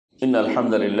إن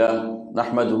الحمد لله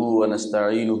نحمده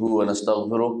ونستعينه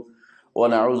ونستغفره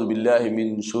ونعوذ بالله من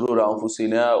شرور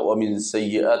أنفسنا ومن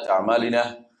سيئات أعمالنا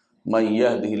من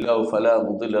يهده الله فلا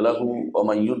مضل له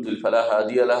ومن يضلل فلا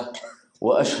هادي له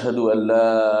وأشهد أن لا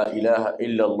إله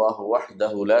إلا الله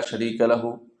وحده لا شريك له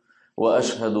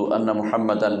وأشهد أن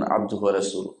محمدا عبده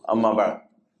ورسوله أما بعد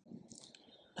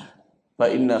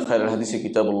فإن خير الحديث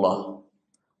كتاب الله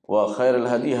وخير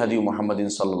الهدي هدي محمد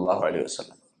صلى الله عليه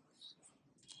وسلم।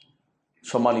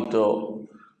 সম্মানিত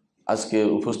আজকে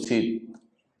উপস্থিত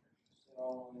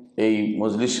এই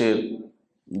মজলিসের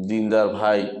দিনদার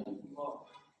ভাই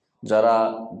যারা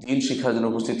দিন শিক্ষার জন্য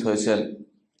উপস্থিত হয়েছেন,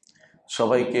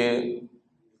 সবাইকে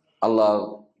আল্লাহ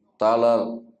তাআলার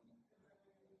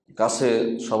কাছে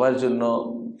সবার জন্য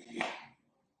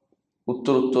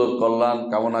উত্তরোত্তর কল্যাণ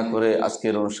কামনা করে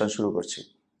আজকের অনুষ্ঠান শুরু করছি।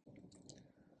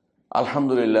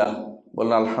 আলহামদুলিল্লাহ,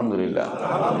 বললেন আলহামদুলিল্লাহ।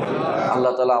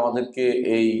 আল্লাহ তাআলা আমাদেরকে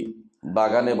এই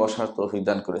বাগানে বসার তৌফিক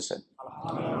দান করেছেন।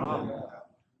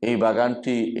 এই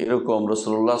বাগানটি এরকম,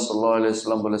 রাসূলুল্লাহ সাল্লাল্লাহু আলাইহি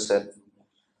ওয়াসাল্লাম বলেছেন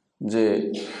যে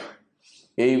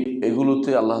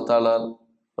এগুলোতে আল্লাহ তাআলার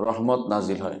রহমত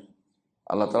নাজিল হয়,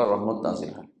 আল্লাহ তাআলার রহমত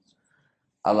নাজিল হয়।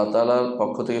 আল্লাহ তাআলার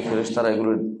পক্ষ থেকে ফেরেশতারা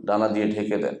এগুলো ডানা দিয়ে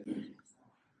ঢেকে দেন।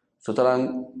 সুতরাং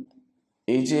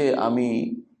এই যে আমি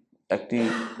একটি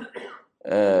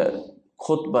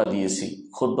খুতবা দিয়েছি,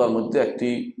 খুতবার মধ্যে একটি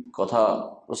কথা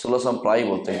রাসূলুল্লাহ সাল্লাল্লাহু আলাইহি ওয়াসাল্লাম প্রায়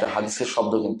বলতেন, এটা হাদিসের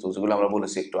শব্দ কিন্তু, যেগুলো আমরা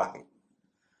বলেছি একটু আগে,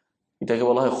 এটাকে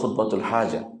বলা হয় খুতবাতুল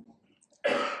হাজা।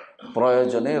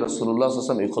 প্রয়োজনে রাসূলুল্লাহ সাল্লাল্লাহু আলাইহি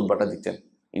ওয়াসাল্লাম এই খুতবাটা দিতেন।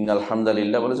 ইন্নাল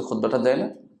হামদালিল্লাহ বলে যে খুতবাটা দেয় না,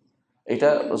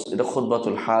 এটা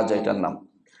খুতবাতুল হাজা, এটার নাম।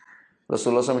 রাসূলুল্লাহ সাল্লাল্লাহু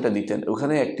আলাইহি ওয়াসাল্লাম এটা দিতেন।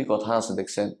 ওখানে একটি কথা আছে,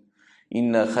 দেখছেন,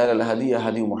 ইন্না খায়রাল হাদি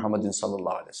হাদি মুহাম্মাদিন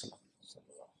সাল্লাল্লাহু আলাইহি ওয়াসাল্লাম।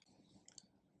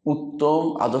 উত্তম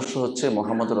আদর্শ হচ্ছে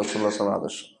মুহাম্মদ রাসূলুল্লাহ সাল্লাল্লাহু আলাইহি ওয়াসাল্লাম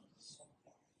আদর্শ।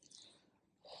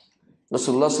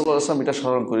 রাসূলুল্লাহ সাল্লাল্লাহু আলাইহি ওয়াসাল্লাম এটা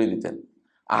স্মরণ করে দিতেন।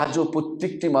 আজও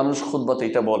প্রত্যেকটি মানুষ খুতবাতে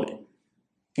এটা বলে,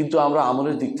 কিন্তু আমরা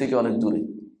আমলের দিক থেকে অনেক দূরে।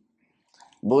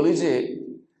 বলি যে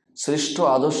শ্রেষ্ঠ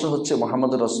আদর্শ হচ্ছে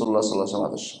মুহাম্মদ রাসূলুল্লাহ সাল্লাল্লাহু আলাইহি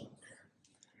ওয়াসাল্লাম আদর্শ।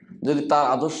 যদি তার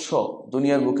আদর্শ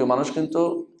দুনিয়ার বুকে মানুষ কিন্তু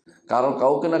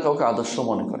কাউকে না কাউকে আদর্শ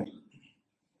মনে করে,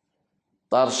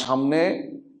 তার সামনে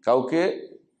কাউকে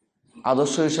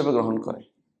আদর্শ হিসেবে গ্রহণ করে।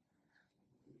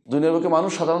 দুনিয়ার বুকে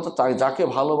মানুষ সাধারণত যাকে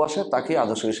ভালোবাসে তাকে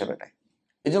আদর্শ হিসেবে নেয়।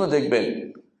 এই জন্য দেখবেন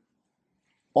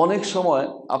অনেক সময়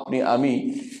আমি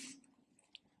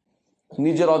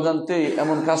নিজের অজান্তেই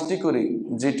এমন কাজটি করি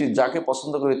যেটি যাকে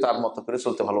পছন্দ করি তার মতো করে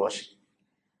চলতে ভালোবাসি,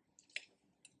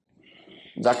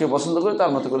 যাকে পছন্দ করি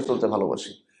তার মতো করে চলতে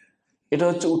ভালোবাসি। এটা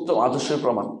হচ্ছে উত্তম আদর্শের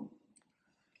প্রমাণ।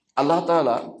 আল্লাহ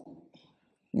তাআলা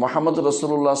মুহাম্মদ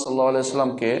রাসূলুল্লাহ সাল্লাল্লাহু আলাইহি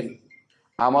ওয়াসাল্লামকে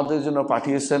আমাদের জন্য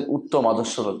পাঠিয়েছেন উত্তম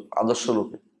আদর্শ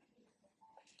রূপে।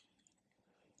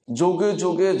 যুগে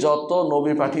যুগে যত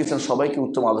নবী পাঠিয়েছেন সবাইকে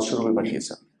উত্তম আদর্শ রূপে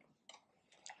পাঠিয়েছেন।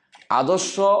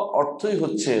 আদর্শ অর্থই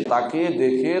হচ্ছে তাকে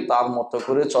দেখে তার মতো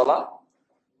করে চলা,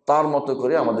 তার মতো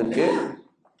করে আমাদেরকে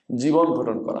জীবন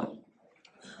গঠন করা।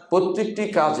 প্রত্যেকটি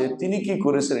কাজে তিনি কি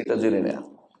করেছেন এটা জেনে নেয়া,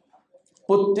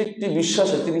 প্রত্যেকটি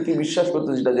বিশ্বাসে তিনি কি বিশ্বাস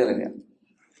করতেন সেটা জেনে নেয়া,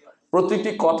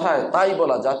 প্রত্যেকটি কথায় তাই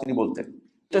বলা যা তিনি বলতেন।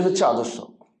 এটা হচ্ছে আদর্শ।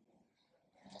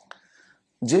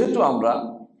 যেহেতু আমরা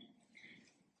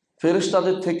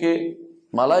ফেরেশতাদের থেকে,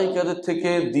 মালাইকাদের থেকে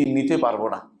দিন নিতে পারবো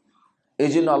না,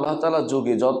 এই জন্য আল্লাহ তাআলা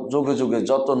যুগে যুগে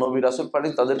যত নবী রাসূল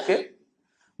পাঠিয়েছেন তাদেরকে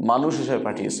মানুষ হিসেবে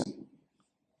পাঠিয়েছেন।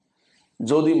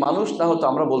 যদি মানুষ না হতো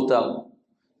আমরা বলতাম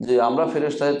যে আমরা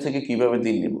ফেরেশতাদের থেকে কিভাবে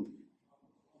দিন নেব।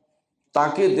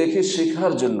 তাকে দেখে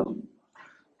শেখার জন্য,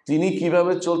 তিনি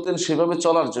কিভাবে চলতেন সেভাবে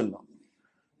চলার জন্য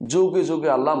যুগে যুগে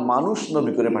আল্লাহ মানুষ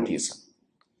নবী করে পাঠিয়েছেন।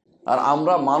 আর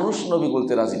আমরা মানুষ নবী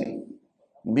বলতে রাজি নেই,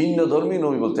 ভিন্ন ধর্মী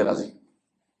নবী বলতে রাজি।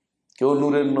 কেউ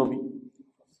নূরের নবী,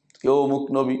 কেউ অমুক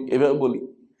নবী, এভাবে বলি।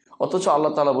 অথচ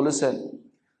আল্লাহ তাআলা বলেছেন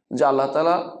যে আল্লাহ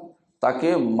তাআলা তাকে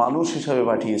মানুষ হিসাবে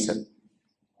পাঠিয়েছেন।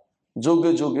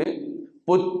 যুগে যুগে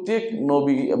প্রত্যেক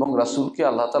নবী এবং রাসূলকে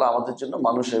আল্লাহ তাআলা আমাদের জন্য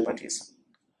মানুষ হিসেবে পাঠিয়েছেন।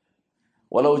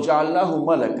 ওয়ালাউ জাআলনাহু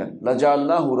মালাকান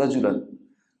লাজাআলনাহু রাজুলান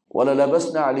ওয়ালা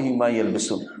লাবাসনা আলাইহিম মা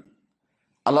ইয়ালবিসুন।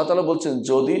 আল্লাহ তাআলা বলছেন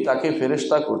যদি তাকে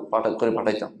ফেরেশতা করে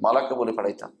পাঠাইতাম, মালাককে বলে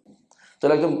পাঠাইতাম,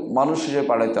 তাহলে একদম মানুষ হিসেবে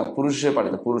পাঠাইতাম, পুরুষ হিসেবে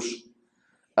পাঠাইতাম, পুরুষ।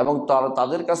 এবং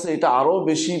তাদের কাছে এটা আরো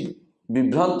বেশি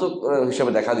বিভ্রান্ত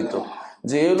হিসেবে দেখা দিত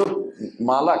যে এ হলো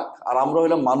মালাক আর আমরা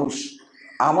হইলাম মানুষ,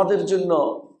 আমাদের জন্য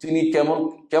তিনি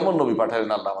কেমন নবী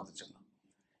পাঠালেন আল্লাহ আমাদের জন্য।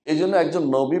 এই জন্য একজন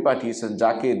নবী পাঠিয়েছেন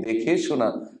যাকে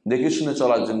দেখে শুনে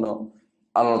চলার জন্য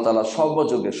আল্লাহ তাআলা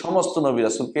সর্বযুগে সমস্ত নবী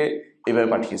রাসূলকে এভাবে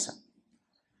পাঠিয়েছেন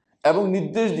এবং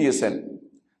নির্দেশ দিয়েছেন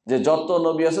যে যত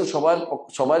নবী আছে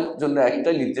সবার জন্য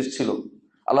একটাই নির্দেশ ছিল।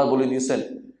 আল্লাহ বলে দিয়েছেন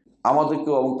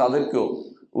আমাদেরকেও এবং তাদেরকেও,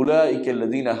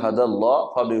 উলাইকাল্লাযীনা হাদাল্লাহ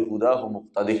ফাবিহুদাহু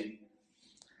মুক্তাদিহ।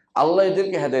 আল্লাহ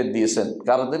এদেরকে হেদায়েত দিয়েছেন,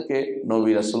 কারদেরকে?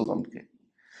 নবী রাসূলগণকে।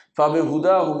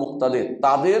 ফাবিহুদাহু মুক্তাদির,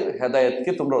 তাদের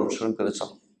হেদায়েতকে তোমরা অনুসরণ করেছ।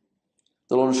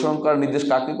 তো অনুসরণ করার নির্দেশ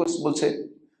কাকে বলছে?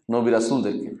 নবী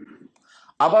রাসূলদেরকে।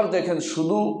 আবার দেখেন,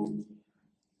 শুধু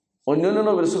অন্যান্য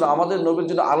নবী রাসূল, আমাদের নবীর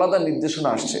জন্য আলাদা নির্দেশনা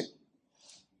আসছে।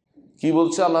 কি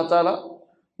বলছে আল্লাহ তাআলা?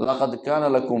 লাকাদ কানা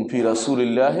লাকুম ফি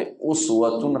রাসূলিল্লাহি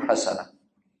উসওয়াতুন হাসানাহ।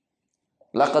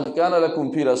 লাকাদ কানা লাকুম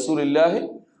ফি রাসূলিল্লাহি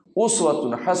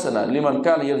উসওয়াতুন হাসানাহ লিমান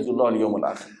কানা ইয়ারজুল্লাহ ওয়াল ইয়াউমাল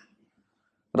আখির।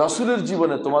 রাসূলের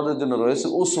জীবনে তোমাদের জন্য রয়েছে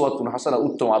উসওয়াতুন হাসানাহ,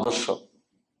 উত্তম আদর্শ।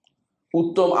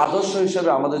 উত্তম আদর্শ হিসেবে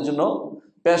আমাদের জন্য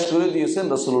পেশ করে দিয়েছেন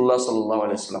রাসূলুল্লাহ সাল্লাল্লাহু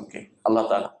আলাইহি ওয়াসাল্লামকে আল্লাহ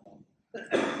তাআলা।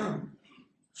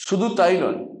 শুধু তাই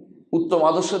নয়, উত্তম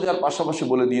আদর্শ দেওয়ার পাশাপাশি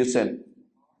বলে দিয়েছেন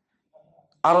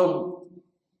আরব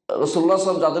রাসূলুল্লাহ সাল্লাল্লাহু আলাইহি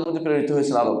ওয়াসাল্লাম যাদের মধ্যে প্রেরিত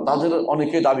হয়েছেন আরব, তাদের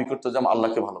অনেকে দাবি করতো যে আমি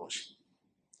আল্লাহকে ভালোবাসি।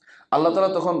 আল্লাহ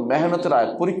তাআলা তখন মেহনতের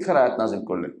আয়াত, পরীক্ষার আয়াত নাযিল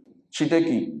করলেন। সেটা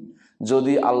কি?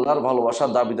 যদি আল্লাহর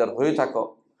ভালোবাসার দাবিদার হয়ে থাকো,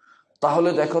 তাহলে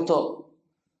দেখো তো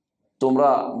তোমরা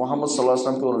মুহাম্মদ সাল্লাল্লাহু আলাইহি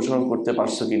ওয়াসাল্লামকে অনুসরণ করতে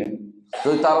পারছো কিনা।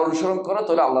 যদি তার অনুসরণ করো,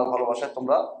 তাহলে আল্লাহর ভালোবাসায়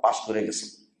তোমরা পাস করে গেছো।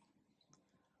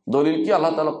 দলিল কি?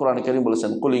 আল্লাহ তাআলা কোরআনে কারীম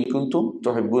বলেছেন, কুল ইন কুনতুম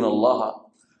তুহিব্বুনাল্লাহা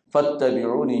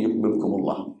ফাত্তাবিউনি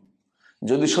ইউহিব্বুকুমুল্লাহ।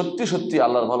 যদি সত্যি সত্যি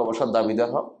আল্লাহর ভালোবাসার দাবিদার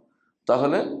হও,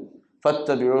 তাহলে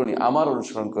ফাত্তাবিউনি, আমার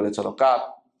অনুসরণ করে চলো। কার?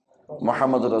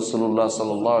 মুহাম্মদ রাসূলুল্লাহ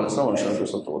সাল্লাল্লাহু আলাইহি ওয়াসাল্লাম অনুসরণ করে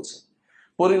চলতে বলছে।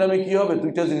 পরিণামে কি হবে?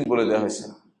 দুইটা জিনিস বলে দেওয়া হয়েছে।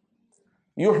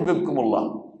 ইউহিব্বুকুমুল্লাহ,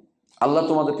 আল্লাহ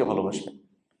তোমাদেরকে ভালোবাসবেন।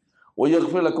 ওয়া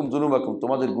ইয়াগফির লাকুম যুনুবাকুম,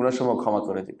 তোমাদের গুনাহসমূহ ক্ষমা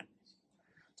করে দিবেন।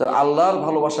 তো আল্লাহর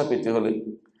ভালোবাসা পেতে হলে,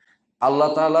 আল্লাহ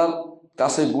তাআলার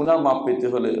কাছে গুনাহ মাপ পেতে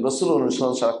হলে রাসূল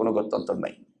অনুসরণ ছাড়া কোনো গত্যন্তর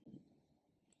নাই।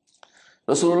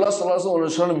 রাসূলুল্লাহ সাল্লাল্লাহু আলাইহি ওয়াসাল্লাম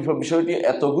অনুসরণের বিষয়টি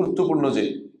এত গুরুত্বপূর্ণ যে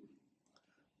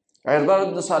আবুবাকর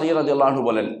মদ.জাকারিয়া রাদিয়াল্লাহু আনহু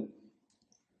বলেন,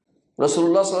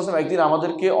 রাসূলুল্লাহ সাল্লাল্লাহু আলাইহি ওয়াসাল্লাম একদিন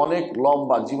আমাদেরকে অনেক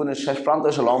লম্বা, জীবনের শেষ প্রান্তে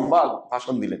এসে লম্বা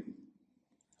ভাষণ দিলেন।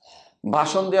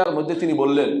 ভাষণ দেওয়ার মধ্যে তিনি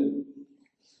বললেন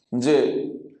যে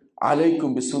আলাইকুম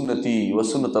বিসুন্নতি ওয়া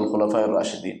সুন্নাতাল খুলাফায়ে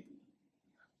রাশিদিন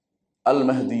আল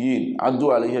মাহদিয়িন আদু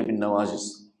আলাইহা বিন নওয়াজিস।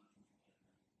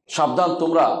 সাবধান,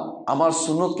 তোমরা আমার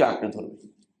সুন্নতকে আঁকড়ে ধরবে।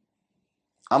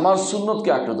 আমার সুন্নতকে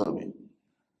আঁকড়ে ধরবে।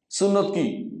 সুন্নত কি?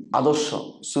 আদর্শ।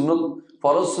 সুন্নত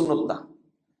ফরজ সুন্নত না,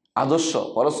 আদর্শ।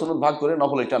 ফরজ সুন্নত ভাগ করে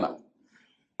নফল, এটা না।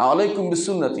 আলাইকুম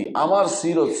বিসুন্নতি, আমার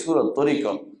সিরত, সুরত,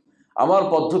 তরিকত, আমার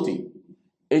পদ্ধতি,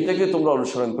 এইটাকে তোমরা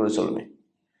অনুসরণ করে চলবে।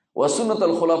 ওয়া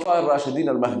সুন্নাতাল খুলাফায়ে রাশিদিন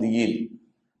আল মাহদিয়িন,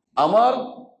 আমার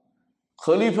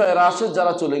খলিফায়ে রাশিদ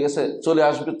যারা চলে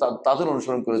আসবে তাদের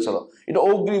অনুসরণ করে চলো। এটা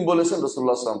অগ্রিম বলেছেন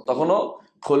রাসূলুল্লাহ সাল্লাল্লাহু আলাইহি ওয়াসাল্লাম। তখনও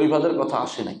খলিফাদের কথা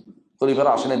আসে নাই,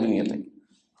 খলিফারা আসে নাই দুনিয়াতে,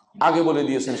 আগে বলে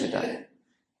দিয়েছেন সেটা।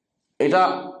 এটা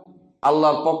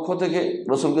আল্লাহর পক্ষ থেকে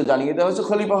রাসূলকে জানিয়ে দেওয়া হয়েছে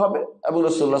খলিফা হবে, এবং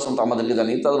রাসূলুল্লাহ সাল্লাল্লাহু আলাইহি ওয়াসাল্লাম আমাদেরকে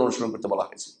জানিয়ে তাদের অনুসরণ করতে বলা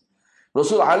হয়েছে।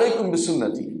 রাসূল আলাইকুম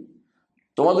বিসুন্নতি,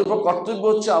 তোমাদের উপর কর্তব্য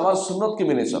হচ্ছে আমার সুন্নতকে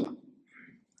মেনে চলা,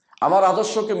 আমার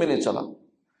আদর্শকে মেনে চলা।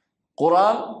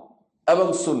 কোরআন এবং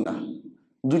সুন্নাহ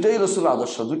দুইটাই রাসূলের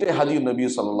আদর্শ, দুইটাই হাদিয়ুন নবী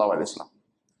সাল্লাল্লাহু আলাইহি ওয়াসাল্লাম,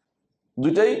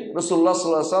 দুইটাই রাসূলুল্লাহ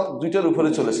সাল্লাল্লাহু আলাইহি ওয়াসাল্লাম দুইটার উপরে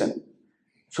চলেছেন।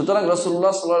 সুতরাং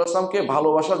রাসূলুল্লাহ সাল্লাল্লাহু আলাইহি ওয়াসাল্লামকে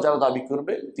ভালোবাসার যারা দাবি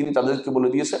করবে, তিনি তাদেরকে বলে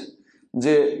দিয়েছেন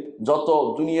যে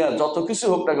দুনিয়া যত কিছু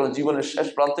হোক না কেন, জীবনের শেষ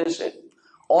প্রান্তে এসে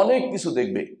অনেক কিছু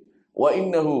দেখবে। ওয়া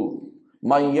ইন্নাহু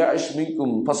মান ইয়াইশ মিনকুম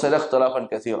ফাসায়ারা ইখতিলাফান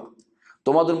কাসীরা,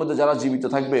 তোমাদের মধ্যে যারা জীবিত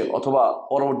থাকবে অথবা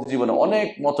পরবর্তী জীবনে অনেক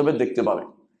মতভেদ দেখতে পাবে,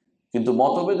 কিন্তু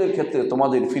মতভেদের ক্ষেত্রে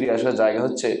তোমাদের ফিরে আসার জায়গা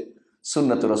হচ্ছে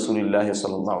সুন্নাত রাসূলিল্লাহ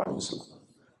সাল্লাল্লাহু আলাইহি ওয়াসাল্লাম।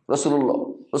 রাসূলুল্লাহ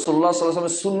সাল্লাল্লাহু আলাইহি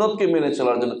ওয়াসাল্লামের সুন্নতকে মেনে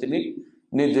চলার জন্য তিনি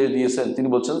নির্দেশ দিয়েছেন। তিনি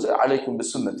বলছেন যে আলাইকুম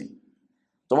বিসুন্নতি,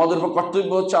 তোমাদের উপর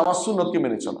কর্তব্য হচ্ছে আমার সুন্নতকে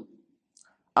মেনে চলা।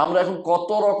 আমরা এখন কত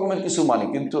রকমের কিছু মানি,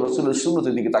 কিন্তু রাসূলের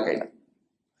সুন্নতের দিকে তাকাই না,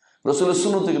 রাসূলের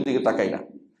সুন্নতের দিকে তাকাই না।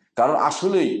 কারণ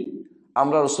আসলেই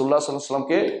আমরা রাসূলুল্লাহ সাল্লাল্লাহু আলাইহি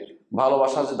ওয়াসাল্লামকে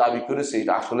ভালোবাসার যে দাবি করেছি,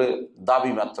 এটা আসলে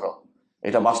দাবি মাত্র,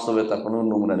 এটা বাস্তবে তার কোনো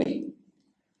নমুনা নেই।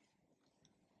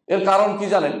 এর কারণ কি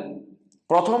জানেন?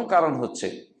 প্রথম কারণ হচ্ছে,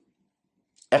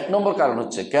 এক নম্বর কারণ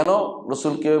হচ্ছে কেন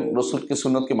রসুলকে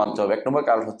সুন্নতকে মানতে হবে। এক নম্বর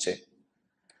কারণ হচ্ছে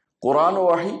কোরআন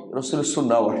ওয়াহি, রসুলের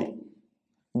সুন্নাহ ওয়াহি,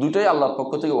 দুইটাই আল্লাহর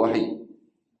পক্ষ থেকে ওয়াহি,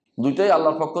 দুইটাই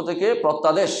আল্লাহর পক্ষ থেকে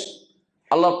প্রত্যাদেশ,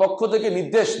 আল্লাহর পক্ষ থেকে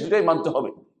নির্দেশ, দুইটাই মানতে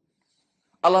হবে।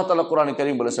 আল্লাহ তাআলা কোরআনে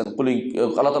কারীম বলেছেন,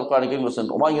 আল্লাহ তাআলা কোরআনে কারীম বলেছেন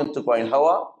ওমা ইয়ানতিকু আনিল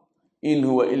হাওয়া ইন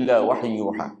হুয়া ইল্লা ওয়াহয়ুন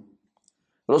ইউহা।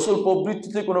 রসুল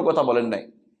প্রবৃত্তিতে কোনো কথা বলেন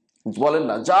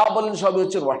না, যা বলেন সবই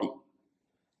হচ্ছে ওয়াহি।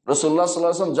 রাসূলুল্লাহ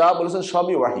সাল্লাল্লাহু আলাইহি ওয়াসাল্লাম যা বলেছেন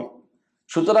সবই ওয়াহি।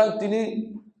 সুতরাং তিনি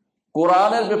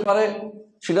কোরআনের ব্যাপারে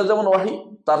সেটা যেমন ওয়াহি,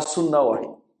 তার সুন্নাহ ওয়াহি।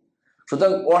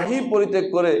 সুতরাং ওয়াহি পরিত্যাগ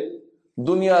করে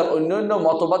দুনিয়ার অন্যান্য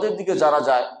মতবাদের দিকে যারা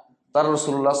যায়, তারা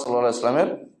রাসূলুল্লাহ সাল্লাল্লাহু আলাইহি ওয়াসাল্লামের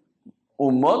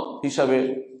উম্মত হিসাবে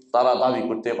তারা দাবি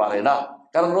করতে পারে না।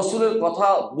 কারণ রসুলের কথা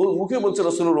মুখে বলছে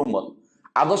রসুলের উম্মত,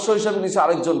 আদর্শ হিসাবে নিয়েছে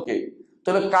আরেকজনকে,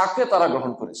 তবে কাকে তারা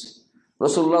গ্রহণ করেছে?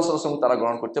 রাসূলুল্লাহ সাল্লাল্লাহু আলাইহি ওয়াসাল্লাম তারা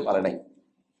গ্রহণ করতে পারে নাই।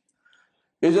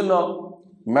 এই জন্য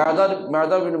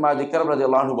মিকদাদ বিন মাদিকার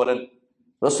রাদিয়াল্লাহু আনহু বলেন,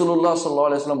 রাসূলুল্লাহ সাল্লাল্লাহু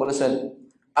আলাইহি ওয়াসাল্লাম বলেছেন,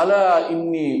 আলা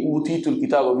ইন্নী উতিতুল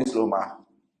কিতাব ওয়া মিসলুহু মা,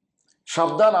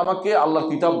 সাবধান, আমাকে আল্লাহর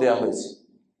কিতাব দেয়া হয়েছে,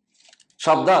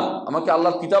 সাবধান, আমাকে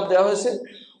আল্লাহর কিতাব দেয়া হয়েছে,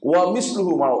 ওয়া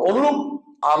মিসলুহু মা, অনুরূপ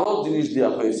আরো জিনিস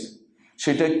দেয়া হয়েছে।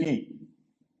 সেটা কি?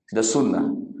 এটা সুন্নাহ।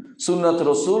 সুন্নাতে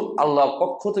রাসূল আল্লাহর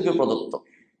পক্ষ থেকে প্রদত্ত।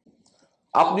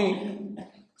 আপনি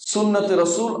সুন্নাতে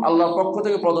রাসূল আল্লাহর পক্ষ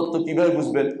থেকে প্রদত্ত কিভাবে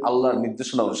বুঝবেন? আল্লাহর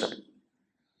নির্দেশনা অনুসারে।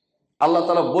 আল্লাহ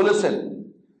তাআলা বলেছেন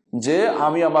যে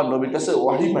আমি আমার নবীর কাছে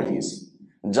ওয়াহী পাঠিয়েছি,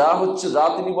 যা হচ্ছে, যা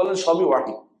তিনি বলেন সবই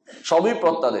ওয়াহী, সবই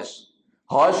প্রত্যাদেশ।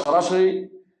 হয় সরাসরি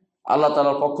আল্লাহ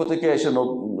তাআলার পক্ষ থেকে এসে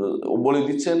বলে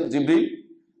দিচ্ছেন, জিবরিল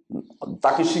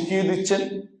তাকে শিখিয়ে দিচ্ছেন।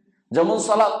 যেমন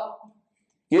সালাত,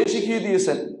 কে শিখিয়ে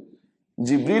দিয়েছেন?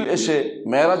 জিবরিল এসে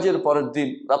মেরাজের পরের দিন,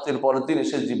 রাতের পরের দিন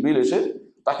এসে জিবরিল এসে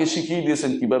তাকে শিখিয়ে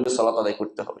দিয়েছেন কিভাবে সালাত আদায়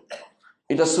করতে হবে।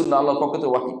 এটা সুন্নাহ, আল্লাহর পক্ষ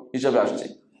থেকে ওয়াহী হিসাবে আসছে।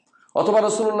 অথবা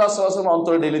রাসূলুল্লাহ সাল্লাল্লাহু আলাইহি ওয়াসাল্লাম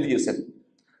অন্তরে ঢেলে দিয়েছেন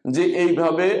যে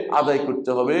এইভাবে আদায় করতে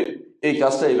হবে, এই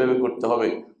কাজটা এইভাবে করতে হবে,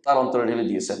 তার অন্তরে ঢেলে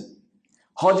দিয়েছেন।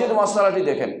 হজের মাসআলাটি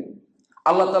দেখেন,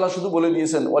 আল্লাহ তাআলা শুধু বলে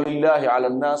দিয়েছেন, ওয়ালিল্লাহি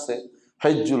আলান নাসি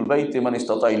হজ্জুল বাইতি মান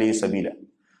ইসতাতা ইলাইহি সাবিলা,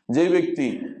 যে ব্যক্তি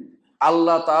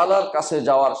আল্লাহ তাআলার কাছে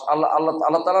যাওয়ার,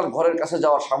 আল্লাহ তাআলার ঘরের কাছে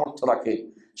যাওয়ার সামর্থ্য রাখে,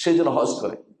 সেই জন্য হজ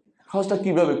করে। হজটা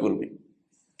কিভাবে করবে?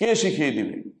 কে শিখিয়ে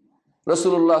দিবে?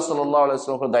 রাসূলুল্লাহ সাল্লাল্লাহু আলাইহি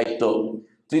ওয়াসাল্লামের দায়িত্ব,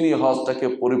 তিনি হজটাকে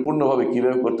পরিপূর্ণভাবে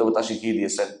কিভাবে করতে হবে তা শিখিয়ে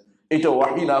দিয়েছেন। এটা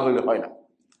ওয়াহী না হলে হয় না,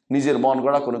 নিজের মন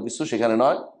গড়া কোনো কিছু সেখানে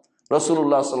নয়।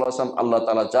 রাসূলুল্লাহ সাল্লাল্লাহু আলাইহি ওয়াসাল্লাম আল্লাহ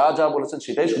তাআলা যা যা বলেছেন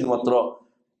সেটাই শুধুমাত্র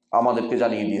আমাদেরকে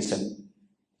জানিয়ে দিয়েছেন।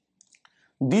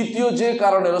 দ্বিতীয় যে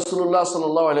কারণে রাসূলুল্লাহ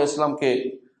সাল্লাল্লাহু আলাইহি ওয়াসাল্লামকে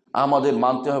আমাদের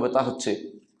মানতে হবে তা হচ্ছে,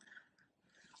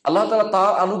 আল্লাহ তাআলা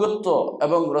তার আনুগত্য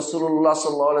এবং রাসূলুল্লাহ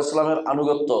সাল্লাল্লাহু আলাইহি ওয়াসাল্লামের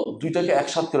আনুগত্য দুইটাকে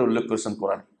একসাথে করে উল্লেখ করেছেন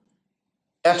কোরআনে,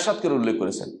 একসাথে করে উল্লেখ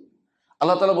করেছেন।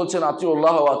 আল্লাহ তাআলা বলছেন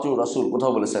আতিউল্লাহ ওয়া আতিউর রাসূল,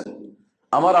 কোথাও বলেছেন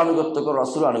আমার আনুগত্য করো,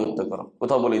 রাসূলের আনুগত্য করো,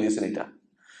 কোথাও বলে দিয়েছেন এটা।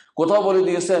 কোথাও বলে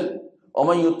দিয়েছেন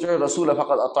ওমান ইউতিউর রাসূল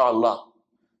ফাকাদ আতা আল্লাহ,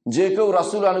 যে কেউ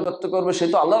রাসূলের আনুগত্য করবে সে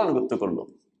তো আল্লাহর আনুগত্য করলো।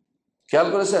 খেয়াল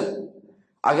করেছেন?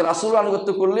 আগে রাসূলের আনুগত্য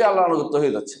করলে আল্লাহর আনুগত্য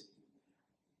হয়ে যাচ্ছে।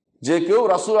 যে কেউ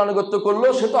রাসূলের আনুগত্য করলো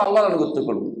সে তো আল্লাহর আনুগত্য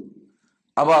করলো।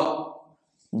 আবার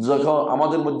যখন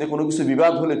আমাদের মধ্যে কোনো কিছু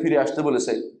বিবাদ হলে ফিরে আসতে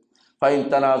বলেছে, ফাইন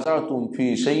তানাযাতুম ফি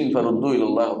শাইইন ফারুদ্দু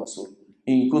ইলাল্লাহি ওয়া রাসূল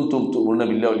ইন কুনতুম তু'মিনুনা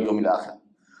বিল্লাহি ওয়াল ইয়াউমিল আখির,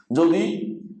 যদি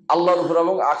আল্লাহর উপর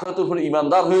এবং আখিরাতের উপর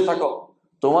ঈমানদার হয়ে থাকো,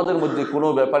 তোমাদের মধ্যে কোনো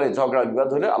ব্যাপারে ঝগড়া বিবাদ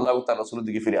হলে আল্লাহ এবং তার রাসূলের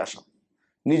দিকে ফিরে আসো।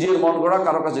 নিজের মন গড়া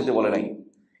কারো কাছে যেতে বলে নাই,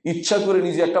 ইচ্ছা করে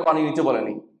নিজে একটা বানিয়ে নিতে বলে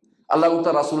নাই, আল্লাহ এবং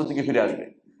তার রাসূলের দিকে ফিরে আসবে।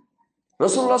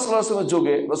 রাসূলুল্লাহ সাল্লাল্লাহু আলাইহি ওয়াসাল্লামের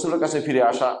যুগে রাসূলের কাছে ফিরে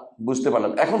আসা বুঝতে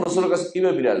পারলাম। এখন রাসূলের কাছে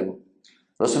কিভাবে ফিরে আসবো?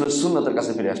 রাসূলের সুন্নতের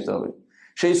কাছে ফিরে আসতে হবে।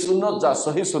 সেই সুন্নত যা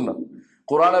সহিহ সুন্নত,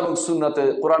 কোরআন এবং সুন্নতে,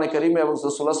 কোরআনে কারীমে এবং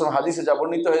রাসূলুল্লাহ সাল্লাল্লাহু আলাইহি ওয়াসাল্লাম হাদিসে যা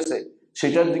বর্ণিত হয়েছে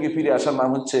সেটার দিকে ফিরে আসার নাম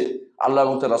হচ্ছে আল্লাহ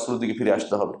এবং তার রাসূলের দিকে ফিরে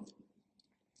আসতে হবে।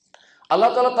 আল্লাহ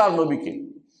তাআলা তার নবীকে,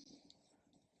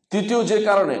 তৃতীয় যে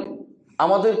কারণে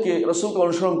আমাদেরকে রাসূলকে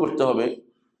অনুসরণ করতে হবে,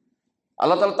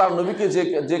 আল্লাহ তাআলা তার নবীকে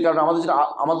যে কারণে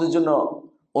আমাদের জন্য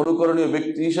অনুকরণীয়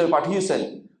ব্যক্তি হিসেবে পাঠিয়েছেন,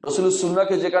 রাসূলের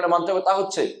সুন্নাহকে যে কারণে মানতে হবে তা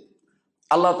হচ্ছে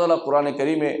আল্লাহ তাআলা কোরআনে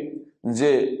কারীমে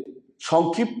যে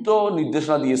সংক্ষিপ্ত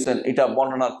নির্দেশনা দিয়েছেন, এটা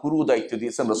বর্ণনার পুরো দায়িত্ব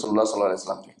দিয়েছেন রাসূলুল্লাহ সাল্লাল্লাহু আলাইহি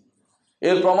ওয়াসাল্লামকে।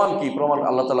 এর প্রমাণ কি? প্রমাণ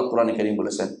আল্লাহ তাআলা কোরআনে কারীম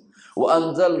বলেছেন, ওয়া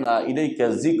আনজালনা ইলাইকা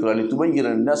যিকরা লিতুবাইয়িনা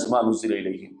লিন-নাসি মা নুজিলা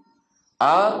ইলাইহিম,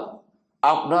 আর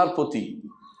আপনার প্রতি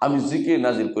আমি জিকির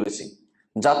নাজিল করেছি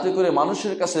যাতে করে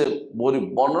মানুষের কাছে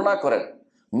বর্ণনা করেন,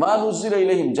 মা নুজিলা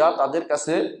ইলাইহিম, যা তাদের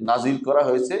কাছে নাজিল করা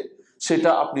হয়েছে সেটা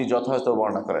আপনি যথাযথ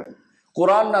বর্ণনা করেন।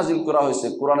 কোরআন নাজিল করা হয়েছে,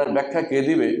 কোরআনের ব্যাখ্যা কে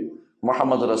দিবে?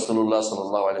 মুহাম্মদ রাসূলুল্লাহ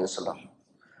সাল্লাল্লাহু আলাইহি ওয়াসাল্লাম।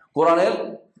 কোরআনের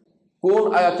কোন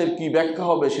আয়াতের কি ব্যাখ্যা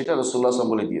হবে সেটা রাসূলুল্লাহ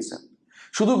সাল্লাল্লাহু আলাইহি ওয়াসাল্লাম বলে দিয়েছেন।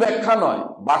 শুধু ব্যাখ্যা নয়,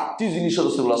 বাড়তি জিনিসও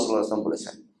রাসূলুল্লাহ সাল্লাল্লাহু আলাইহি ওয়াসাল্লাম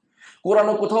বলেছেন।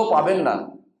 কোরআনে কোথাও পাবেন না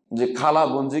যে খালা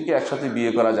বোনজিকে একসাথে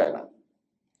বিয়ে করা যায় না।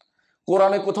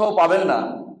 কোরআনে কোথাও পাবেন না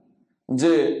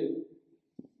যে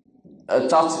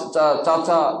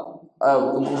চাচা,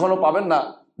 কখনো পাবেন না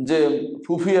যে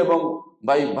ফুফি এবং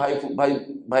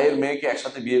ভাইয়ের মেয়েকে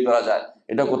একসাথে বিয়ে করা যায়,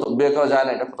 এটা কোথাও বিয়ে করা যায়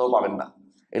না, এটা কোথাও পাবেন না।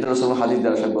 এটা রাসূল হাদিস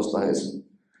দ্বারা সাব্যস্ত হয়েছে।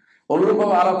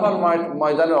 অনুরূপভাবে আরাফার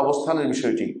ময়দানের অবস্থানের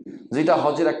বিষয়টি, যেটা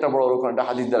হজের একটা বড় রকম, এটা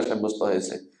হাদিস দ্বারা সাব্যস্ত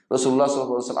হয়েছে। রাসূলুল্লাহ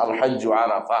সাল্লাল্লাহু আলাইহি ওয়াসাল্লাম আল হাজ্জু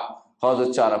আরাফা, হজ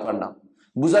হচ্ছে আরাফার নাম।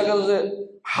 বোঝা গেল যে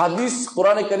হাদিস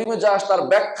কোরআনে কারীমে যা আসে তার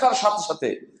ব্যাখ্যার সাথে সাথে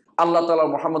আল্লাহ তাআলা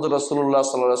মুহাম্মদ রাসূলুল্লাহ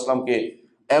সাল্লাল্লাহু আলাইহি ওয়াসাল্লামকে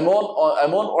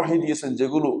এমন ওহী দিয়েছেন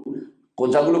যেগুলো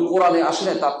কোরআনে আসে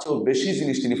না, তার চেয়েও বেশি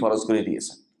জিনিস তিনি ফরজ করে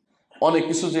দিয়েছেন। অনেক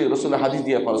কিছু যে রাসূলের হাদিস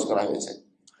দিয়ে ফরজ করা হয়েছে,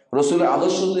 রাসূলের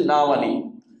আদর্শ যদি না মানি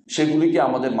সেগুলিকে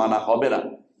আমাদের মানা হবে না।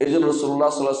 এই জন্য রাসূলুল্লাহ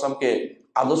সাল্লাল্লাহু আলাইহি ওয়াসাল্লামকে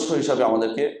আদর্শ হিসাবে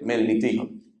আমাদেরকে মেনে নিতেই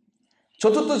হবে।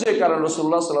 চতুর্থ যে কারণ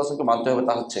রাসূলুল্লাহ সাল্লাল্লাহু আলাইহি ওয়াসাল্লামকে মানতে হবে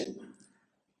তা হচ্ছে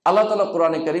আল্লাহ তাআলা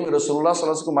কোরআনে কারীমে রাসূলুল্লাহ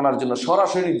সাল্লাল্লাহু আলাইহি ওয়াসাল্লামকে মানার জন্য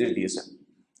সরাসরি নির্দেশ দিয়েছেন।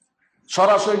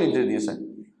 সরাসরি নির্দেশ দিয়েছেন।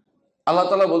 আল্লাহ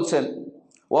তাআলা বলছেন,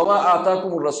 ওয়ামা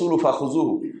আতাকুমুর রাসূলু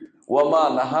ফাখুযুহু ওয়ামা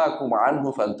নাহাকুম আনহু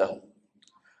ফান্তাহু।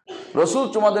 রাসূল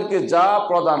তোমাদেরকে যা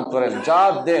প্রদান করেন, যা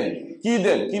দেন, কি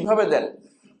দেন, কিভাবে দেন,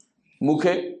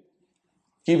 মুখে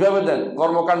কিভাবে দেন,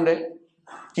 কর্মকাণ্ডে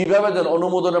কিভাবে দেন,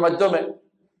 অনুমোদনের মাধ্যমে,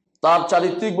 তার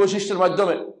চারিত্রিক বৈশিষ্ট্যের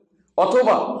মাধ্যমে,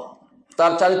 অথবা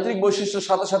তার চারিত্রিক বৈশিষ্ট্যের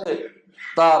সাথে সাথে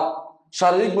তার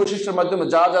শারীরিক বৈশিষ্ট্যের মাধ্যমে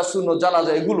যা যা সুন্নাত জানা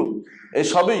যায়, এগুলো এই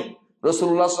সবই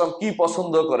রাসূলুল্লাহ সাল্লাল্লাহু আলাইহি ওয়াসাল্লাম কি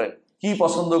পছন্দ করেন, কি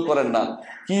পছন্দ করেন না,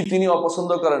 কি তিনি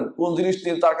অপছন্দ করেন, কোন জিনিস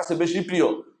তিনি তার কাছে বেশি প্রিয়,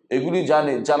 এগুলি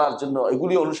জানার জন্য,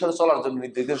 এগুলি অনুসারে চলার জন্য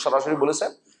নির্দেশ সরাসরি বলেছেন,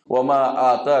 ওয়ামা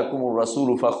আতাকুমুর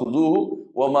রাসূলু ফাখুযুহু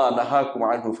ওয়ামা নাহাকুম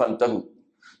আনহু ফান্তাহু।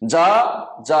 যা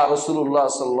যা রাসূলুল্লাহ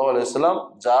সাল্লাল্লাহু আলাইহি ওয়াসাল্লাম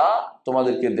যা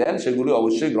তোমাদেরকে দেন সেগুলি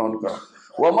অবশ্যই গ্রহণ করো,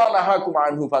 ওয়ামা নাহাকুম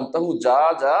আনহু ফান্তাহু, যা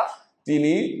যা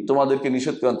তিনি তোমাদেরকে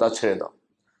নিষেধ করেন তা ছেড়ে দাও।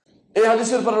 এই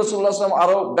হাদিসের পর রাসূলুল্লাহ সাল্লাল্লাহু আলাইহি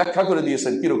ওয়াসাল্লাম আরো ব্যাখ্যা করে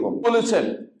দিয়েছেন। কিরকম বলেছেন,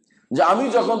 যে আমি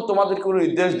যখন তোমাদেরকে কোনো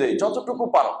নির্দেশ দেই, যতটুকু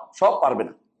পারো, সব পারবে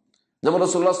না। যেমন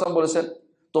রাসূলুল্লাহ সাল্লাল্লাহু আলাইহি ওয়াসাল্লাম বলেছেন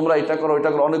তোমরা এটা করো, এটা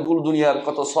করো, অনেকগুলো দুনিয়ার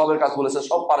কত সওয়াবের কাজ বলেছে,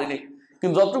 সব পারিনি,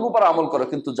 কিন্তু যতটুকু পারো আমল করো,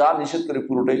 কিন্তু যা নিষেধ করে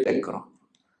পুরোটাই ত্যাগ করো।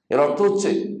 এর অর্থ হচ্ছে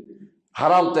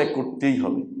হারাম ত্যাগ করতেই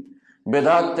হবে,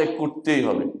 বেদাত ত্যাগ করতেই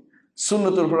হবে,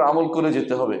 সুন্নতের উপর আমল করে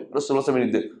যেতে হবে। রাসূলুল্লাহ সাল্লাল্লাহু আলাইহি ওয়াসাল্লাম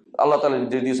নির্দেশ, আল্লাহ তাআলা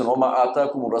নির্দেশ দিয়েছেন, ওমা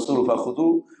আতাকুমুর রাসূলু ফাখুযু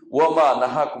ওয়ামা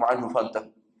নাহাকুম আনহু ফান্তাহু।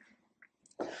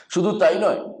 শুধু তাই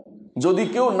নয়, যদি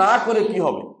কেউ না করে কি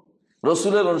হবে,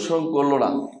 রাসূলের অনুসরণ করলো না,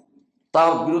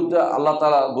 তার বিরুদ্ধে আল্লাহ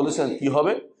তাআলা বলেছেন কি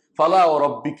হবে, ফালা ওয়া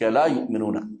রাব্বিকা লা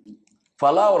ইউমিনুনা।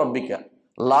 ফালা ওয়া রাব্বিকা,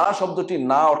 লা শব্দটি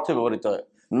না অর্থে ব্যবহৃত হয়,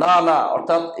 না না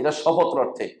অর্থাৎ এটা শপথের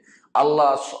অর্থে।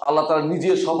 আল্লাহ তাআলা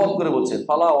নিজের শপথ করে বলছেন,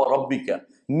 ফালা ওয়া রাব্বিকা,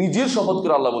 নিজের শপথ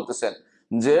করে আল্লাহ বলতেছেন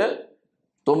যে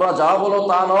তোমরা যা বলো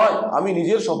তা নয়, আমি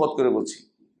নিজের শপথ করে বলছি।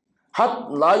 হাত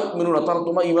লা ইউমিনুনা, তারা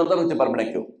তোমরা ঈমানদার হতে পারবে না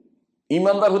কেউ।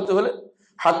 ঈমানদার হতে হলে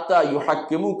হাত্তা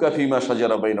ইউহাক্কিমুকা ফীমা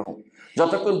শাজারা বাইনাহুম,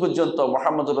 যতক্ষণ পর্যন্ত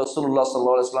মুহাম্মদুর রাসূলুল্লাহ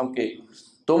সাল্লাল্লাহু আলাইহি ওয়াসাল্লামকে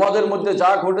তোমাদের মধ্যে যা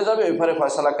ঘটে যাবে এই ব্যাপারে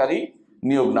ফয়সালাকারী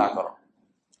নিয়োগ না করো।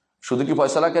 শুধু কি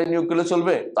ফয়সালাকারী নিয়োগ করলে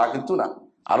চলবে তা কিন্তু না,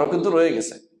 আরো কিন্তু রয়ে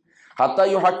গেছে। হাত্তা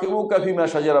ইউহাক্কিমুকা ফীমা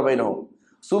শাজারা বাইনাহুম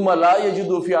সুম্মা লা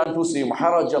ইয়াজিদু ফি আনফুসিহিম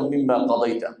হারাজাম মিম্মা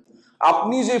কাদাইতা।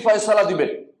 আপনি যে ফয়সালা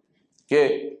দিবেন, কে?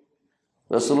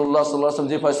 রাসূলুল্লাহ সাল্লাল্লাহু আলাইহি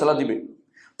ওয়াসাল্লাম যে ফয়সালা দিবে,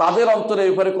 তাদের অন্তরে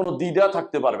এই ব্যাপারে কোনো দ্বিধা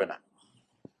থাকতে পারবে না।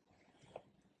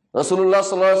 রাসূলুল্লাহ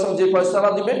সাল্লাল্লাহু আলাইহি ওয়াসাল্লাম যে ফয়সালা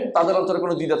দিবে তাদের অন্তরে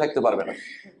কোনো দ্বিধা থাকতে পারবে না।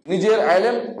 নিজের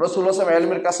ইলম রাসূলুল্লাহ সাল্লাল্লাহু আলাইহি ওয়াসাল্লাম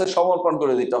ইলমের কাছে সমর্পণ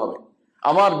করে দিতে হবে।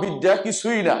 আমার বিদ্যা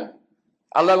কিছুই না,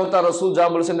 আল্লাহ এবং তার রাসূল যা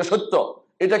বলেছেন এটা সত্য,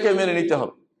 এটাকে মেনে নিতে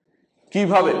হবে।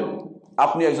 কিভাবে?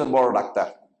 আপনি একজন বড় ডাক্তার,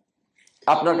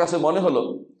 আপনার কাছে মনে হলো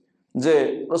যে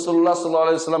রাসূলুল্লাহ সাল্লাল্লাহু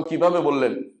আলাইহি ওয়াসাল্লাম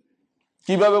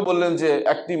কিভাবে বললেন যে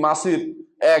একটি মাছির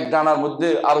এক ডানার মধ্যে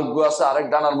আরোগ্য আছে, আরেক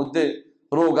ডানার মধ্যে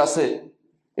রোগ আছে,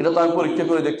 এটা তো আমি পরীক্ষা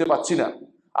করে দেখতে পাচ্ছি না।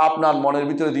 আপনার মনের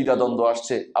ভিতরে দ্বিধা দ্বন্দ্ব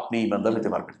আসছে, আপনি ঈমানদার হতে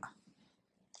পারবেন না।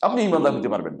 আপনি ঈমানদার হতে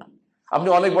পারবেন না। আপনি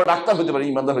অনেক বড় ডাক্তার হতে পারেন,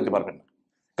 ঈমানদার হতে পারবেন না।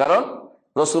 কারণ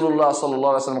রাসূলুল্লাহ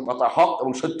সাল্লাল্লাহু আলাইহি ওয়াসাল্লামের কথা হক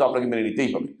এবং সত্য, আপনাকে মেনে নিতেই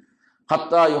হবে।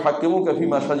 হাত্তা ইউহাক্কিমুকা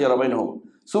ফীমা শাজারা বাইনাহুম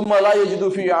সুম্মা লা ইয়াজিদু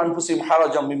ফি আনফুসিহিম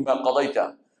হারাজাম মিম্মা কাদাইতা।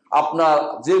 আপনার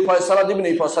যে ফয়সালা দিবেন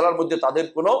এই ফয়সালার মধ্যে তাদের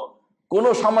কোনো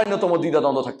সামান্যতম দ্বিধা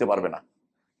দ্বন্দ্ব থাকতে পারবে না,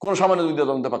 কোনো সামান্য দ্বিধা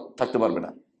দ্বন্দ্ব থাকতে পারবে না।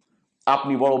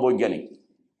 আপনি বড় বৈজ্ঞানিক,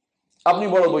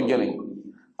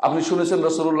 আপনি শুনেছেন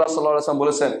রাসূলুল্লাহ সাল্লাল্লাহু আলাইহি ওয়াসাল্লাম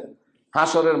বলেছেন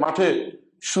হাশরের মাঠে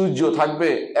সূর্য থাকবে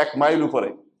 1 মাইল উপরে।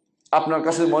 আপনার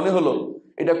কাছে মনে হলো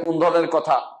এটা কোন ধরনের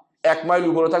কথা, 1 মাইল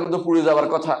উপরে থাকলে তো পুড়ে যাওয়ার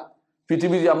কথা।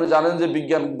 পৃথিবী, আপনি জানেন যে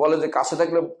বিজ্ঞান বলে যে কাছে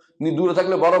থাকলে, দূরে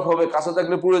থাকলে বরফ হবে, কাছে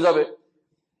থাকলে পুড়ে যাবে,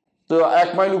 তো 1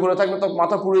 মাইল উপরে থাকলে তো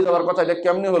মাথা পুড়ে যাওয়ার কথা। এটা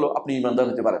কেমনে হলো? আপনি ঈমানদার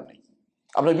হতে পারেন নাই।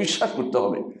 আপনার বিশ্বাস করতে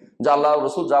হবে যে আল্লাহ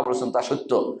রাসূল যা বলেছেন তা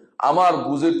সত্য, আমার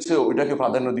বুঝের চেয়ে ওইটাকে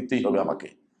প্রাধান্য দিতেই হবে আমাকে।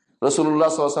 রাসূলুল্লাহ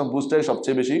সাল্লাল্লাহু আলাইহি ওয়াসাল্লাম বুঝটাই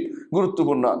সবচেয়ে বেশি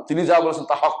গুরুত্বপূর্ণ, তিনি যা বলেছেন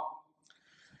তা হক।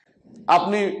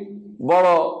 আপনি বড়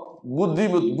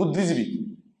বুদ্ধিজীবী,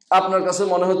 আপনার কাছে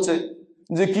মনে হচ্ছে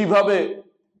যে কিভাবে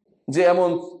যে এমন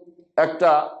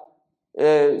একটা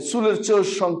চুলের চেয়েও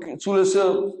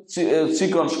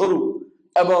চিকন সরু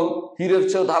এবং হীরের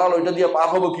চেয়েও ধারালো, এটা দিয়ে পার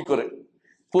হবো কি করে,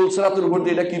 ফুলসিরাতের উপর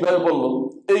দিয়ে এটা কিভাবে বললো,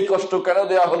 এই কষ্ট কেন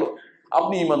দেয়া হলো,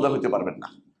 আপনি ঈমানদার হতে পারবেন না।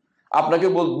 আপনাকে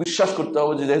বিশ্বাস করতে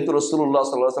হবে যে যেহেতু রাসূলুল্লাহ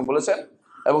সাল্লাল্লাহু আলাইহি ওয়াসাল্লাম বলেছেন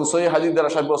এবং সহিহ হাদিস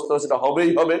দ্বারা সাব্যস্ত হয়েছে এটা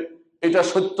হবেই হবে, এটা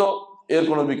সত্য, এর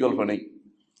কোনো বিকল্প নেই।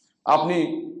 আপনি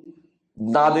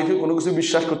না দেখে কোনো কিছু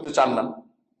বিশ্বাস করতে চান না।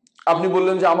 আপনি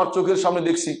বললেন যে আমার চোখের সামনে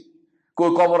দেখছি,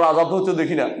 কবর আযাব হতে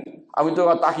দেখি না, আমি তো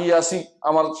তাকিয়ে আছি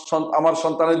আমার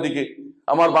সন্তানের দিকে,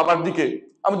 আমার বাবার দিকে,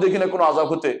 আমি দেখি না কোনো আযাব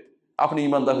হতে। আপনি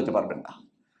ঈমানদার হতে পারবেন না।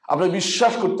 আপনি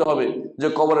বিশ্বাস করতে হবে যে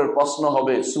কবরের প্রশ্ন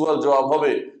হবে, সুয়াল জবাব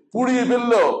হবে, পুড়িয়ে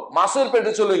ফেললো, মাছের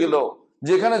পেটে চলে গেল,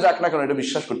 যেখানে যাক না কেন এটা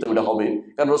বিশ্বাস করতে হবে, এটা হবে।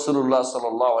 কারণ রাসূলুল্লাহ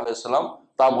সাল্লাল্লাহু আলাইহি সাল্লাম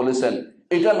তা বলেছেন।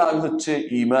 এটা নাম হচ্ছে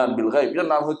ঈমান বিল গায়ব। এটার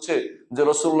নাম হচ্ছে যে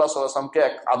রাসূলুল্লাহ সাল্লাল্লাহু আলাইহি ওয়াসাল্লামকে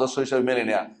এক আদর্শ হিসেবে মেনে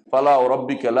নেয়া। ফালা ওয়া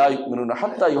রাব্বিকা লা ইউমিনুনা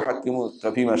হাত্তা ইউহাক্কিমুকা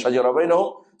ফীমা শাজারা বাইনাহুম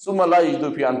সুম্মা লা ইয়াজিদু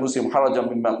ফি আনফুসিহিম হারাজাম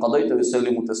মিম্মা কাদাইতা ওয়া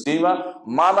ইউসাল্লিমু তাসলিমা।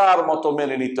 মানার মতো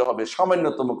মেনে নিতে হবে,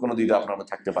 সামান্যতম কোনো দ্বিধা আপনার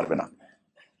থাকতে পারবে না।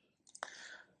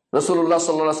 রাসূলুল্লাহ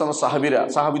সাল্লাল্লাহু আলাইহি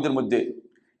ওয়াসাল্লাম সাহাবীদের মধ্যে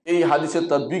এই হাদিসের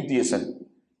তাদবিক দিয়েছেন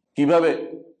কিভাবে,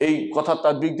 এই কথার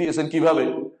তাদবিক দিয়েছেন কিভাবে,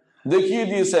 দেখিয়ে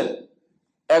দিয়েছেন।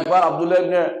 একবার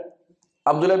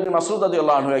আব্দুল্লাহ ইবনে মাসউদ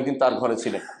রাদিয়াল্লাহু আনহু একদিন তার ঘরে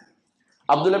ছিলেন।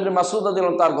 আব্দুল্লাহ ইবনে মাসউদ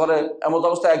রাদিয়াল্লাহু আনহু তার ঘরে এমত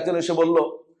অবস্থায় একজন এসে বলল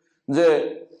যে,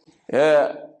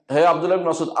 হে আব্দুল্লাহ ইবনে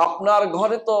মাসউদ, আপনার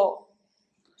ঘরে তো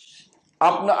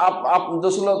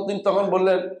তিনি তখন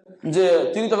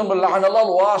বললেন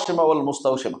লাআনাল্লাহু ওয়াশিমা ওয়াল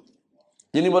মুস্তাওশিমা।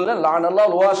 তিনি বললেন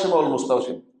লাআনাল্লাহু ওয়াশিমা ওয়াল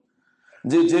মুস্তাওশিমা,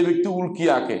 যে ব্যক্তি উল্কি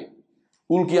আঁকে,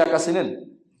 উল্কি আঁকা চিনেন?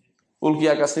 উল্কি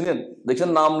আঁকা চিনেন? দেখছেন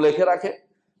নাম লেখে রাখে,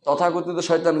 তথাকথিত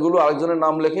শয়তানগুলো আরেকজনের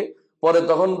নাম লেখে, পরে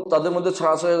তখন তাদের মধ্যে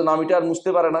ছড়াছড়ি নামিটা আর মুছতে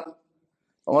পারে না।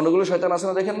 অনেকগুলো শয়তান আছে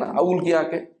না, দেখেন না, উল্কি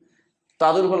আঁকে।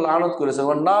 তাদের উপর লানত করেছেন,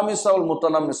 নাম ইসা উল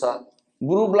মুতানাম্মিসা,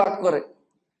 গ্রুপ লাগ করে,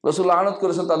 রাসূল লানত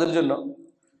করেছেন তাদের জন্য।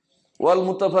 ওয়াল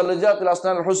মুতাফাল্লিজাতিল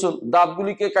আসনানিল হুসন,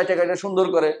 দাঁতগুলিকে কাটা কাটা সুন্দর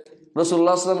করে,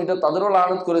 রাসূলুল্লাহ সাল্লাল্লাহু আলাইহি ওয়াসাল্লাম এটা তাদেরও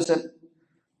লানত করেছেন।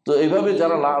 তো এইভাবে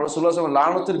যারা রাসূলুল্লাহ সাল্লাল্লাহু আলাইহি ওয়াসাল্লাম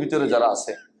লানতের ভিতরে যারা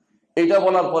আছে, এটা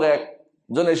বলার পরে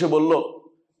একজন এসে বলল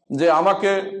যে,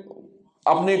 আমাকে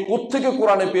আপনি কোত্থেকে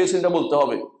কোরআনে পেয়েছেন এটা বলতে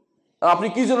হবে, আপনি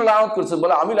কি জন্য লানত করেছেন?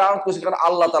 বলে, আমি লানত করেছি কারণ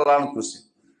আল্লাহ তাআলা লানত করেছে।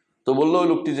 তো বললো ওই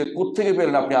লোকটি যে, কোত্থেকে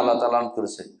পেলেন আপনি আল্লাহ তাআলা লানত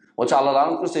করেছে? বলছে, আল্লাহ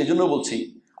লানত করেছে এই জন্য বলছি,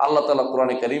 আল্লাহ তাআলা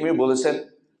কোরআনে কারীমে বলেছেন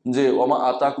যে, ওমা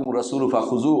আতাকুম রাসূলু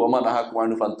ফাখুযু ওমা নাহাকুম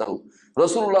আনহু ফান্তাহু।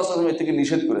 রাসূলুল্লাহ সাল্লাল্লাহু আলাইহি ওয়াসাল্লাম এর থেকে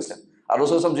নিষেধ করেছেন, আর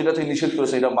রাসূল সাল্লাল্লাহু আলাইহি ওয়াসাল্লাম যেটা থেকে নিষেধ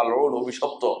করেছে এটা মালউন,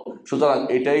 অভিশপ্ত, সুতরাং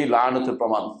এটাই লানতের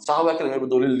প্রমাণ। সাহাবা কেরাম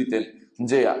দলিল দিতেন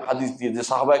যে হাদিস দিয়ে, যে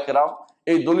সাহাবা কেরাম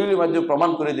এই দলিলের মাধ্যমে প্রমাণ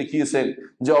করে দেখিয়েছেন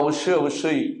যে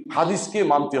অবশ্যই হাদিসকে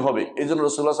মানতে হবে। এই জন্য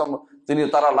রাসূলুল্লাহ সাল্লাল্লাহু আলাইহি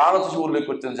ওয়াসাল্লাম তারা লানত হিসেবে উল্লেখ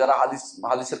করতেন, যারা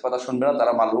হাদিসের কথা শুনবে না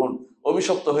তারা মালউন,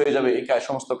 অভিশপ্ত হয়ে যাবে। এই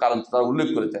সমস্ত কারণ তারা উল্লেখ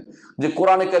করেছেন যে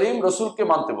কোরআনে কারীম রাসূলকে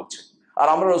মানতে বলছে, আর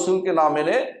আমরা রাসূলকে না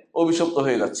মেনে অভিশপ্ত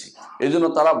হয়ে যাচ্ছি। এই জন্য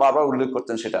তারা বারবার উল্লেখ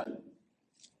করতেন সেটা।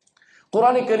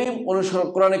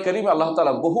 কোরআনে কারীম আল্লাহ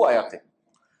তাআলা বহু আয়াতে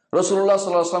রাসূলুল্লাহ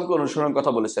সাল্লাল্লাহু আলাইহি ওয়াসাল্লামকে অনুসরণের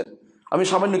কথা বলেছেন। আমি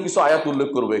সামান্য কিছু আয়াত উল্লেখ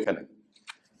করবো এখানে।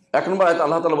 1 নম্বর আয়াত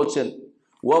আল্লাহ তাআলা বলছেন,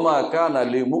 ওয়ামা কানা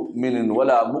লিমুমিনিন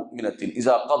ওয়ালা মুমিনাতিন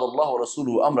ইযা কাদাল্লাহু ওয়া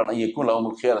রাসূলুহু আমরান আন ইয়াকুনা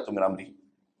লাহুমুল খিয়ারাতু মিন আমরিহি।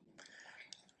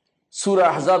 সূরা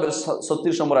আহজাবের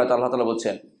 36 নম্বর আয়াত আল্লাহ তাআলা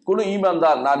বলছেন, কোন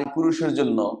ঈমানদার নারী পুরুষের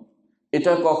জন্য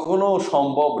এটা কখনো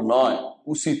সম্ভব নয়,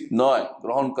 উচিত নয়,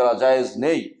 গ্রহণ করা জায়েজ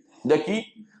নেই। দেখি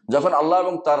যখন আল্লাহ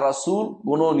এবং তার রাসূল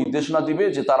কোনো নির্দেশনা দিবে,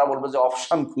 যে তারা বলবে যে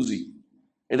অপশন খুঁজি,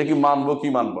 এটা কি মানবো কি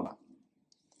মানবো না,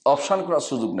 অপশন করার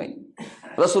সুযোগ নাই।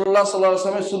 রাসূলুল্লাহ সাল্লাল্লাহু আলাইহি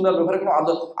ওয়াসাল্লামের সুন্নাহর ব্যাপারে কোনো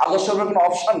আদর্শের ব্যাপারে কোনো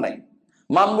অপশন নাই।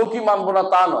 মানবো কি মানবো না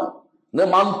তা নয়,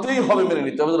 মানতেই হবে, মেনে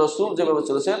নিতে হবে। রাসূল যেভাবে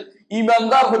চলেছেন,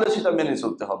 ঈমানদার হলে সেটা মেনে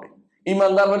চলতে হবে,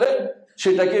 ঈমানদার হলে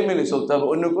সেটাকে মেনে চলতে হবে,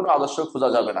 অন্য কোনো আদর্শ খোঁজা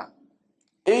যাবে না।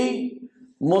 এই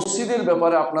মসজিদের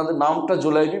ব্যাপারে আপনাদের নামটা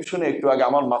জুলাইবি শুনে একটু আগে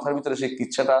আমার মাথার ভিতরে সেই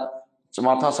কিচ্ছাটা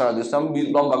মাথা ছাড়া দিয়েছে। আমি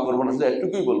লম্বা করবো না, শুধু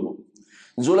একটুকুই বলবো।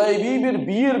 জুলাইবিবের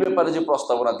বিয়ের ব্যাপারে যে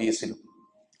প্রস্তাবনা দিয়েছিল,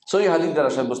 সহিহ হাদিস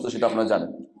দ্বারা সাব্যস্ত, সেটা আপনারা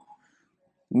জানেন।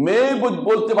 মেয়ে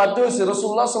বলতে বাধ্য হয়েছে,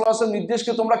 রাসূলুল্লাহ সাল্লাল্লাহু আলাইহি ওয়াসাল্লাম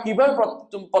নির্দেশকে তোমরা কিভাবে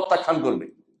প্রত্যাখ্যান করবে?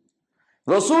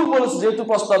 রাসূল বলেছে যেহেতু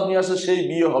প্রস্তাব নিয়ে আসে, সেই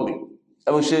বিয়ে হবে,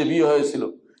 এবং সেই বিয়ে হয়েছিল।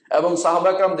 এবং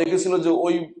সাহাবা কেরাম দেখেছিল যে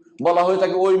ওই বলা হয়ে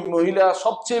থাকে ওই মহিলা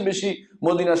সবচেয়ে বেশি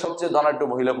মদিনার সবচেয়ে ধনাঢ্য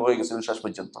মহিলা হয়ে গেছিলেন শেষ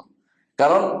পর্যন্ত,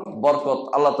 কারণ বরকত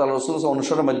আল্লাহ তাআলা রাসূল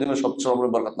অনুসরণের মাধ্যমে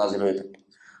সবচেয়ে বরকত নাযিল হয়ে থাকে।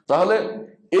 তাহলে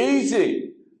এই যে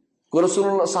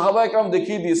রাসূলুল্লাহ সাহাবা কেরাম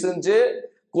দেখিয়ে দিয়েছেন যে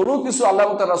কোনো কিছু আল্লাহ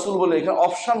এবং তার রাসূল বলে, এখানে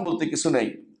অপশন বলতে কিছু নেই,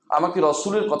 আমাকে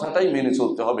রাসূলের কথাটাই মেনে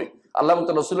চলতে হবে। আল্লাহ এবং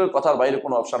তার রাসূলের কথার বাইরে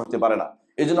কোনো অপশন হতে পারে না।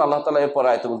 এই জন্য আল্লাহ তাআলা এরপর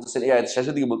আয়াতে বলতেছেন, এই আয়াতের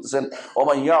শেষের দিকে বলতেছেন,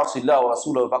 ওয়া ইয়াসিল্লাহ ওয়া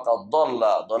রাসূলহু ফাকাদ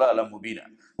দাল্লা দালালাম মুবিনা,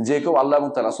 যে কেউ আল্লাহ এবং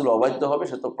তার রাসূল অবাধ্য হবে,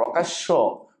 সে তো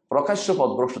প্রকাশ্য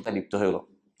পথভ্রষ্টতায় লিপ্ত হয়ে গেল।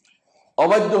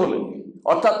 অবাধ্য হলে,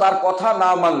 অর্থাৎ তার কথা না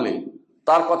মানলে,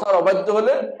 তার কথার অবাধ্য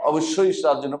হলে অবশ্যই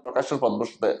তার জন্য প্রকাশ্য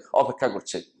পথভ্রষ্টতায় অপেক্ষা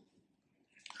করছে।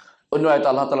 অন্য আয়াতে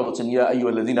আল্লাহ তাআলা বলেন, ইয়া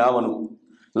আইয়ুহাল্লাযীনা আমানু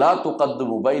লা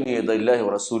তুকদ্দিমু বাইনা ইয়াদাইল্লাহি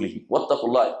ওয়া রাসূলিহি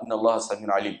ওয়াত্তাকুল্লাহ ইন্নাল্লাহা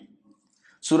সামিউন আলীম।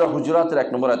 সূরা হুজুরাতের 1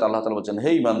 নম্বর আয়াতে আল্লাহ তাআলা বলেন, হে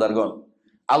ঈমানদারগণ,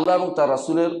 আল্লাহ এবং তার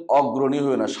রাসূলের অগ্রণী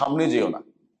হয়েও না, সামনে যেও না।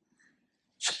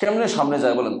 কেমনে সামনে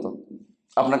যায় বলেন তো?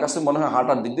 আপনার কাছে মনে হয়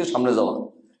হাঁটার দিক দিয়ে সামনে যাওয়া,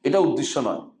 এটা উদ্দেশ্য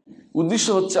নয়। উদ্দেশ্য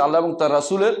হচ্ছে আল্লাহ এবং তার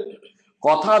রাসূলের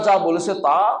কথা যা বলেছে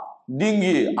তা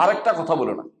ডিঙ্গিয়ে আরেকটা কথা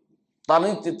বলে না,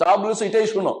 তা বলেছে এটাই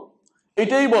শোনো,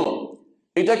 এটাই বলো,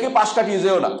 এটাকে পাশ কাটিয়ে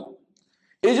যেও না।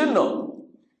 এই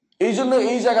জন্য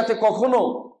এই জায়গাতে কখনো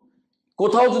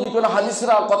কোথাও যদি কোনো হাদিসের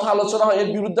কথা আলোচনা হয় এর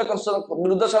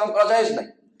বিরুদ্ধাচরণ করা যায় নাই,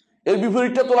 এর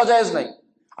বিপরীতটা তোলা যায় নাই।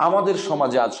 আমাদের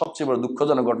সমাজে আজ সবচেয়ে বড়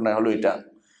দুঃখজনক ঘটনা হলো এটা,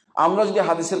 আমরা যদি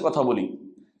হাদিসের কথা বলি,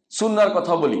 সুন্নাহর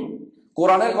কথা বলি,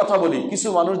 কোরআনের কথা বলি, কিছু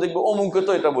মানুষ দেখবে অমুকে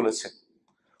তো এটা বলেছে,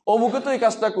 অমুকে তো এই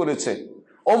কাজটা করেছে,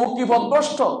 অমুক কি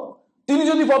পথভ্রষ্ট, তিনি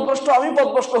যদি পথভ্রষ্ট আমি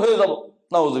পথভ্রষ্ট হয়ে যাব,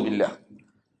 নাউযুবিল্লাহ।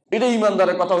 এটা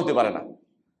ইমানদারের কথা হতে পারে না,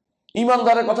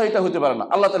 ইমানদারের কথা এটা হতে পারে না।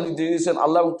 আল্লাহ তাআলা দিয়েছেন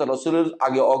আল্লাহ এবং তার রাসূলের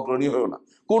আগে অগ্রণী হয়েও না,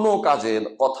 কোনো কাজে,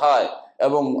 কথায়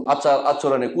এবং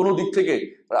আচরণে কোনো দিক থেকে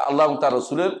আল্লাহ এবং তার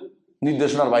রাসূলের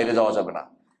নির্দেশনার বাইরে যাওয়া যাবে না।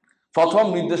 প্রথম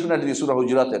নির্দেশনাটি সূরা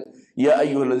হুজুরাতের, ইয়া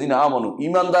আইয়ুহাল্লাযীনা আমানু,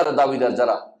 ইমানদার দাবিদার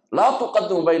যারা, লা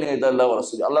তুকাদ্দিমু বাইনা ইয়াদাল্লাহি ওয়া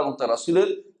রাসূলিহি, আল্লাহ এবং তার রাসূলের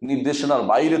নির্দেশনার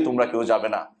বাইরে তোমরা কেউ যাবে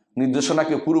না,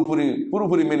 নির্দেশনাকে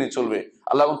পুরোপুরি মেনে চলবে।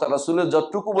 আল্লাহ এবং তার রাসূলের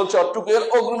যতটুকু বলছে অতটুকু, এর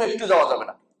অগ্রিমে একটু যাওয়া যাবে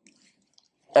না।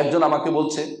 একজন আমাকে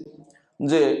বলছে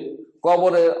যে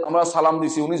কবরে আমরা সালাম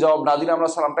দিছি, উনি জবাব না দিলে আমরা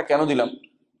সালামটা কেন দিলাম?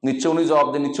 নিশ্চয় উনি জবাব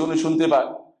দেন, নিশ্চয় উনি শুনতে পায়।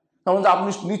 আপনি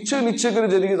নিশ্চয় করে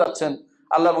যেদিকে যাচ্ছেন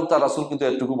আল্লাহ এবং তার রাসূল কিন্তু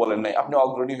এটুকু বলেন নাই, আপনি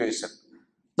অগ্রণী হয়েছেন,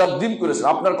 তাকদীম করেছেন,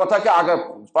 আপনার কথাকে আগে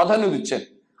প্রাধান্য দিচ্ছেন।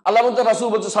 আল্লাহ এবং তার রাসূল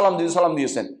বলছে সালাম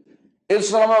দিয়েছেন, এর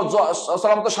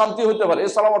সালাম তো শান্তি হতে পারে,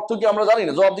 এর সালাম অর্থ কি আমরা জানি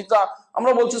না। জবাব দিতে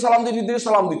আমরা বলছি সালাম দিয়ে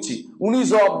সালাম দিচ্ছি, উনি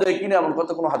জবাব দেয় কিনা এমন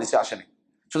কথা কোনো হাদিসে আসেনি।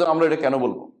 সুতরাং আমরা এটা কেন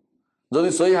বলবো? যদি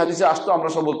সহিহ হাদিসে আসতো আমরা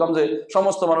সব বলতাম যে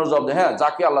সমস্ত মানুষ জবাব দেয়, হ্যাঁ,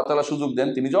 যাকে আল্লাহ তাআলা সুযোগ দেন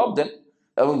তিনি জবাব দেন,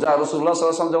 এবং যা রাসূলুল্লাহ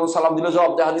সাল্লাল্লাহু আলাইহি ওয়াসাল্লাম যেমন সালাম দিলে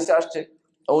জবাব দেয় হাদিসে আসছে,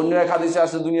 অন্য এক হাদিসে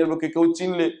আসছে দুনিয়ার বুকে কেউ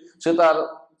চিনলে সে তার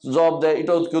জবাব দেয়,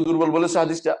 এটাও কেউ দুর্বল বলেছে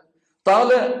হাদিসটা।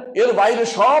 তাহলে এর বাইরে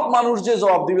সব মানুষ যে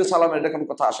জবাব দিবে সালামের, এটা কোনো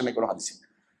কথা আসেনি কোনো হাদিসে।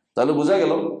 তাহলে বোঝা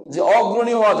গেল যে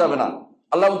অগ্রণী হওয়া যাবে না,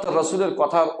 আল্লাহ এবং তার রাসূলের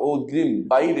কথার অগ্রিম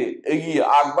বাইরে এগিয়ে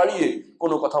আগ বাড়িয়ে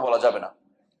কোনো কথা বলা যাবে না।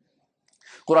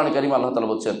 কোরআন কারীমে আল্লাহ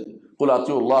তাআলা বলছেন, কুল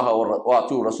আতিউল্লাহ ওয়া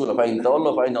আতিউর রাসূল ফাইন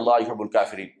তাওয়াল্লাউ ফাইনাল্লাহা ইউহিব্বুল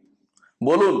কাফিরিন,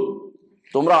 বলুন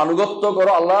তোমরা আনুগত্য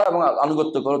করো আল্লাহ এবং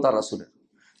আনুগত্য করো তার রাসূলের,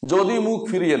 যদি মুখ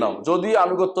ফিরিয়ে নাও, যদি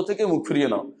আনুগত্য থেকে মুখ ফিরিয়ে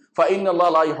নাও,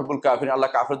 ফাইনাল্লাহা লা ইউহিব্বুল কাফিরিন, আল্লাহ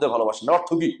কাফেরদের ভালোবাসেন না। অর্থ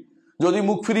কি? যদি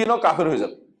মুখ ফিরিয়ে নাও কাফের হয়ে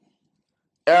যাবে।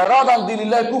 ইরাদ আন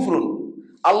দীনিল্লাহি কুফরুন,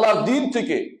 আল্লাহর দ্বীন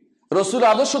থেকে, রাসূলের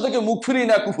আদর্শ থেকে মুখ ফিরিয়ে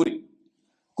না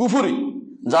কুফরি।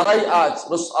 যারাই আজ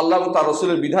আল্লাহ এবং তার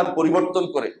রাসূলের বিধান পরিবর্তন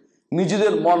করে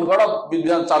নিজেদের মন গড়া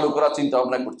বিধান চালু করার চিন্তা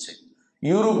ভাবনা করছে,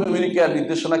 ইউরোপ আমেরিকার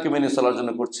নির্দেশনাকে মেনে চলার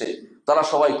জন্য করছে, তারা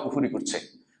সবাই কুফরি করছে।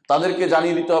 তাদেরকে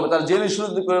জানিয়ে দিতে হবে, তারা জেনে শুনে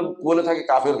বলে থাকে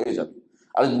কাফের হয়ে যাবে।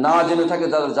 আর না জেনে থাকে,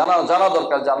 যাদের জানা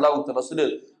দরকার যে আল্লাহ এবং রাসূলের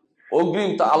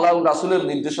অগ্রিম, আল্লাহ এবং রাসূলের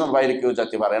নির্দেশনার বাইরে কেউ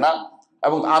যেতে পারে না,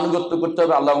 এবং আনুগত্য করতে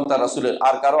হবে আল্লাহ এবং তার রাসূলের।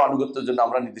 আর কারো আনুগত্যের জন্য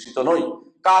আমরা নির্দেশিত নই,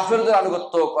 কাফেরদের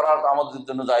আনুগত্য করার আমাদের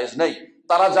জন্য জায়েজ নেই।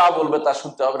 তারা যা বলবে তা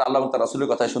শুনতে হবে না, আল্লাহ এবং তার রাসূলের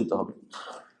কথাই শুনতে হবে।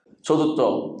 চতুর্থ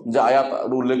যে আয়াত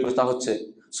উল্লেখ করে তা হচ্ছে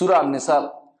সূরা আন-নিসার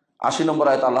 ৮০ নম্বর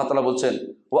আয়াত। আল্লাহ তাআলা বলছেন,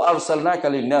 ওয়া আরসালনাকা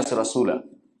লিন-নাসি রাসূলা,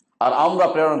 আর আমরা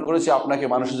প্রেরণ করেছি আপনাকে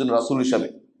মানুষের জন্য রাসূল হিসেবে।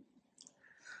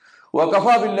 ওয়া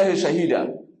কাফা বিল্লাহি শাহীদা,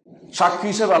 সাক্ষী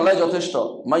হিসেবে আল্লাহ যথেষ্ট।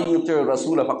 মান ইউতিউর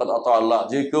রাসূলা ফাকাদ আতা আল্লাহ,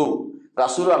 যে কেউ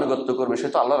রাসূলের আনুগত্য করবে সে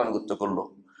তো আল্লাহর আনুগত্য করলো।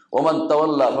 ওমান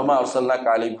তাওয়াল্লা ফামা আরসালনাকা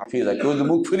আলাইহিম হাফিজা, কেউ যদি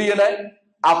মুখ ফিরিয়ে নেয়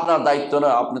আপনার দায়িত্ব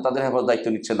নয়, আপনি তাদের হেফাজত দায়িত্ব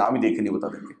নিচ্ছেন না, আমি দেখে নিব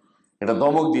তাদেরকে। এটা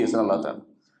দমক দিয়েছেন আল্লাহ তাআলা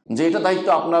যে এটা দায়িত্ব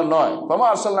আপনার নয়। ফামা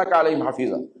আরসালনাকা আলাইহিম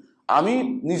হাফিজা, আমি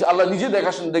আল্লাহ নিজে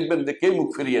দেখাশোনা দেখবেন যে কে মুখ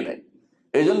ফিরিয়ে নেয়,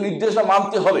 এই জন্য নির্দেশটা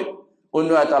মানতে হবে। অন্য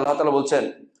আয়াতে আল্লাহ তাআলা বলছেন,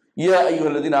 ইয়া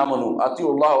আইয়ুহাল্লাযীনা আমানু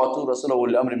আতিউল্লাহ ওয়া আতিউর রাসূলা ওয়া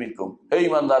উলিল আমরি মিনকুম, হে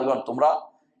ঈমানদারগণ তোমরা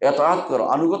ইতাআত করো,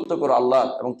 আনুগত্য করো আল্লাহ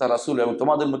এবং তার রাসূল, এবং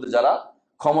তোমাদের মধ্যে যারা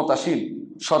ক্ষমতাশীল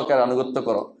সরকারের আনুগত্য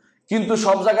করো। কিন্তু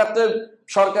সব জায়গাতে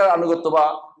সরকারের আনুগত্য বা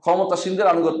ক্ষমতাশীলদের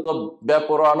আনুগত্য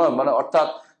বেপরোয়া নয়, মানে অর্থাৎ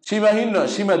সীমাহীন নয়,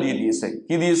 সীমা দিয়ে দিয়েছে।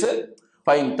 কি দিয়েছে?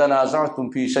 ফাইন তানাযাতুম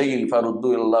ফি শাইইন ফারুদ্দু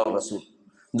ইলাল্লাহি ওয়া রাসূল,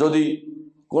 যদি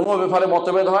কোনো ব্যাপারে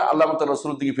মতভেদ হয় আল্লাহ এবং তার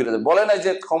রাসূলের দিকে ফিরে যাও। বলে নাই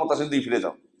যে ক্ষমতাশীল দিকে ফিরে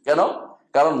যাও, কেন?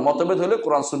 কারণ মতভেদ হলে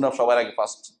কোরআন সুন্নাহ সবার আগে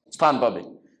ফার্স্ট স্থান পাবে।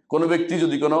 কোনো ব্যক্তি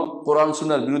যদি কোনো কোরআন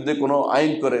সুন্নাহর বিরুদ্ধে কোনো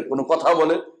আইন করে, কোনো কথা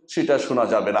বলে, সেটা শোনা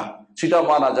যাবে না, সেটা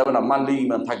মানা যাবে না। মানলে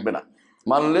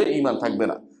ঈমান থাকবে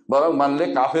না, বরং মানলে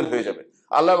কাফের হয়ে যাবে।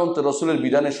 আল্লাহ এবং তার রাসূলের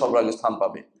বিধানে সবার আগে স্থান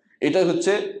পাবে। এটাই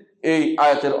হচ্ছে এই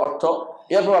আয়াতের অর্থ।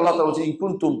 এরপর আল্লাহ তাআলা বলছেন, ইন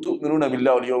কুনতুম তুমিনুনা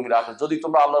বিল্লাহি ওয়াল ইয়াউমিল আখির, যদি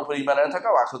তোমরা আল্লাহর উপর ঈমান এনে থাকো,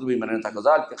 আখিরাতে ঈমান এনে থাকো,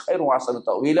 যালিকা খায়রুন ওয়া আহসানু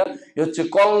তাওয়িলা, এটা হচ্ছে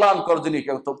কল্যাণকর জিনিস,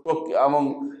 এবং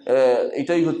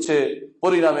এটাই হচ্ছে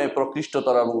পরিণামে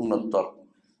প্রকৃষ্টতর এবং উন্নততর।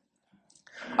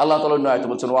 আল্লাহ তাআলা অন্য আয়াতে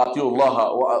বলছেন, ওয়া আতিউল্লাহ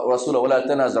ওয়া রাসূলা ওয়া লা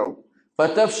তানাযাউ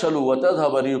ফাতাফশালু ওয়া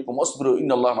তাযহাবা রিহুকুম ওয়াসবিরু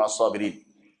ইন্নাল্লাহা মা'আস সাবিরিন,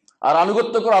 আর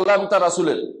আনুগত্য করো আল্লাহ এবং তার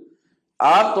রাসূলের,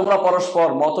 আর তোমরা পরস্পর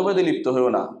মতভেদে লিপ্ত হইও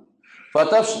না।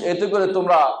 এতে করে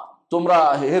তোমরা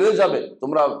হেরে যাবে,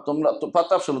 তোমরা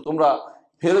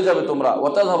হেরে যাবে, তোমরা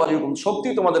ওয়া তাযহাবা রিহুকুম, শক্তি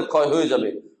তোমাদের ক্ষয় হয়ে যাবে,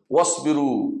 ওয়াসবিরু,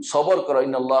 সবর করো,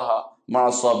 ইন্নাল্লাহা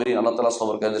মা'আস সাবিরিন, আল্লাহ তাআলা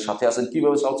সবরকারীদের সাথে আছেন।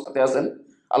 কিভাবে সাথে আছেন?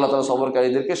 আল্লাহ তাআলা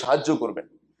সবরকারীদেরকে সাহায্য করবেন।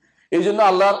 এই জন্য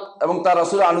আল্লাহ এবং তার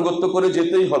রাসূলের আনুগত্য করে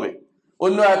যেতেই হবে।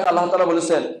 অন্য আয়াতে আল্লাহ তাআলা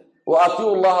বলেছেন, ওয়া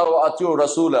আতিউল্লাহ ওয়া আতিউর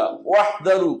রাসূলা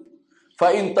ওয়াহদারু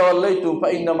ফাইন তাওয়াল্লাইতুম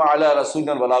ফাইন্নামা আলা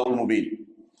রাসূলিনাল বালাগুল মুবিন।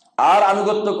 আর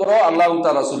আনুগত্য করো আল্লাহ এবং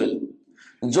তার রাসূলের,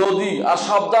 যদি আর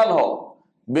সাবধান হও,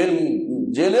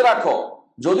 জেনে রাখো,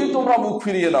 যদি তোমরা মুখ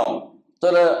ফিরিয়ে নাও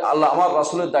তাহলে আল্লাহ আমার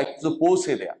রাসূলের দায়িত্ব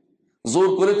পৌঁছে দেয়া। জোর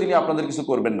করে তিনি আপনাদের কিছু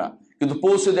করবেন না, কিন্তু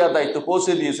পৌঁছে দেওয়ার দায়িত্ব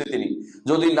পৌঁছে দিয়েছে তিনি।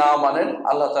 যদি না মানেন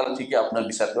আল্লাহ তাআলা ঠিকই আপনার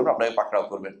বিচার করবেন, আপনাকে পাকড়াও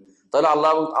করবেন। তাহলে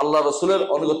আল্লাহ রাসূলের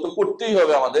আনুগত্য করতেই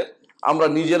হবে আমাদের। আমরা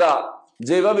নিজেরা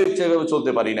যেভাবে ইচ্ছে সেভাবে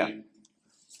চলতে পারি না।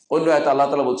 অন্য আয়াতে আল্লাহ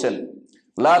তাআলা বলছেন,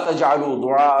 লা তাজআলু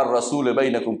দুআ আর-রাসূল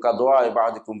বাইনাকুম কাদুআ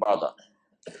বা'দিকুম বা'দা।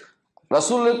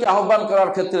 রাসূলকে আহ্বান করার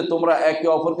ক্ষেত্রে তোমরা একে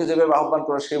অপরকে যেভাবে আহ্বান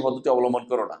করো সেই পদ্ধতি অবলম্বন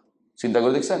করো না। চিন্তা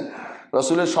করে দেখছেন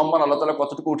রাসূলের সম্মান আল্লাহ তাআলা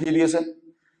কতটুকু উঠিয়ে দিয়েছেন।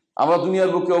 আমরা দুনিয়ার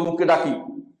বুকে অমুককে ডাকি,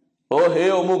 ও হে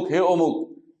অমুক, হে অমুক,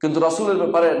 কিন্তু রাসূলের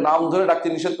ব্যাপারে নাম ধরে ডাকতে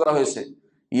নিষেধ করা হয়েছে।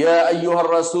 ইয়া আইয়ুহার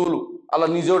রাসূল, আল্লাহ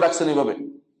নিজেও ডাকছেন এইভাবে,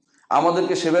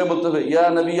 আমাদেরকে সেভাবে বলতে হবে। ইয়া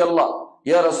নবী আল্লাহ,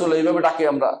 ইয়া রাসূল, এইভাবে ডাকে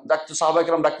আমরা। ডাকতে সাহাবায়ে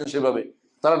কেরাম ডাকতেন সেভাবে,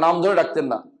 তারা নাম ধরে ডাকতেন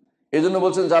না। এই জন্য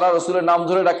বলছেন যারা রাসূলের নাম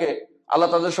ধরে ডাকে আল্লাহ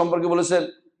তাদের সম্পর্কে বলেছেন,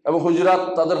 এবং হুজরাত,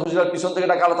 তাদের হুজরাত পিছন থেকে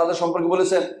ডাকে আল্লাহ তাদের সম্পর্কে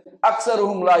বলেছেন,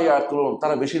 আকসারুহুম লা ইয়াকুলুন,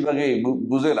 তারা বেশিরভাগই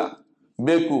বুঝে না,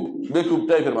 বেকুব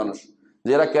টাইপের মানুষ।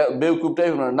 যারা বেউকুব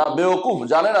টাইপের না, বেওকুফ,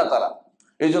 জানে না তারা।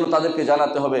 এই জন্য তাদেরকে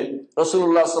জানাতে হবে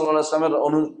রাসূলুল্লাহ সাল্লাল্লাহু আলাইহি ওয়াসাল্লামের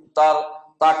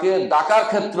তাকে ডাকার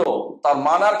ক্ষেত্র, তার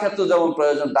মানার ক্ষেত্রে যেমন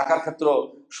প্রয়োজন, ডাকার ক্ষেত্র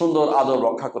সুন্দর আদব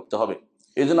রক্ষা করতে হবে।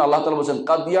 এই জন্য আল্লাহ তাআলা বলেছেন,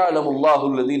 কাদ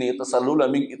ইয়ালামুল্লাহুল্লাযীনা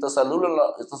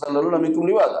ইয়াতাসাল্লুনা মিনকুম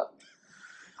লিওয়াদা।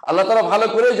 আল্লাহ তাআলা ভালো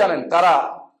করে জানেন কারা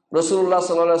রাসূলুল্লাহ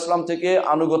সাল্লাল্লাহু আলাইহি ওয়াসাল্লাম থেকে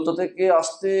আনুগত্য থেকে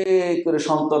আস্তে করে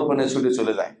সন্তর্পণে ছুটে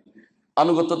চলে যায়।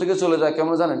 আনুগত্য থেকে চলে যায়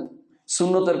কেমন জানেন?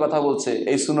 সুন্নতের কথা বলছে,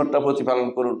 এই সুন্নতটা প্রতিপালন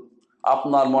করুন।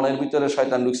 আপনার মনের ভিতরে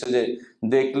শয়তান ঢুকছে যে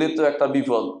দেখলে তো একটা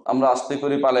বিপদ, আমরা আস্তে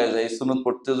করে পালিয়ে যাই, এই সুন্নত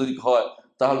পড়তে যদি হয়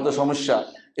তাহলে তো সমস্যা,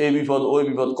 এই বিপদ ওই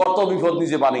বিপদ, কত বিপদ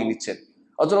নিজে বানিয়ে নিচ্ছেন।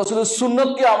 অথচ রাসূলের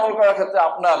সুন্নতকে আমল করার ক্ষেত্রে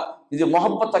আপনার নিজে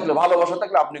মহব্বত থাকলে, ভালোবাসা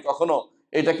থাকলে আপনি কখনো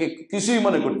এটাকে কিছুই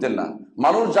মনে করতেন না।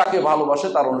 মানুষ যাকে ভালোবাসে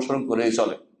তার অনুসরণ করেই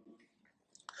চলে।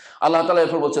 আল্লাহ তাআলা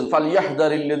এরপর বলছেন,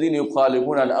 ফালইয়াহদারিল্লাযীনা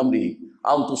ইউখালিফুনা আন আমরিহি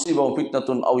আন তুসিবাহুম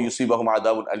ফিতনাতুন আও ইউসিবাহুম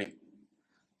আযাবুন আলীম।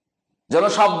 যেন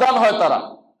সাবধান হয় তারা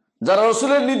যারা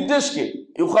রাসূলের নির্দেশকে,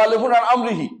 ইউখালিফুনা আন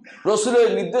আমরিহি, রাসূলের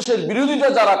নির্দেশের বিরোধিতা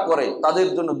যারা করে, তাদের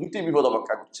জন্য দুটি বিপদ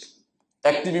অপেক্ষা করছে।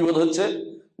 একটি বিপদ হচ্ছে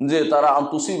যে তারা আন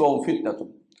তুসিবাহুম ফিতনাতুন,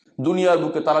 দুনিয়ার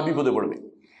বুকে তারা বিপদে পড়বে।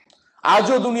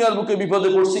 আজও দুনিয়ার বুকে বিপদে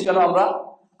পড়ছি কেন?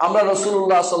 আমরা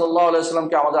রাসূলুল্লাহ সাল্লাল্লাহু আলাইহি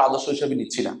ওয়াসাল্লামকে আমাদের আদর্শ হিসেবে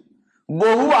নিচ্ছি না।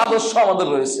 বহু আদর্শ আমাদের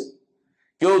রয়েছে,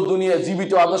 কেউ দুনিয়া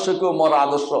জীবিত আদর্শ, কেউ মরা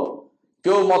আদর্শ,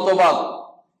 কেউ মতবাদ,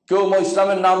 কেউ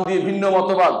ইসলামের নাম দিয়ে ভিন্ন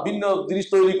মতবাদ, ভিন্ন জিনিস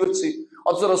তৈরি করছি।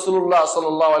 অথচ রাসূলুল্লাহ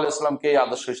সাল্লাল্লাহু আলাইহি ওয়াসাল্লামকে এই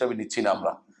আদর্শ হিসেবে নিচ্ছি না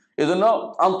আমরা। এজন্য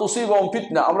আন তুসিবাহুম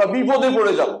ফিতনা, আমরা বিপদে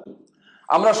পড়ে যাব,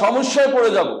 আমরা সমস্যায় পড়ে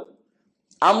যাব।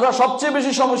 আমরা সবচেয়ে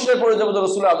বেশি সমস্যায় পড়ে যাবো যদি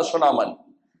রাসূলের আদর্শ না মানি।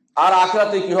 আর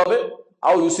আখিরাতে কি হবে?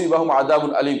 আও ইউসিবাহুম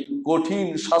আযাবুন আলীম, কঠিন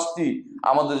শাস্তি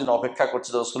আমাদের জন্য অপেক্ষা করছে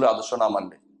রাসূলের আদর্শ না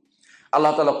মানলে।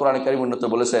 আল্লাহ তাআলা কোরআনে কারীমের মধ্যে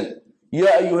বলেছেন,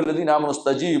 ইয়া আইয়ুহাল্লাযীনা আমানু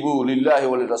ইসতাজীবু লিল্লাহি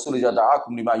ওয়া লির-রাসূলি ইযা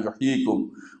দাআকুম লিমা ইউহয়িকুম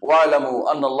ওয়া আ'লামু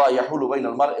আন্নাল্লাহা ইয়াহুলু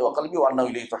বাইনাল মারই ওয়া কলবিহি ওয়া আন্নাহু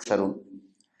ইলাইহি তুহশারুন।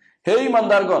 হে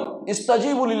ঈমানদারগণ,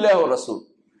 ইসতাজীবু লিল্লাহি ওয়া রাসূল,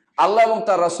 আল্লাহ এবং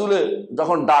তার রাসূলের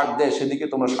যখন ডাক দেয় সেদিকে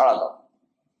তোমরা সাড়া দাও।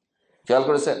 খেয়াল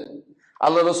করেছেন?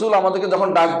 আল্লাহ রাসূল আমাদেরকে যখন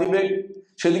ডাক দিবে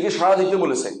সেদিকে সাড়া দিতে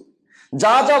বলেছে।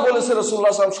 যা যা বলেছে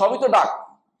রাসূলুল্লাহ সাল্লাল্লাহু আলাইহি ওয়াসাল্লাম সবই তো ডাক।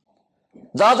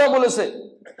 যা যা বলেছে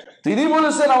তিনি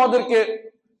বলেছেন আমাদেরকে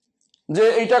যে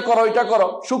এইটা করো, এটা করো।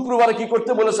 শুক্রবারে কি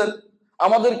করতে বলেছেন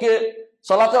আমাদেরকে,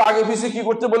 সালাতের আগে পিছে কি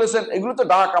করতে বলেছেন, এগুলো তো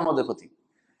ডাক আমাদের প্রতি।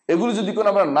 এগুলো যদি কোনো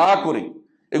আমরা না করি,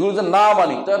 এগুলো যদি না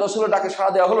মানি, তাহলে রাসূলের ডাকে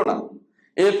সাড়া দেওয়া হলো না।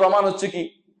 এর প্রমাণ হচ্ছে কি,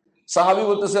 সাহাবী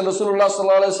বলতেছেন রাসূলুল্লাহ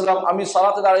সাল্লাল্লাহু আলাইহি ওয়াসাল্লাম, আমি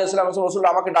সালাতে দাঁড়িয়েছিলাম, রাসূল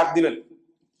আমাকে ডাক দিলেন।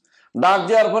 ডাক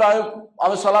দেওয়ার পর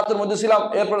আমি সালাতের মধ্যে ছিলাম,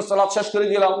 এরপর সালাত শেষ করে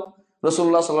গেলাম।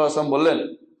 রাসূলুল্লাহ সাল্লাল্লাহু আলাইহি ওয়াসাল্লাম বললেন,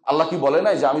 আল্লাহ কি বলে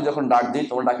নাই যে আমি যখন ডাক দিই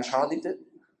তোমার ডাকে সাড়া দিতে?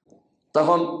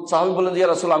 তখন সাহাবী বললেন, ইয়া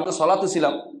রাসূল, আমি তো সালাতে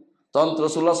ছিলাম। তখন রাসূলুল্লাহ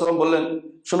সাল্লাল্লাহু আলাইহি ওয়াসাল্লাম বললেন,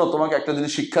 শোনো, তোমাকে একটা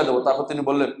জিনিস শিক্ষা দেবো। তারপর তিনি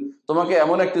বললেন, তোমাকে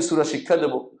এমন একটি সূরা শিক্ষা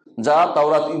দেবো যা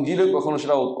তাওরাত ইনজিলে কখনো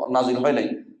সেটা নাজিল হয় নাই।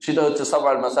 সেটা হচ্ছে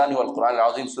সাবআল মাসানি ওয়াল কুরআনুল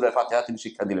আযীম, সূরা ফাতিহা তিনি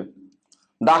শিক্ষা দিলেন।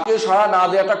 ডাকে সাড়া না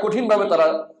দেওয়াটা কঠিন ভাবে তারা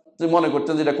মনে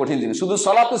করতেন যে এটা কঠিন জিনিস। শুধু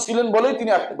সালাতে ছিলেন বলেই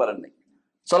তিনি আসতে পারেন নাই,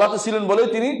 সালাতে ছিলেন বলেই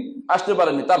তিনি আসতে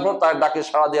পারেননি। তারপর তার ডাকে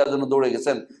সাড়া দেওয়ার জন্য দৌড়ে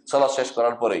গেছেন সালাত শেষ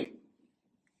করার পরেই।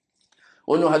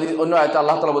 অন্য আয়াতে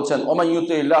আল্লাহ তাআলা বলছেন, ওমান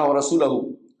ইউতিল্লাহ ওয়া রাসূলহু,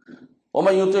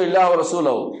 ওমান ইউতিল্লাহ ওয়া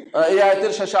রাসূলহু। এই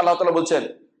আয়াতের শেষে আল্লাহ তাআলা বলছেন,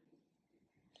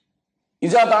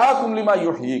 ইজা দাআকুম লিমা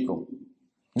ইউহয়িকুম,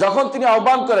 যখন তিনি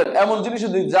আহ্বান করেন এমন জিনিস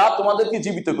যা তোমাদেরকে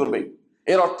জীবিত করবে,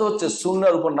 এর অর্থ হচ্ছে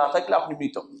সুন্নাহর উপর না থাকলে আপনি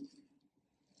মৃত।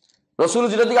 রাসূল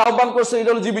যেটা দিকে আহ্বান করছে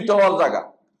এটা হলো জীবিত হওয়ার জায়গা,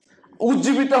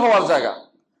 উজ্জীবিত হওয়ার জায়গা।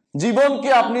 জীবনকে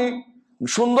আপনি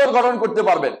সুন্দর গঠন করতে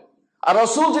পারবেন। আর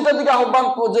রাসূল যেটা দিকে আহ্বান,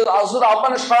 রাসূল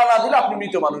আহ্বানের সাড়া না দিলে আপনি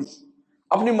মৃত মানুষ,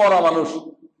 আপনি মরা মানুষ,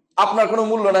 আপনার কোনো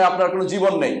মূল্য নাই, আপনার কোনো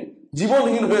জীবন নেই,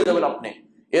 জীবনহীন হয়ে যাবেন আপনি।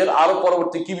 এর আরো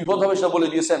পরবর্তী কি বিপদ হবে সেটা বলে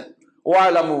দিয়েছেন,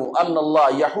 ওয়ালামু আন্নাল্লাহ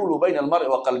ইয়াহুলু বাইনাল মারই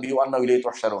ওয়া কলবিহি ওয়া আন্নাহু ইলাইহি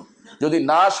তুহশারুন। যদি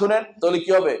না শুনেন তাহলে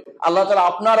কি হবে, আল্লাহ তাআলা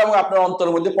আপনার এবং আপনার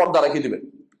অন্তরের মধ্যে পর্দা রেখে দিবেন।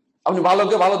 আপনি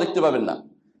ভালোকে ভালো দেখতে পাবেন না,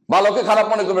 ভালোকে খারাপ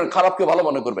মনে করবেন, খারাপকে ভালো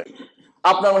মনে করবেন।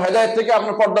 আপনার হেদায়েত থেকে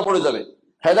আপনার পর্দা পড়ে যাবে,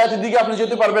 হেদায়েতের দিকে আপনি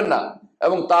যেতে পারবেন না,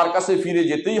 এবং তার কাছে ফিরে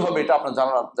যেতেই হবে, এটা আপনার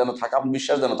জানা যেন থাকে, আপনার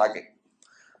বিশ্বাস যেন থাকে।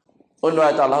 অন্য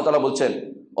আয়াতে আল্লাহ তাআলা বলছেন,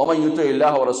 ওয়া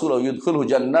ইউতিল্লাহ ওয়া রাসূলহু ইউদখিলহু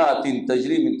জান্নাতিন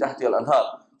তাজরি মিন তাহতিহাল আনহার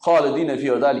খালিদিনা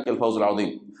ফিহা যালিকাল ফাওজুল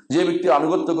আযীম। যে ব্যক্তি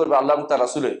আনুগত্য করবে আল্লাহ এবং তার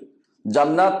রাসূলের,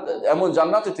 জান্নাত, এমন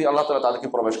জান্নাতে আল্লাহ তাআলা তাদেরকে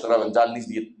প্রবেশ করাবেন যার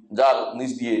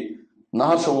নিজ দিয়ে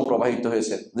নাহার সমূহ প্রবাহিত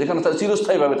হয়েছে, যেখানে তারা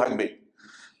চিরস্থায়ীভাবে থাকবে।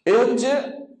 এই হচ্ছে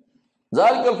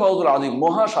যালিকাল ফাওজুল আযীম,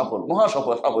 মহা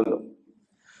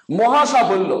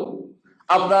সাফল্য।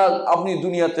 আপনি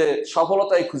দুনিয়াতে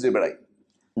সফলতাই খুঁজে বেড়াই।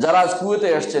 যারা আজ কুয়েতে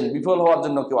আসছেন বিফল হওয়ার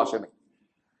জন্য কেউ আসে নাই,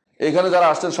 এখানে যারা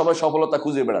আসছেন সবাই সফলতা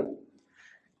খুঁজে বেড়ান,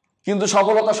 কিন্তু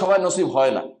সফলতা সবাই নসিব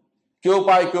হয় না, কেউ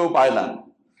পায় কেউ পায় না,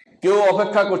 কেউ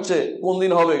অপেক্ষা করছে কোন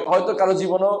দিন হবে। হয়তো কারো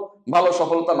জীবনেও ভালো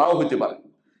সফলতা নাও হইতে পারে,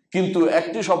 কিন্তু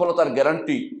একটি সফলতার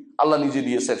গ্যারান্টি আল্লাহ নিজে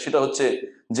দিয়েছেন, সেটা হচ্ছে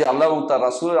যে আল্লাহ এবং তার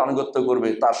রাসূলের আনুগত্য করবে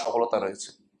তার সফলতা রয়েছে,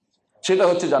 সেটা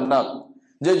হচ্ছে জান্নাত।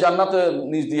 যে জান্নাতে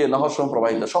নিজ দিয়ে নহর সমূহ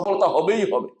প্রবাহিত, সফলতা হবেই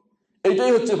হবে।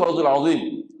 এইটাই হচ্ছে ফরজুল আযীম,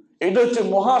 এইটা হচ্ছে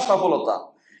মহা সফলতা।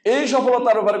 এই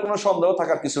সফলতার ব্যাপারে কোনো সন্দেহ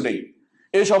থাকার কিছু নেই,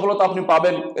 এই সফলতা আপনি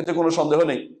পাবেন, এতে কোনো সন্দেহ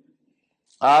নেই।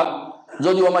 আর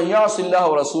যদি ওয়া ইয়াসিল্লাহ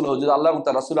ওয়া রাসূলহু, যদি আল্লাহ এবং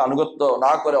তার রাসূলের আনুগত্য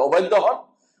না করে অবাধ্য হন,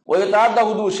 ওয়া ইয়াতাআদ্দা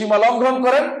সীমা লঙ্ঘন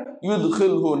করেন,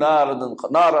 ইউদখিলহু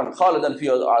নারান খালিদান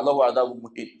ফিহা লাহু আযাবুন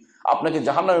মুহিন, আপনাকে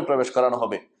জাহান্নামে প্রবেশ করানো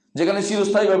হবে, যেখানে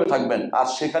চিরস্থায়ীভাবে থাকবেন, আর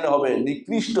সেখানে হবে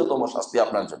নিকৃষ্টতম শাস্তি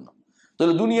আপনার জন্য।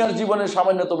 তাহলে দুনিয়ার জীবনের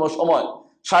সামান্যতম সময়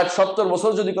 60-70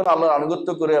 বছর যদি কোনো আল্লাহর আনুগত্য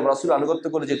করে, রাসূলের আনুগত্য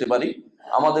করে যেতে পারি,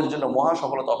 আমাদের জন্য মহা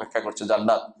সফলতা অপেক্ষা করছে,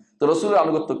 জান্নাত। তো রাসূলের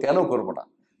আনুগত্য কেন করব না,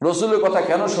 রাসূলের কথা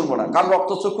কেন শুনবো না, কার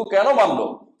রক্তচক্ষু কেন মানবো?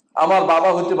 আমার বাবা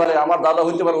হইতে পারে, আমার দাদা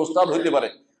হইতে পারে, উস্তাদ হইতে পারে,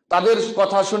 তাদের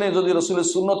কথা শুনে যদি রাসূলের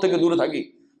সুন্নাত থেকে দূরে থাকি,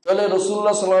 তাহলে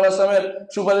রাসূলুল্লাহ সাল্লাল্লাহু আলাইহি ওয়াসাল্লামের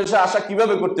সুপারিশে আশা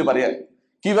কিভাবে করতে পারি?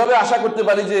 কিভাবে আশা করতে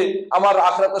পারি যে আমার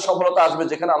আখিরাতে সফলতা আসবে,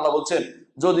 যেখানে আল্লাহ বলছেন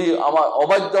যদি আমার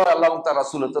অবাধ্য হয় আল্লাহ এবং তার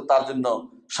রাসূল, তো তার জন্য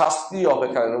শাস্তি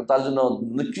অপেক্ষা, তার জন্য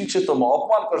নিকৃষ্টতম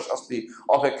অপমানকর শাস্তি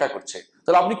অপেক্ষা করছে।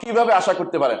 তাহলে আপনি কিভাবে আশা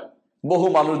করতে পারেন? বহু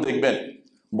মানুষ দেখবেন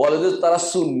বলে যে তারা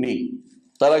সুন্নি,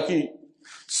 তারা কি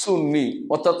সুন্নি,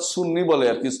 অর্থাৎ সুন্নি বলে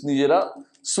আর কি, নিজেরা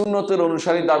সুন্নতের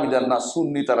অনুসারী দাবিদার না,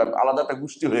 সুন্নি তারা আলাদা একটা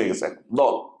গোষ্ঠী হয়ে গেছে,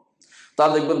 দল।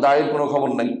 তারা দেখবেন দায়ের কোনো খবর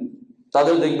নাই,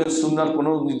 তাদের দেখবেন সুন্নার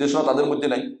কোনো নির্দেশনা তাদের মধ্যে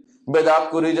নাই, বেদাত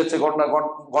করেই যাচ্ছে,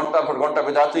 ঘন্টার পর ঘন্টা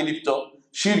বেদাতেই লিপ্ত,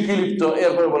 শিরকি লিপ্ত,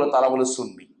 এরপরে বলে তারা বলে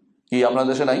সুন্নি। কি আপনার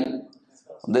দেশে নাই?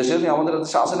 দেশে নেই, আমাদের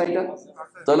দেশে আছে না এটা?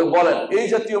 তাহলে বলেন, এই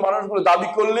জাতীয় মানুষগুলো দাবি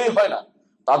করলেই হয় না,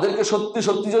 তাদেরকে সত্যি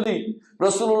সত্যি যদি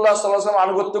রাসূলুল্লাহ সাল্লাল্লাহু আলাইহি ওয়াসাল্লাম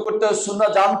আনুগত্য করতে হয়, সুন্নাহ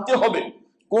জানতে হবে,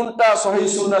 কোনটা সহিহ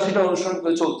সুন্নাহ সেটা অনুসরণ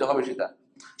করে চলতে হবে।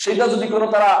 সেটা যদি কোনো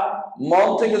তারা মন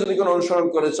থেকে যদি কোনো অনুসরণ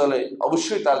করে চলে,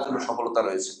 অবশ্যই তার জন্য সফলতা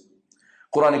রয়েছে।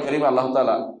 কোরআনে কারীমে আল্লাহ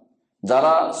তাআলা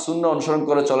যারা সুন্নাহ অনুসরণ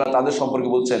করে চলে তাদের সম্পর্কে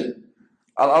বলছেন,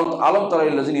 আলম তারা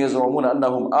ইল্লাযিনা ইয়াজুমুনা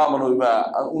আন্নাহুম আমানু বিমা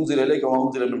উনজিলা ইলাইকা ওয়া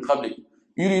উনজিলা মিন ক্বাবলিক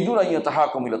ইউরিদুনা আন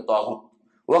ইয়াতাহাকামু ইলাত তাগুত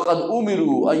ওয়া ক্বাদ উমিরু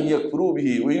আন ইয়াকফুরু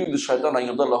বিহি ওয়া ইউরিদু শাইতানু আন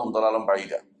ইউদাল্লাহুম দালালান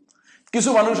বাঈদা। কিছু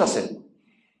মানুষ আছে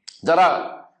যারা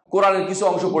কোরআনের কিছু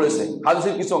অংশ পড়েছে,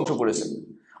 হাদিসের কিছু অংশ পড়েছে,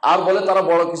 আর বলে তারা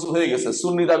বড় কিছু হয়ে গেছে,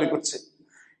 সুন্নি দাবি করছে,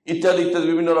 ইত্যাদি ইত্যাদি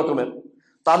বিভিন্ন রকমের।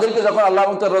 তাদেরকে যখন আল্লাহ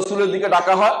এবং তার রাসূলের দিকে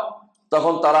ডাকা হয়,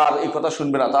 তখন তারা আর এই কথা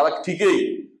শুনবে না, তারা ঠিকই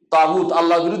তাগুত,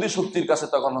 আল্লাহ বিরোধী শক্তির কাছে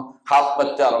তখন হাত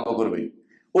পাততে আরম্ভ করবে।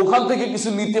 ওখান থেকে কিছু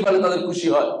নিতে পারে তাদের খুশি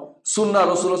হয়, সুন্নাহ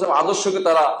রাসূলুল্লাহ সাল্লাল্লাহু আলাইহি ওয়াসাল্লাম আদর্শকে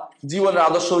তারা জীবনের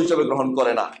আদর্শ হিসেবে গ্রহণ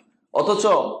করে না। অথচ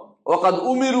ওয়াকাদ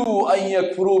উমিরু আন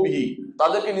ইয়াকফুরু বিহি,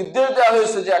 তাদেরকে নির্দেশ দেওয়া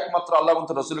হয়েছে যে একমাত্র আল্লাহ এবং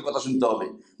তার রাসূলের কথা শুনতে হবে,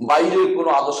 বাইরের কোনো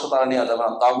আদর্শ তারা নেওয়া যাবে না,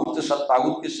 তাগুতের সাথে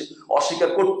তাগুতকে অস্বীকার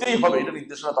করতেই হবে, এটা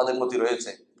নির্দেশনা তাদের প্রতি রয়েছে।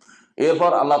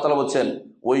 এরপর আল্লাহ তাআলা বলছেন,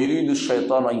 ওয়া ইউরিদু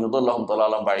শাইতানু আন ইউদাল্লাহুম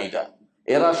দালালান বাঈদা,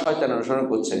 এরা শয়তানের অনুসরণ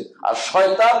করছে, আর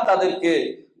শয়তান তাদেরকে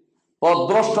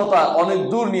পথভ্রষ্টতা অনেক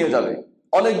দূর নিয়ে যাবে,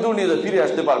 ফিরে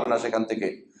আসতে পারবে না সেখান থেকে।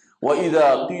 ওয়া ইযা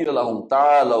ক্বিলা লাহুম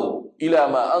তাআলাউ ইলা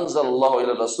মা আনজালাল্লাহু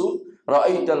ইলা রাসূল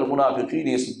রাআইতাল মুনাফিকিনা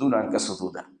ইয়াসুদ্দুনা আনকা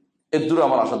সুদুদা। এর দূরে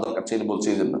আমার আসা দরকার ছিল, বলছি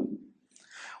এই জন্য।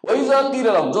 ওয়া ইযা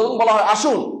ক্বিলা লাহুম, যখন বলা হয়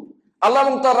আসুন, আল্লাহ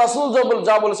এবং তার রাসূল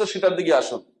যা বলেছে সেটার দিকে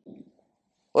আসুন।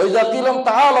 ওয়া ইযা ক্বিলা লাহুম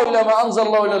তাআলাউ ইলা মা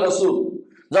আনজালাল্লাহু ইলা রাসূল,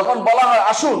 যখন বলা হয়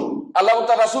আসুন, আল্লাহ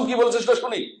তার রাসূল কি বলছে সেটা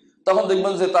শুনি, তখন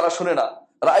দেখবেন যে তারা শুনে না।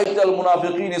 রাআইতাল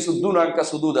মুনাফিকিন ইয়াসুদ্দুনা আনকা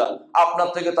সুদুদা, আপনার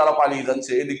থেকে তারা পালিয়ে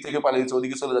যাচ্ছে, এদিক থেকে পালিয়ে যাচ্ছে,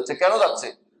 ওদিকে চলে যাচ্ছে। কেন যাচ্ছে?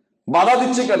 বাধা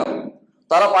দিচ্ছে কেন?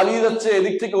 তারা পালিয়ে যাচ্ছে,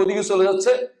 এদিক থেকে ওদিকে চলে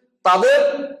যাচ্ছে। তাদের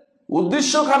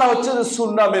উদ্দেশ্যখানা হচ্ছে যে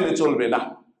সুন্নাহ মেনে চলবে না,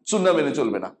 সুন্নাহ মেনে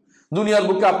চলবে না। দুনিয়ার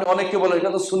বুকে আপনি অনেককে বলেন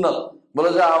এটা তো সুন্নাত, বলে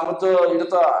যে আমরা তো এটা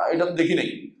তো দেখি নাই।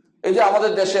 এই যে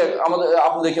আমাদের দেশে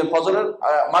আপনি দেখেন ফজরের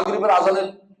মাগরিবের আজানের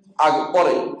আগে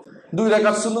পরে 2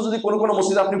 রাকাত সুন্নাত যদি কোনো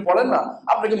মসজিদে আপনি পড়েন না,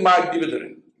 আপনাকে মাইর দিবে ধরে।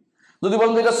 যদি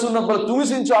বলেন এটা সুন্নাত, বলে তুমি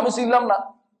চিনছো আমি চিনলাম না।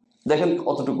 দেখেন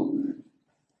কতটুকু।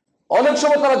 অনেক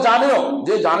সময় তারা জানেও,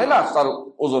 যে জানে না তার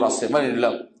ওজোর আছে, মানে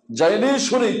নিলাম, জানে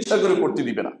শুনে ইচ্ছা করে পড়তে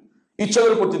দিবে না, ইচ্ছা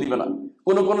করে পড়তে দিবে না।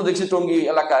 কোনো দেখছি টঙ্গী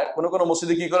এলাকায় কোনো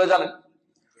মসজিদে কি করে জানেন,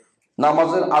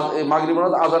 নামাজের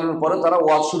মাগরিবের আজানের পরে তারা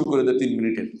ওয়াজ শুরু করে দেয় 3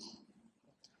 মিনিটের,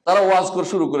 তারা ওয়াজ করে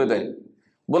শুরু করে দেয়।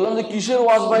 বললাম যে কিসের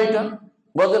ওয়াজ ভাই এটা?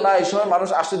 বলতে না, এই সময় মানুষ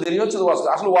আসতে দেরি হচ্ছে তো ওয়াজ।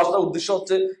 আসলে ওয়াজটার উদ্দেশ্য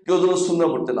হচ্ছে কেউ যেন সুন্নাহ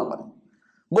পড়তে না পারে।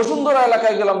 বসুন্ধরা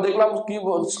এলাকায় গেলাম, দেখলাম কি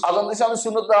আজান দিচ্ছে, আমি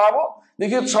সুন্নাত দাঁড়াবো,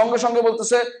 দেখি সঙ্গে সঙ্গে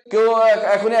বলতেছে কেউ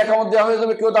এখনই একামত দেওয়া হয়ে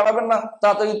যাবে, কেউ দাঁড়াবেন না,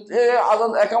 তাড়াতাড়ি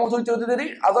আজান একামত হইতে দেরি,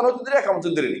 আজান হইতে দেরি, একামত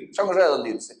হইতে দেরি, সঙ্গে সঙ্গে আজান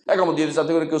দিয়ে দিচ্ছে, একামত দিয়ে দিচ্ছে,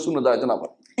 যাতে করে কেউ সুন্নাত দাঁড়াতে না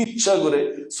পারে। ইচ্ছা করে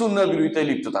সুন্নাহ বিরোধিতায়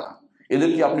লিপ্ত তারা। এদের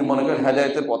কি আপনি মনে করেন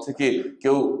হেদায়েতের পথ থেকে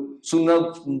কেউ সুন্নাহ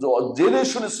জেনে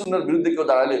শুনে সুন্নাহর বিরুদ্ধে কেউ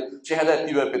দাঁড়ালে সে হেদায়েত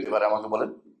কিভাবে পেতে পারে আমাকে বলেন?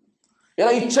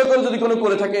 এরা ইচ্ছা করে যদি কোনো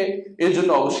করে থাকে এর জন্য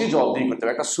অবশ্যই জবাবদিহি করতে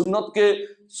হবে। একটা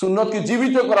সুন্নতকে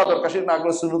জীবিত করা দরকার, সেটা না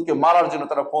করে সুন্নতকে মারার জন্য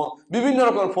তারা বিভিন্ন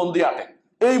রকমের ফোন দিয়ে আটে,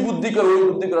 এই বুদ্ধি করে ওই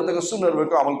বুদ্ধি করে, তাকে সুন্নাহর উপর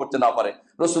কেউ আমল করতে না পারে,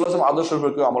 রাসূলুল্লাহ সাল্লাল্লাহু আলাইহি ওয়াসাল্লাম আদর্শের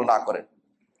উপর কেউ আমল না করে।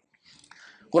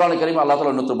 কোরআনে কারীমে আল্লাহ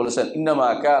তাআলা নতুন বলেছেন, ইন্নামা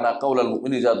কানা কাউলাল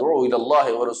মুমিনিনা ইযা দুউ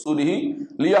ইলাল্লাহি ওয়া রাসূলিহি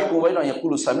লিয়াহকুমা বাইনাহুম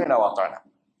ইয়াকুলু সামি'না ওয়া আতা'না।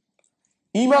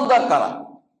 ঈমানদার কারা?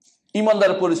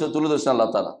 ঈমানদারের পরিচয় তুলে ধরেছেন আল্লাহ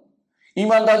তাআলা।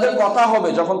 ঈমানদারদের কথা হবে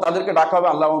যখন তাদেরকে ডাকা হবে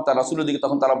আল্লাহ এবং তার রাসূলের দিকে,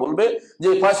 তখন তারা বলবে যে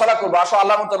ফয়সালা করবো, আসো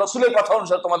আল্লাহ এবং তার রাসূলের কথা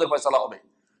অনুসারে তোমাদের ফয়সালা হবে।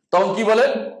 তখন কি বলে?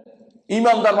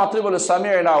 ঈমানদার মাত্রই বলে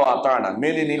সামি'না ওয়া আতা'না,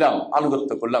 মেনে নিলাম,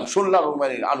 আনুগত্য করলাম, শুনলাম এবং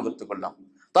মেনে আনুগত্য করলাম।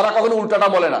 তারা কখনো উল্টাটা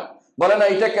বলে না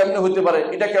এটা কেমনে হইতে পারে,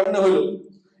 এটা কেমনে হইল,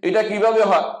 এটা কিভাবে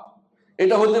হয়,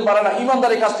 এটা হইতে পারে না।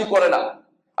 ঈমানদার এই কাজটি করে না।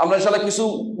 আমরা ইনশাআল্লাহ কিছু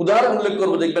উদাহরণ উল্লেখ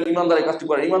করবো, দেখবেন ঈমানদার এই কাজটি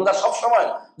করে। ঈমানদার সবসময়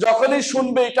যখনই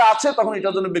শুনবে এটা আছে, তখন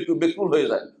এটার জন্য বেকুল হয়ে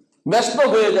যায়, ব্যস্ত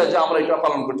হয়ে যায় যে আমরা এটা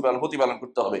পালন করতে পারবো, প্রতিপালন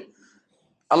করতে হবে।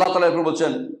 আল্লাহ তাআলা এরপর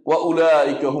বলছেন ওয়া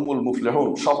উলাইকা হুমুল মুফলিহুন,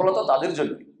 সফলতা তাদের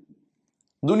জন্য।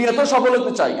 দুনিয়াতে সফল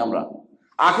হতে চাই আমরা,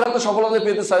 আখিরাতে সফলতা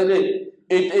পেতে চাইলে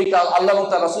এই কাজ আল্লাহ এবং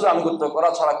তার রাসূলের আনুগত্য করা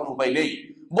ছাড়া কোনো উপায় নেই।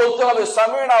 বলতে হবে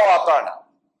সামি'না ওয়া আতা'না।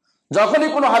 যখনই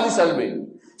কোনো হাদিস আসবে,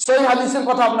 সেই হাদিসের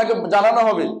কথা আপনাকে জানানো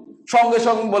হবে, সঙ্গে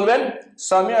সঙ্গে বলবেন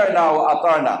সামি'না ওয়া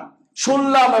আতা'না,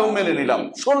 শুনলাম এবং মেনে নিলাম,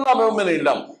 শুনলাম এবং মেনে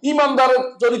নিলাম। ঈমানদারের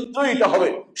চরিত্র এটা হবে,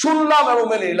 শুনলাম এবং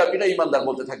মেনে নিলাম, এটা ঈমানদার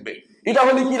বলতে থাকবে। এটা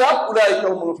হলে কি লাভ? উলাইকা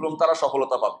হুমুল মুফলিহুন, তারা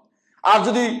সফলতা পাবে। আর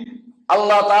যদি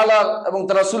আল্লাহ তাআলা এবং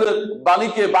তার রাসূলের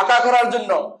বাণীকে বাঁকা করার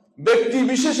জন্য ব্যক্তি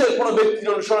বিশেষের কোনো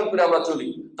ব্যক্তির অনুসরণ করে আমরা চলি,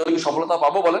 তাহলে কি সফলতা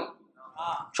পাবো বলেন?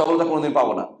 সফলতা কোনোদিন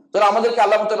পাবো না। তাহলে আমাদেরকে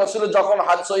আল্লাহ এবং তার রাসূলের যখন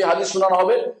হাদিস শোনানো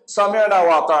হবে, সামি'না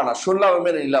ওয়া আতা'না, শুনলাম এবং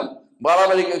মেনে নিলাম।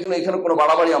 বাড়াবাড়ি এখানে কোনো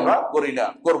বাড়াবাড়ি আমরা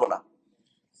করবো না।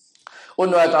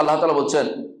 অন্য আয়াতে আল্লাহ তাআলা বলছেন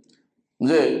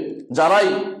যে যারাই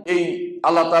এই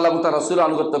আল্লাহ তাআলা এবং তার রাসূলের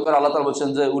আনুগত্য করে, আল্লাহ তাআলা বলছেন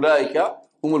যে উলাইকা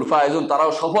হুমুল ফায়েজুন,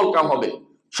 তারাও সফল কাম হবে,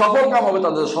 সফল কাম হবে।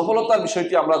 তাদের সফলতার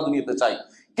বিষয়টি আমরা দুনিয়াতে চাই,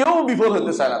 কেউ বিফল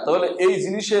হতে চায় না। তাহলে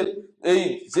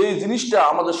যে জিনিসটা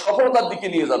আমাদের সফলতার দিকে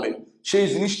নিয়ে যাবে, সেই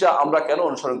জিনিসটা আমরা কেন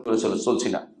অনুসরণ করে চলছি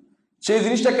না? সেই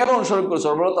জিনিসটা কেন অনুসরণ করে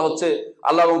সফলতা হচ্ছে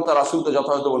আল্লাহ এবং তার রাসূলকে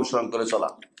যথাযথ অনুসরণ করে চলা।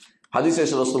 হাদিসে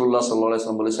এসে রাসূলুল্লাহ সাল্লাল্লাহু আলাইহি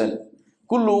ওয়াসাল্লাম বলেছেন,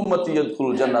 কুল্লু উম্মতি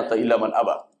ইয়াদখুলুল জান্নাতা ইল্লা মান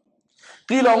আবা।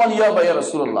 কিলা ওয়া মান ইয়াবা ইয়া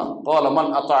রাসূলুল্লাহ? ক্বালা মান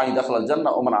আতা'আনি দাখালাল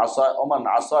জান্নাহ ওয়া মান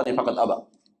আসানি ফাকাদ আবা।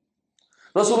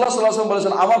 রাসূলুল্লাহ সাল্লাল্লাহু আলাইহি ওয়াসাল্লাম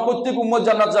বলেছেন, আমার প্রত্যেক উম্মত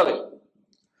জান্নাত যাবে,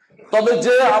 তবে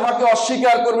যে আমাকে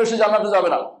অস্বীকার করবে সে জান্নাতে যাবে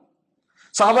না।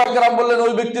 সাহাবায়ে কেরাম বললেন,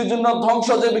 ওই ব্যক্তির জন্য ধ্বংস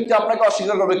যে ব্যক্তি আপনাকে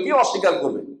অস্বীকার করবে। কি অস্বীকার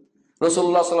করবে?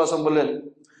 রাসূলুল্লাহ সাল্লাল্লাহু আলাইহি ওয়াসাল্লাম বললেন,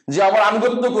 যে আমার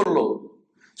আনুগত্য করলো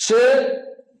সে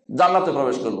জান্নাতে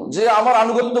প্রবেশ করলো, যে আমার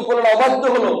আনুগত্য করলো অবাধ্য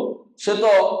হলো সে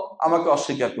তো আমাকে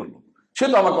অস্বীকার করলো,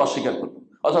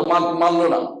 অর্থাৎ মানলো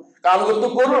না, আনুগত্য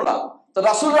করলো না। তো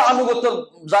রাসূলের আনুগত্য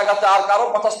জায়গাতে আর কারো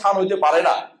কথা স্থান হইতে পারে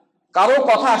না, কারো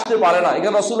কথা আসতে পারে না।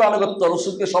 এখানে রাসূলের আনুগত্য,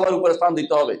 রাসূলকে সবার উপরে স্থান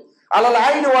দিতে হবে। আলাল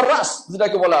আইন ওয়ার রাস,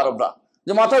 যেটাকে বলে আরবরা,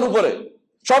 যে মাথার উপরে,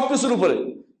 সবকিছুর উপরে।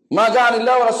 মা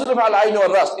জাআনিল্লাহু ওয়া রাসূলুহু আলাল আইন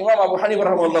ওয়ার রাস। ইমাম আবু হানিফা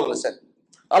রাহিমাহুল্লাহ বলেছেন,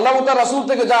 আল্লাহ তার রাসূল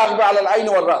থেকে যা আসবে আলাল আইন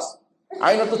ওয়ার রাস,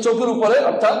 আইন অর্থাৎ চোখের উপরে,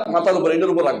 অর্থাৎ মাথার উপরে,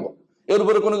 এটার উপর রাখবো, এর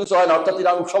উপরে কোনো কিছু হয় না, অর্থাৎ এটা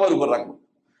আমি সবার উপর রাখবো।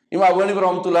 ইমাম আবু হানিফা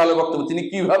রাহমাতুল্লাহ আলাইহি বক্তব্য, তিনি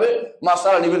কিভাবে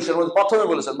মাসআলা নিবেন সের মধ্যে প্রথমে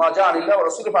বলেছেন মা জাআনিল্লাহু ওয়া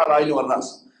রাসূলুহু আলাল আইন ওয়ার রাস,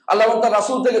 আল্লাহ তার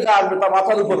রাসূল থেকে যা আসবে তা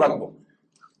মাথার উপর রাখবো,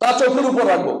 তা চোখের উপর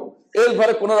রাখবো।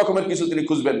 এরপরে কোনো রকমের কিছু তিনি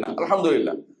খুঁজবেন না,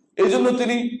 আলহামদুলিল্লাহ। এই জন্য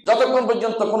তিনি যতক্ষণ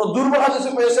পর্যন্ত কোনো দুর্বল হাদিস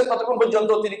পেয়েছেন ততক্ষণ পর্যন্ত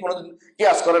তিনি কোনোদিন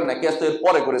কিয়াস করেন না, কিয়াস তো এর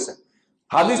পরে করেছেন।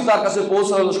 হাদিস তার কাছে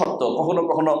পৌঁছানো শর্ত, কখনো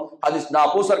কখনো হাদিস না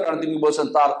পৌঁছার কারণে তিনি বলছেন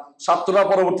তার ছাত্ররা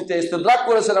পরবর্তীতে ইস্তেদরাক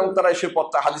করেছেন এবং তারা সে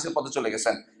পথটা হাদিসের পথে চলে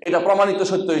গেছেন। এটা প্রমাণিত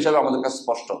সত্য হিসাবে আমাদের কাছে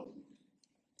স্পষ্ট।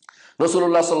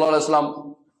 রাসূলুল্লাহ সাল্লাল্লাহু আলাইহি ওয়াসাল্লাম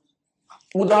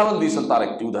উদাহরণ দিয়েছেন, তার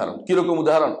একটি উদাহরণ। কিরকম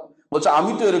উদাহরণ? বলছে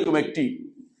আমি তো এরকম একটি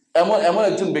এমন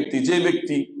একজন ব্যক্তি, যে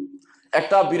ব্যক্তি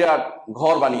একটা বিরাট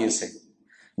ঘর বানিয়েছে।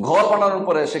 ঘর বানানোর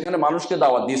পরে সেখানে মানুষকে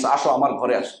দাওয়াত দিয়েছে, আসো আমার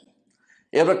ঘরে আসো।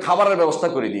 এরপর খাবারের ব্যবস্থা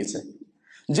করে দিয়েছে।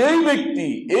 যেই ব্যক্তি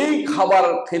এই খাবার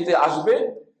খেতে আসবে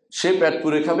সে পেট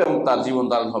পুরে খাবে এবং তার জীবন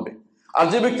ধারণ হবে। আর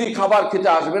যে ব্যক্তি খাবার খেতে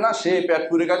আসবে না সে পেট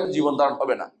পুরে খাবে, জীবন ধারণ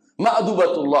হবে না।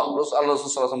 মা'দুবাতুল্লাহ, আল্লাহ রাসূল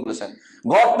সাল্লাল্লাহু আলাইহি ওয়াসাল্লাম বলেছেন।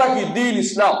 ঘরটা কি? দ্বীন,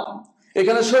 ইসলাম।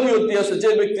 এখানে শরীয়ত দিয়েছে, যে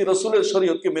ব্যক্তি রাসূলের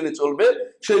শরীয়তকে মেনে চলবে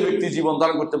সেই ব্যক্তি জীবন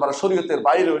ধারণ করতে পারে। শরীয়তের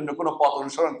বাইরে অন্য কোনো পথ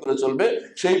অনুসরণ করে চলবে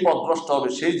সেই পথভ্রষ্ট হবে,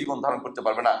 সেই জীবন ধারণ করতে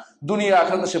পারবে না। দুনিয়া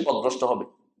আখিরাতে সে পথভ্রষ্ট হবে।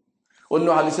 অন্য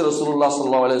হাদিসে রাসূলুল্লাহ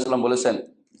সাল্লাল্লাহু আলাইহি ওয়াসাল্লাম বলেছেন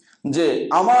যে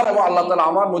আমার এবং আল্লাহ তাআলা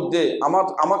আমার মধ্যে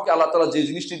আমাকে আল্লাহ তাআলা যে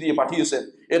জিনিসটি দিয়ে পাঠিয়েছেন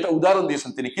এটা উদাহরণ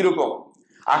দিয়েছেন তিনি। কিরকম?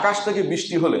 আকাশ থেকে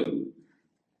বৃষ্টি হলে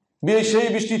সেই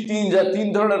বৃষ্টি তিন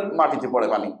ধরনের মাটিতে পড়ে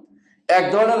পানি। এক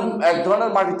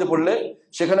ধরনের মাটিতে পড়লে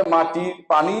সেখানে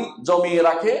পানি জমিয়ে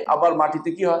রাখে, আবার মাটিতে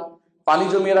কি হয়? পানি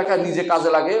জমিয়ে রাখা নিজে কাজে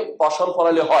লাগে, ফসল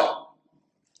ফলালে হয়।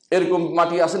 এরকম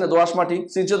মাটি আছে না, দোআঁশ মাটি,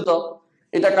 চিনছেন তো?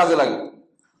 এটা কাজে লাগে।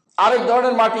 আরেক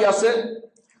ধরনের মাটি আছে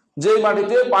যে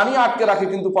মাটিতে পানি আটকে রাখে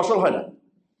কিন্তু ফসল হয় না।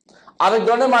 আরেক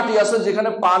ধরনের মাটি আছে যেখানে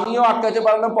পানিও আটকাইতে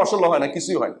পারে না, ফসলও হয় না,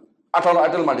 কিছুই হয় না।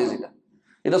 আটল মাটি যেটা,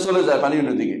 এটা চলে যায় পানি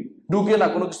অন্য দিকে, ঢুকে না,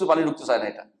 কোনো কিছু পানি ঢুকতে চায় না।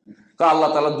 এটা কারণ আল্লাহ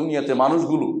তাআলা দুনিয়াতে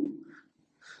মানুষগুলো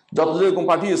যত যেরকম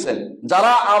পাঠিয়েছেন,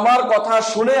 যারা আমার কথা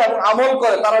শুনে এবং আমল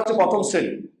করে তারা হচ্ছে প্রথম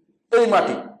শ্রেণী। এই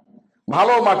মাটি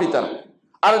ভালো মাটি। তারা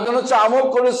আরেকজন হচ্ছে আমল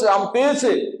করেছে,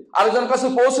 পেয়েছে, আরেকজনের কাছে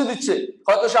পৌঁছে দিচ্ছে,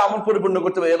 হয়তো সে আমল পরিপূর্ণ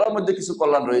করতে পারে, এর মধ্যে কিছু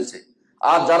কল্যাণ রয়েছে।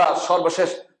 আর যারা সর্বশেষ,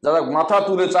 যারা মাথা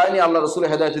তুলে চায়নি আল্লাহ রাসূলের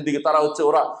হেদায়েতের দিকে, তারা হচ্ছে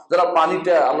ওরা যারা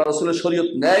পানিটা আল্লাহ রাসূলের শরীয়ত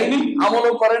নেয়নি,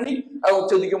 আমলও করেনি এবং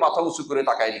সেদিকে মাথা উঁচু করে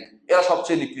তাকায়নি, এরা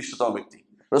সবচেয়ে নিকৃষ্টতম ব্যক্তি।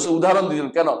 রাসূল উদাহরণ দিলেন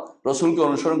কেন? রাসূলকে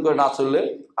অনুসরণ করে না চললে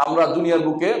আমরা দুনিয়ার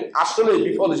বুকে আসলে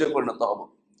বিফল হিসেবে পরিণত হব।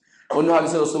 অন্য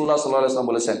হাদিসে রাসূলুল্লাহ সাল্লাল্লাহু আলাইহি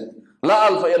ওয়াসাল্লাম বলেছেন, লা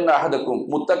আলফায়ান্না আহাদাকুম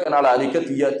মুত্তাকিন আলা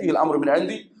আরিকাতি ইয়াতিল আমরু মিন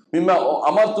ইনদি মিম্মা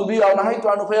আমারতু বিহি আও নাহাইতু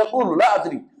আনহু ফায়াকুল লা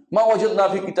আদরি মা ওয়াজাদনা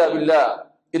ফি কিতাবিল্লাহ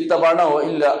ইত্তাবানা ওয়া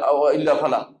ইল্লা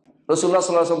ফালা। রাসূলুল্লাহ সাল্লাল্লাহু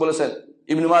আলাইহি ওয়াসাল্লাম বলেছেন,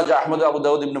 ইবনে মাজাহ, আহমদ, আবু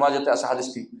দাউদ, ইবনে মাজাহতে আছে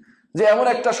হাদিসটি, যে এমন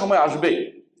একটা সময় আসবে,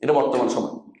 এটা বর্তমান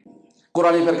সময়,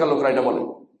 কোরআনী ফেরকার লোকরা এটা বলে,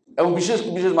 এবং বিশেষ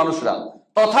বিশেষ মানুষরা,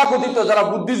 তথাকথিত যারা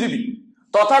বুদ্ধিজীবী,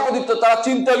 তথাকথিত তারা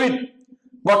চিন্তাবিদ,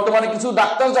 বর্তমানে কিছু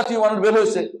ডাক্তার জাতীয় মানুষ বের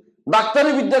হয়েছে, ডাক্তারি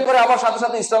বিদ্যা করে, আবার সাথে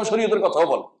সাথে ইসলাম শরীয়তের কথাও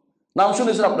বলে। নাম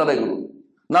শুনেছেন আপনারা? এগুলো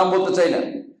নাম বলতে চাই না।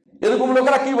 এরকম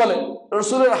লোকেরা কি বলে?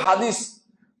 রাসূলের হাদিস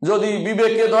যদি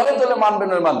বিবেকে ধরে তাহলে মানবে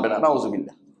না, মানবে না,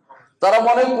 নাউজুবিল্লাহ। তারা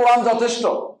মনে কোরআন যথেষ্ট,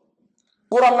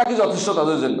 কোরআন নাকি যথেষ্ট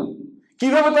তাদের জন্য।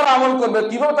 কিভাবে তারা আমল করবে,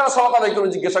 কিভাবে তারা সালাত আদায় করবে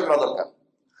জিজ্ঞাসা করা দরকার।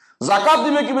 যাকাত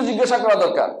দিবে কিভাবে জিজ্ঞাসা করা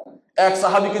দরকার। এক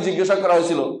সাহাবীকে জিজ্ঞাসা করা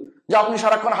হয়েছিল যে আপনি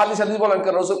সারাক্ষণ হাদিস বলেন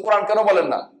কেন, রাসূল কোরআন কেন বলেন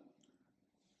না?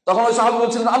 তখন ওই সাহাবী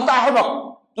বলছিলেন, আনতা আহমাক,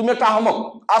 তুমি একটা আহমক,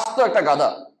 আস্ত একটা গাধা।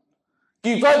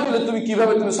 কিভাবে পেলে তুমি,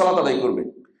 কিভাবে তুমি সালাত আদায় করবে?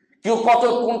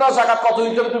 কোনটা যাকাত কত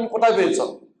হিসাবে তুমি কোথায় পেয়েছ?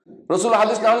 রাসূল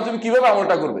হাদিস না হলে তুমি কিভাবে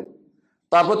আমলটা করবে?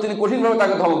 তারপর তিনি কঠিনভাবে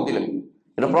তাকে ধমক দিলেন।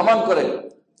 এটা প্রমাণ করে রাসূলুল্লাহ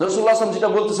সাল্লাল্লাহু আলাইহি ওয়াসাল্লাম যেটা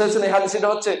বলতে চাইছেন এই হাদিস, এটা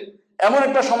হচ্ছে এমন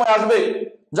একটা সময় আসবে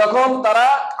যখন তারা,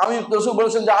 রাসূল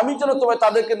বলেছেন যে আমি যেন তোমায়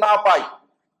তাদেরকে না পাই,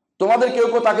 তোমাদের কেউ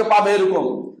কেউ তাকে পাবে এরকম,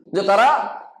 যে তারা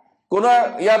কোন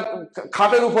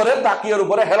খাটের উপরে, তাকিয়ার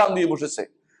উপরে হেলান দিয়ে বসেছে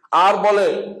আর বলে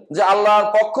যে আল্লাহর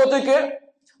পক্ষ থেকে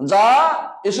যা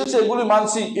এসেছে এগুলি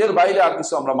মানছি, এর বাইরে আর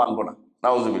কিছু আমরা মানবো না।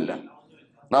 নাউজুবিল্লাহ,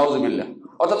 নাউজুবিল্লাহ।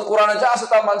 অর্থাৎ কোরআনে যা আছে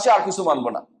তা মানছি, আর কিছু মানবো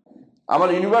না। আমার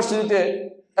ইউনিভার্সিটিতে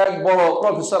এক বড়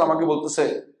প্রফেসর আমাকে বলতেছে,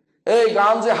 এই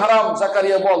গান যে হারাম,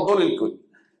 জাকারিয়া বল দলিল কই।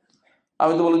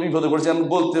 আমি তো বলে বিপদে পড়েছি। আমি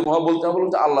বলতে বললাম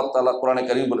যে আল্লাহ তাআলা কোরআনে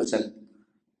কারীম বলেছেন।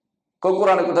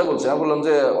 কোরআনে কোথায় বলছে? আমি বললাম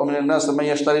যে অমিনান নাস মান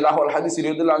ইয়াশতারি লাহুল হাদিস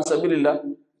লিউদিল্লা আন সাবিলিল্লাহ।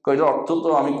 এটার অর্থ তো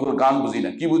আমি গান বুঝি না।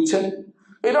 কি বুঝছেন?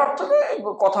 এর অর্থ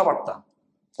কথাবার্তা,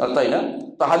 তাই না?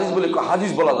 তো হাদিস বলে,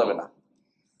 হাদিস বলা যাবে না।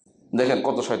 দেখেন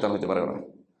কত শয়তান হতে পারে ওরা।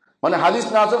 মানে হাদিস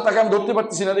না আছে তাকে আমি ধরতে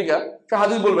পারতেছি না, দেখা সে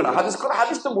হাদিস বলবে না।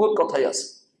 হাদিস তো বহুত কথাই আছে।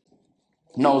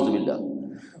 নাউজুবিল্লাহ।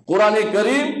 কোরআনে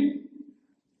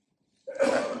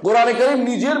কারীম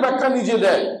নিজের ব্যাখ্যা নিজে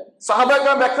দেয়। সাহাবায়ে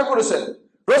কেরাম ব্যাখ্যা করেছেন,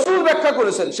 রাসূল ব্যাখ্যা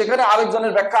করেছেন, সেখানে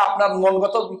আরেকজনের ব্যাখ্যা, আপনার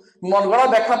মন গড়া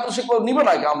ব্যাখ্যা তো সে নিবে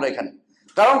না আমরা এখানে।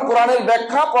 কারণ কোরআনের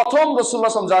ব্যাখ্যা প্রথম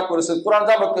রাসূলুল্লাহ সাল্লাল্লাহু আলাইহি ওয়াসাল্লাম যা করেছেন, কোরআন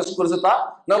যা ব্যাখ্যা করেছে তা,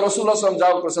 না রাসূলুল্লাহ সাল্লাল্লাহু আলাইহি ওয়াসাল্লাম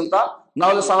যা করেছেন তা, না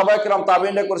হলে সাহাবায়ে কেরাম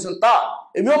তাবেঈনরা করেছেন তা,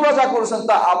 ইমামরা যা করেছেন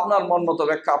তা, আপনার মন মতো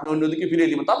ব্যাখ্যা আপনি অন্যদিকে ফিরিয়ে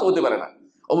দিবেন, তা তো হতে পারে না।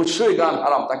 অবশ্যই গান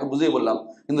হারাম, তাকে বুঝিয়ে বললাম,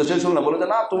 কিন্তু সে শুনলো, বলে যে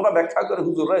না তোমরা ব্যাখ্যা করে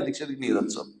হুজুররা এদিক সেদিক নিয়ে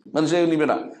যাচ্ছ, মানে সে নিবে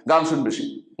না, গান শুনবে সে।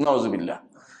 নাউজুবিল্লাহ।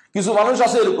 কিছু মানুষ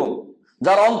আছে এরকম,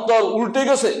 যার অন্তর উল্টে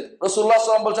গেছে। রাসূলুল্লাহ সাল্লাল্লাহু আলাইহি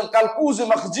ওয়াসাল্লাম বলছেন কাল কুজি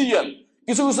মাখজিয়ান,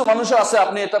 কিছু কিছু মানুষ আছে,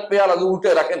 আপনি একটা পেয়ালা উল্টে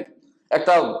রাখেন,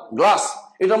 একটা গ্লাস,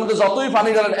 এটার মধ্যে যতই পানি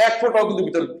ঢালেন এক ফোঁটাও কিন্তু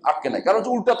ভিতরে আটকে নাই, কারণ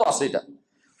উল্টা তো আছে। এটা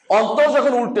অন্তর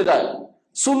যখন উল্টে যায়,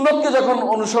 সুন্নতকে যখন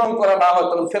অনুসরণ করা না হয়,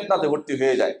 তখন ফিতনাতে ভর্তি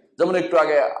হয়ে যায়। যেমন একটু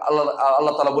আগে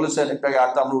আল্লাহ তাআলা বলেছেন, একটু আগে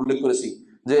আয়াতে আমরা উল্লেখ করেছি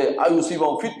যে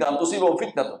আয়ুসিবাহুম ফিতনা তুসিবাহুম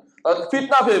ফিতনাতুন,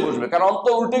 ফিতনা পেয়ে বসবে, কারণ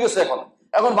অন্তর উল্টে গেছে।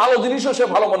 এখন ভালো জিনিসও সে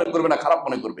ভালো মনে করবে না, খারাপ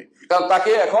মনে করবে, কারণ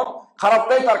তাকে এখন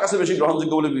খারাপটাই তার কাছে বেশি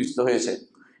গ্রহণযোগ্য বলে বিবেচিত হয়েছে।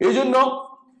 এই জন্য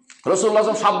রাসূলুল্লাহ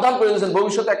সাল্লাল্লাহু আলাইহি ওয়াসাল্লাম সাবধান করে দিয়েছেন,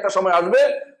 ভবিষ্যতে একটা সময় আসবে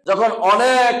যখন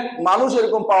অনেক মানুষ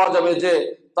এরকম পাওয়া যাবে যে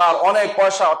তার অনেক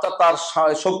পয়সা, অর্থাৎ তার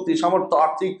শক্তি, সামর্থ্য,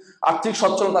 আর্থিক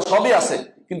সচ্ছলতা সবই আছে,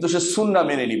 কিন্তু সে সুন্নাহ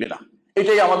মেনে নিবে না।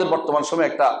 এটাই আমাদের বর্তমান সময়ে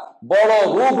একটা বড়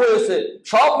রোগ হয়েছে।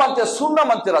 সব মানতে, সুন্নাহ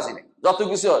মানতে রাজি নেই। যত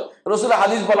কিছু হয়, রাসূলের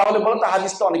হাদিস বলা হলে বলে, তা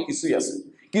হাদিস তো অনেক কিছুই আছে।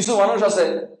 কিছু মানুষ আছে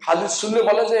হাদিস শুনলে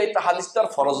বলে যে এটা হাদিসটার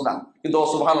ফরজ না, কিন্তু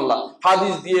সুবহানাল্লাহ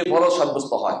হাদিস দিয়ে ফরজ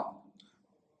সাব্যস্ত হয়।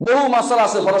 বহু মাসালা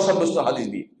আছে ফরজ সাব্যস্ত হাদিস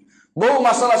দিয়ে, বহু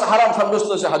মাসালা আছে হারাম সাব্যস্ত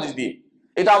হয়েছে হাদিস দিয়ে।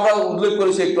 এটা আমরা উল্লেখ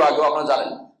করেছি একটু আগেও, আপনারা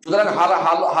জানেন। সুতরাং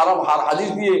হারাম হাদিস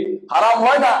দিয়ে হারাম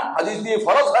হয় না, হাদিস দিয়ে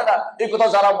ফরজ হয় না, এই কথা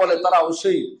যারা বলে তারা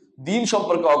অবশ্যই দিন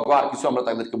সম্পর্কে অজ্ঞ, আর কিছু আমরা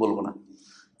তাদেরকে বলবো না।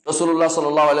 রাসূলুল্লাহ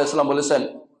সাল্লাল্লাহু আলাইহি ওয়াসাল্লাম বলেছেন,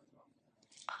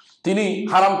 তিনি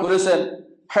হারাম করেছেন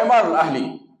হেমার আহলি।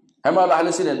 হেমার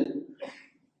আহলি ছিলেন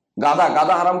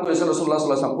গাধা হারাম করেছেন রাসূলুল্লাহ সাল্লাল্লাহু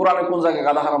আলাইহি ওয়াসাল্লাম। কোরআনে কোন জায়গায়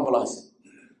গাধা হারাম বলা হয়েছে?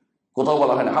 কোথাও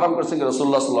বলা হয় না। হারাম করেছেন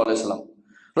রাসূলুল্লাহ সাল্লাল্লাহু আলাইহি ওয়াসাল্লাম।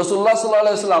 রাসূলুল্লাহ সাল্লাল্লাহু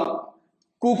আলাইহি ওয়াসাল্লাম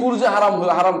কুকুর যে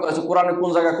হারাম করেছে, কোরআনে কোন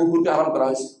জায়গায় কুকুরকে হারাম করা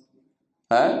হয়েছে?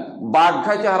 হ্যাঁ, বাঘ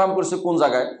খাইতে হারাম করেছে কোন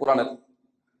জায়গায়? কোরআনের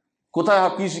কোথায়?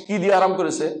 কি দিয়ে হারাম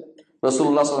করেছে?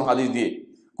 রাসূলুল্লাহ সাল্লাল্লাহু আলাইহি ওয়াসাল্লাম হাদিস দিয়ে,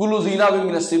 কুলু জিনাবিন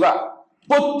মিনাস সিবা,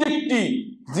 প্রত্যেকটি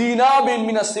জিনাবিন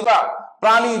মিনাস সিবা,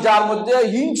 প্রাণী যার মধ্যে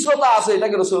হিংস্রতা আছে,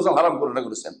 এটাকে রাসূলুল্লাহ সাল্লাল্লাহু আলাইহি ওয়াসাল্লাম হারাম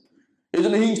করেছেন। এই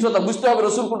জন্য হিংস্রতা বুঝতে হবে,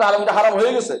 রাসূল কোনটা হারাম, এটা হারাম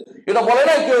হয়ে গেছে। এটা বলে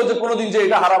নাই কেউ যে কোনোদিন যে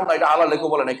এটা হারাম না, এটা হালাল, কেউ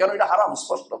বলে নাই, কেন এটা হারাম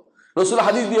স্পষ্ট রাসূল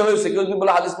হাদিস দিয়ে হয়েছে। কেউ যদি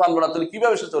বলে হাদিস মানবো না, তাহলে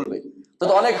কিভাবে সে চলবে? তো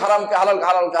অনেক হারামকে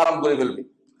হালালকে হারাম করে ফেলবে।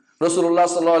 রাসূলুল্লাহ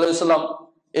সাল্লাল্লাহু আলাইহি ওয়াসাল্লাম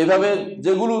এভাবে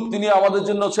যেগুলো তিনি আমাদের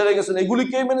জন্য ছেড়ে গেছেন,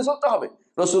 এগুলিকেই মেনে চলতে হবে।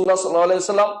 রাসূলুল্লাহ সাল্লাল্লাহু আলাইহি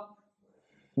ওয়াসাল্লাম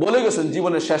বলে গেছেন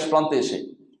জীবনের শেষ প্রান্তে এসে,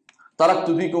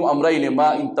 তারাকতু ফিকুম আমরাইনি মা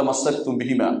ইন তামাসসাকতুম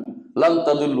বিহিমা লান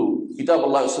তাদুল্লু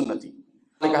কিতাবাল্লাহি ওয়া সুন্নতি।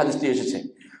 অনেক হাদিসটি এসেছে,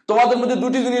 তোমাদের মধ্যে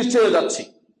দুটি জিনিস ছেড়ে যাচ্ছি,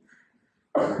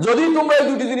 যদি তোমরা এই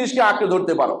দুটি জিনিসকে আঁকড়ে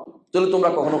ধরতে পারো তাহলে তোমরা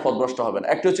কখনো পথভ্রষ্ট হবে না।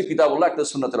 একটা হচ্ছে কিতাবুল্লাহ, একটা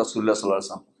সুন্নাতে রাসূলুল্লাহ সাল্লাল্লাহু আলাইহি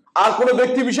ওয়াসাল্লাম। আর কোনো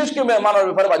ব্যক্তি বিশেষকে মানার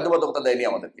ব্যাপারে বাধ্যবাধকতা দেয়নি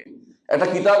আমাদেরকে। একটা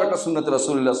কিতাব, একটা সুন্নাতে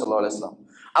রাসূলুল্লাহ সাল্লাল্লাহু আলাইহি ওয়াসাল্লাম।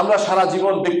 আমরা সারা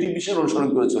জীবন ব্যক্তি বিশেষ অনুসরণ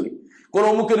করে চলি। কোন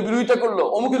অমুকের বিরোধিতা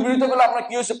করলে আপনার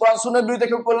কি হয়েছে? কোরআন সুন্নাহর বিরোধিতা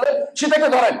কেউ করলে সেটাকে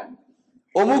ধরেন,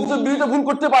 অমুক বিরোধিতা ভুল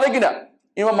করতে পারে কিনা।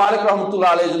 ইমাম মালিক রাহমাতুল্লাহ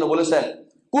আলাইহি জন্য বলেছেন,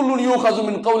 কুল্লুন ইউখাযু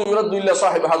মিন কাওলি ইউরাদ্দু ইল্লা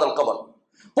সাহিব হাযাল কবর,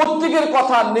 প্রত্যেকের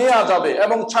কথা নেওয়া যাবে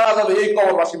এবং ছাড়া যাবে এই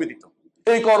কবরবাসী ব্যতীত।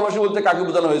 এই কবরবাসী বলতে কাকে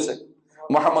বোঝানো হয়েছে?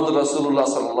 মুহাম্মদুর রাসূলুল্লাহ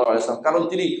সাল্লাল্লাহু আলাইহি ওয়াসাল্লাম। কারণ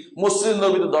তিনি মসজিদ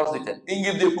নববীতে দর্শ দিতেন,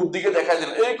 ইঙ্গিত দিয়ে পূব দিকে দেখাই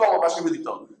দিলেন, এই কবরবাসী ব্যতীত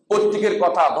প্রত্যেকের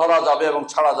কথা ধরা যাবে এবং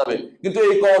ছাড়া যাবে, কিন্তু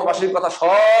এই কবরবাসীর কথা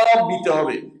সব নিতে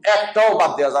হবে, একটাও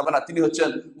বাদ দেওয়া যাবে না। তিনি হচ্ছেন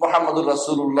মুহাম্মদুর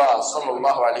রাসূলুল্লাহ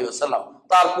সাল্লাল্লাহু আলাইহি ওয়াসাল্লাম।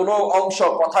 তার কোনো অংশ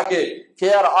কথাকে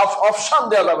কেয়ার অপশন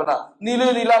দেওয়া যাবে না, নিলে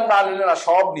নিলাম, না নিলে না,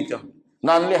 সব নিতে হবে,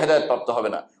 না নিলে হেদায়েত প্রাপ্ত হবে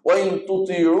না। ওয়াইন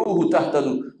তুতিউহু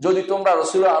তাহতাদু, যদি তোমরা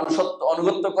রাসূলের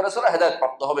অনুগত করেছো না, হেদায়েত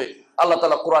প্রাপ্ত হবে। আল্লাহ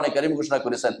তাআলা কোরআনে কারীম ঘোষণা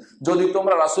করেছেন, যদি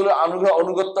তোমরা রাসূলের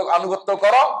অনুগত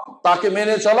করো, তাকে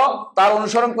মেনে চলো, তার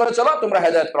অনুসরণ করে চলো, তোমরা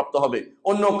হেদায়েত প্রাপ্ত হবে।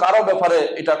 অন্য কারো ব্যাপারে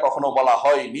এটা কখনো বলা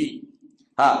হয়নি।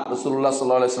 হ্যাঁ, রাসূলুল্লাহ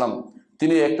সাল্লাল্লাহু আলাইহি ওয়াসাল্লাম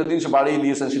তিনি একটা জিনিস বাড়িয়ে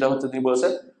দিয়েছেন, সেটা হচ্ছে তিনি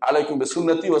বলেছেন, আলাইকুম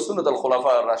বিসুন্নতি ওয়া সুন্নাতাল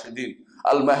খুলাফা আর-রাশিদিন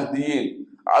আল মাহদিয়িন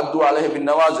আদু আলাইহি বিন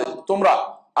নওয়াজিল, তোমরা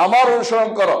আমার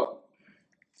অনুসরণ করো,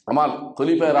 আমার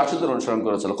খলিফায়ে রাশিদের অনুসরণ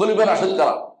করে চলো। খলিফায়ে রাশিদ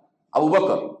কারা? আবু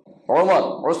বকর, ওমর,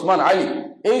 ওসমান, আলী।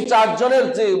 এই চারজনের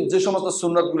যে সমস্ত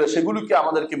সুন্নাতগুলো, সেগুলিকে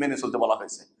আমাদেরকে মেনে চলতে বলা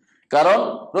হয়েছে। কারণ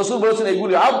রাসূল বলেছেন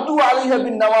এগুলি আদু আলাইহি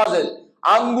বিন নওয়াজিল,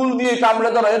 আঙ্গুল দিয়ে কামড়ে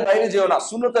ধরো, এর বাইরে যেও না।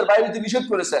 সুন্নতের বাইরে তিনি নিষেধ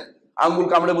করেছেন। আঙ্গুল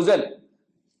কামড়ে বুঝেন,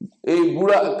 এই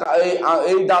বুড়া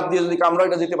এই দাঁত দিয়ে যদি কামড়া,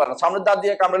 এটা যেতে পারে না। সামনের দাঁত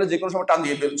দিয়ে কামড়ালে যে কোনো সময় টান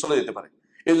দিয়ে চলে যেতে পারে।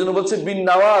 এই জন্য বলছে বিন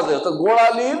নওয়াজিল, অর্থাৎ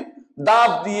গোড়ালির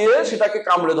দাঁত দিয়ে সেটাকে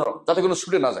কামড়ে ধরো, যাতে কোনো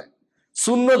ছুটে না যায়,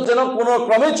 সুন্নত যেন কোনো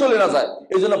ক্রমে চলে না যায়,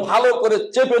 এই জন্য ভালো করে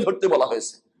চেপে ধরতে বলা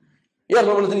হয়েছে।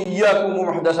 এরপর বলেছেন ইয়াকুম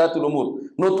মুহদাসাতুল উমুর,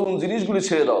 নতুন জিনিসগুলি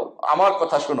ছেড়ে দাও, আমার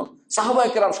কথা শোনো। সাহাবায়ে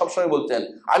কেরাম সবসময় বলতেন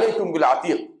আলাইকুম বিল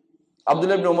আতিক,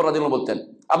 আব্দুল্লাহ ইবনে ওমর রাদিয়াল্লাহু বলতেন,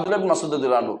 আব্দুল্লাহ ইবনে মাসউদ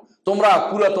রাদিয়াল্লাহু আনহু, তোমরা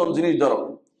পুরাতন জিনিস ধরো,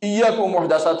 ইয়াকুম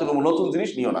মুহদাসাতুল উমুর, নতুন জিনিস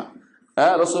নিও না।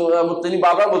 হ্যাঁ, রাসূল তিনি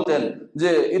বারবার বলতেন যে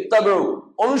ইত্তাবিউ,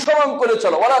 অনুসরণ করে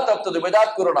চলো, ওয়ালা তাবতাদু, বিদআত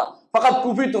করো না, ফাকাত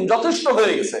কুফিতুম, যথেষ্ট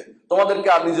হয়ে গেছে, তোমাদেরকে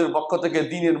আর নিজের পক্ষ থেকে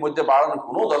দ্বীনের মধ্যে বাড়ানোর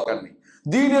কোনো দরকার নেই।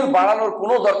 দ্বীনের বাড়ানোর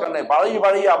কোনো দরকার নেই। বাড়িয়ে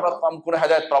বাড়িয়ে আমরা কাম করে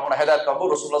হেদায়েত পাবো না, হেদায়েত পাবো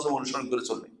রাসূলুল্লাহ সাল্লাল্লাহু আলাইহি ওয়াসাল্লাম অনুসরণ করে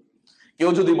চললে। কেউ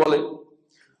যদি বলে,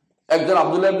 একজন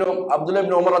আব্দুল্লাহ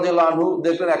ইবনে ওমর রাদিয়াল্লাহু আনহু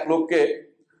দেখলেন এক লোককে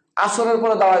আসরের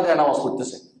পরে দাঁড়ায় যায় নামাজ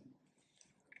পড়তেছে,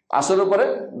 আসরের পরে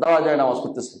দাঁড়ায় যায় নামাজ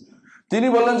পড়তেছে। তিনি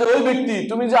বললেন যে ওই ব্যক্তি,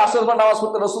 তুমি যে আসরের পর নামাজ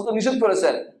পড়তে রাসূল তো নিষেধ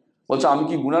করেছেন। বলছে, আমি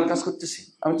কি গুনার কাজ করতেছি?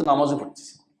 আমি তো নামাজও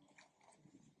পড়তেছি।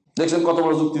 দেখছেন কত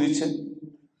বড় যুক্তি দিচ্ছে।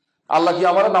 আল্লাহ কি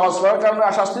আমার নামাজ পড়ার কারণে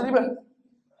শাস্তি দিবেন?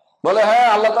 বলে, হ্যাঁ,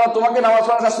 আল্লাহ তাআলা তোমাকে নামাজ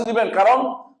পড়ার শাস্তি দিবেন, কারণ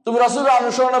তুমি রাসূলের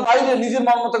অনুসরণের বাইরে নিজের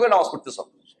মন মতো করে নামাজ পড়তেছ,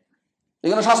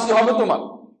 এখানে শাস্তি হবে তোমার।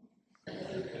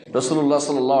 রাসূলুল্লাহ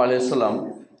সাল্লাল্লাহু আলাইহি ওয়াসাল্লাম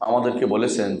আমাদেরকে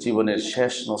বলেছেন জীবনের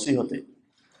শেষ নসিহতে,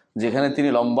 যেখানে তিনি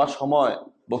লম্বা সময়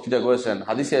বক্তৃতা করেছেন।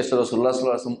 হাদিসে এসেছে রাসূলুল্লাহ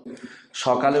সাল্লাল্লাহু আলাইহি ওয়াসাল্লাম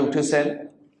সকালে উঠেছেন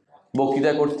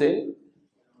বক্তৃতা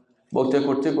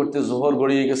করতে করতে জোহর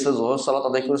গড়িয়ে গেছে, জোহর সালাত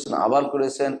আদায় করেছেন, আবার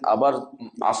করেছেন, আবার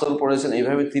আসর পড়েছেন।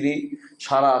 এইভাবে তিনি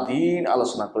সারা দিন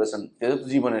আলোচনা করেছেন, যেহেতু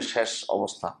জীবনের শেষ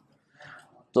অবস্থা।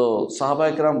 তো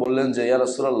সাহাবায়ে কেরাম বললেন যে, ইয়া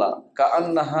রাসূলুল্লাহ,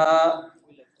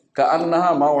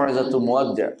 কাআন্নাহা মাউইযাতু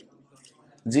মুওয়াদ্দি',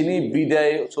 যিনি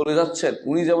বিদায় চলে যাচ্ছেন,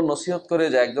 উনি যেমন নসিহত করে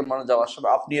যায় একজন মানুষ যাওয়ার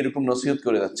সময়, আপনি এরকম নসিহত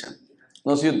করে যাচ্ছেন।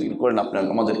 নসিহত করেন আপনি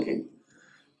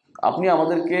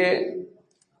আমাদেরকে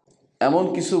এমন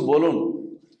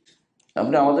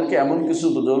কিছু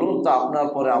বলুন, তা আপনার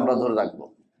পরে আমরা ধরে রাখবো।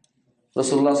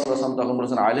 রাসূলুল্লাহ সাল্লাল্লাহু আলাইহি ওয়াসাল্লাম তখন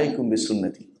বলেছেন, আলাইকুম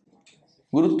বিসুন্নতি,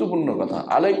 গুরুত্বপূর্ণ কথা,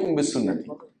 আলাইকুম বিসুন্নতি,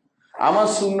 আমার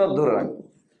সুন্নাত ধরে রাখবো।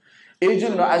 এই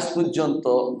জন্য আজ পর্যন্ত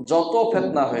যত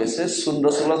ফিতনা হয়েছে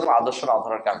রাসূলুল্লাহর আদর্শ না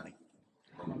ধরার কারণে,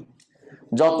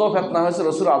 যত ফিতনা হয়েছে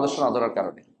রাসূলের আদর্শ না ধরার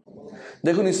কারণে।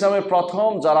 দেখুন, ইসলামের প্রথম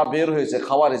যারা বের হয়েছে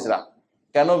খাওয়ারিজরা,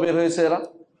 কেন বের হয়েছে? এরা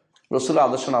রাসূলের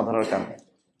আদর্শ না ধরার কারণে।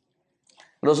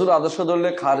 রাসূলের আদর্শ ধরলে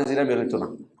খারিজিরা বের হইতো না।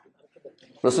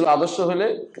 রাসূলের আদর্শ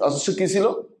কি ছিল?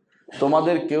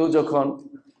 তোমাদের কেউ যখন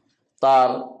তার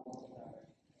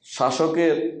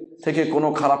শাসকের থেকে কোনো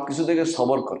খারাপ কিছু থেকে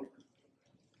সবর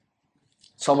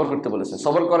করতে বলেছে,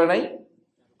 সবর করে নাই,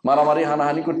 মারামারি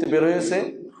হানাহানি করতে বের হয়েছে,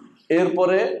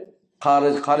 এরপরে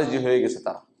খারেজি হয়ে গেছে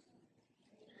তারা।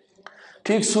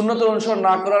 ঠিক সুন্নতের অনুসরণ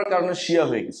না করার কারণে শিয়া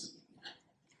হয়ে গেছে,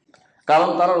 কারণ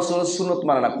তারা রাসূলের সুন্নত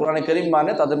মানে না, কোরআনে কারীম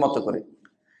মানে তাদের মতো করে,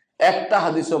 একটা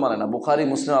হাদিসও মানে না। বুখারী,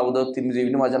 মুসলিম, আবু দাউদ, তিরমিজি,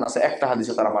 ইবনে মাজাহ আছে, একটা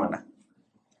হাদিসও তারা মানে না।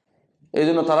 এই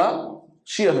জন্য তারা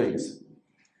শিয়া হয়ে গেছে,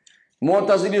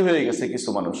 মুতাজিলি হয়ে গেছে কিছু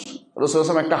মানুষ। রাসূল সাল্লাল্লাহু আলাইহি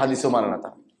ওয়াসাল্লাম একটা হাদিসও মানে না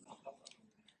তারা।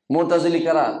 মুতাজিলি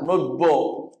কারা?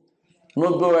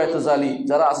 90 এতজালি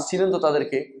যারা ছিলেন, তো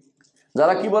তাদেরকে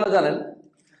যারা কি বলে জানেন,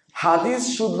 হাদিস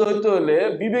শুদ্ধ হইতে হলে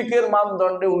বিবেকের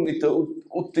মানদণ্ডে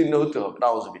উত্তীর্ণ হতে হবে।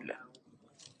 নাউজুবিল্লাহ।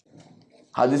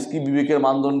 হাদিস কি বিবেকের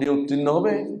মানদণ্ডে উত্তীর্ণ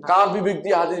হবে? কার বিবেক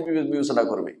দিয়ে হাদিস বিবেচনা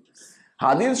করবে?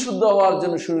 হাদিস শুদ্ধ হওয়ার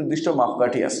জন্য সুনির্দিষ্ট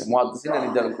মাপকাঠি আছে, মুহাদ্দিসিনরা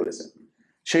নির্ধারণ করেছেন।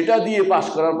 সেটা দিয়ে পাশ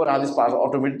করার পর হাদিস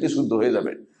অটোমেটিকলি শুদ্ধ হয়ে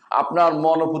যাবে। আপনার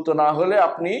মনোভূত না হলে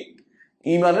আপনি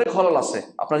ইমানের খলল আছে,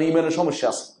 আপনার ইমানের সমস্যা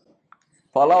আছে।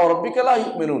 ফালা রাব্বিকা লা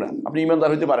ইউমিনুনা, আপনি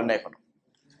ইমানদার হইতে পারেন না এখনো।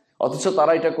 অথচ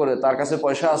তারা এটা করে, তার কাছে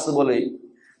পয়সা আছে বলেই,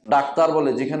 ডাক্তার বলে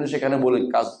যেখানে সেখানে বলে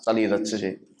কাজ চালিয়ে যাচ্ছে, সে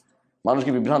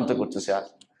মানুষকে বিভ্রান্ত করতেছে। আর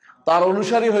তার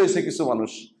অনুসারী হয়েছে কিছু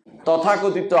মানুষ,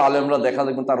 তথাকথিত আলেমরা দেখা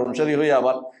দেখবেন তার অনুসারী হয়ে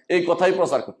আবার এই কথাই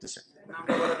প্রচার করতেছে।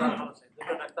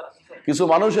 কিছু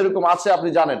মানুষ এরকম আছে,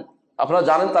 আপনারা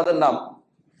জানেন তাদের নাম।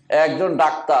 একজন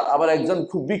ডাক্তার, আবার একজন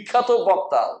খুব বিখ্যাত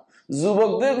বক্তা,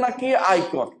 যুবকদের নাকি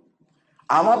আইকন,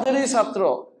 আমাদেরই ছাত্র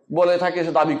বলে থাকে,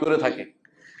 সে দাবি করে থাকে।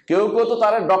 কেউ তো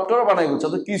তারা ডক্টর বানাই বলছে,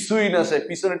 তো কিছুই না, সে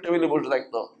পিছনের টেবিলে বসে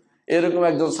থাকতো। এরকম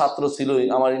একজন ছাত্র ছিল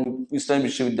আমার ইসলামী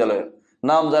বিশ্ববিদ্যালয়ের,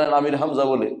 নাম জানেন আমির হামজা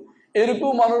বলে।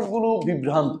 এরকম মানুষগুলো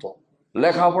বিভ্রান্ত,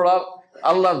 লেখাপড়ার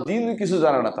আল্লাহর দিন কিছু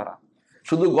জানে না। তারা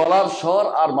শুধু গলার স্বর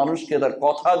আর মানুষকে তার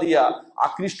কথা দিয়া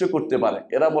আকৃষ্ট করতে পারে।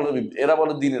 এরা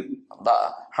বলে দিনের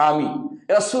হামি,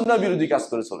 এরা সুন্নাহ বিরোধী কাজ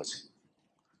করে চলেছে।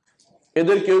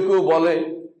 এদের কেউ বলে,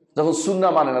 যখন সুন্নাহ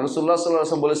মানে না, রাসূলুল্লাহ সাল্লাল্লাহু আলাইহি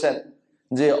ওয়াসাল্লাম বলেছেন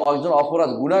যে একজন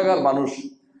অপরাধ গুনাহগার মানুষ,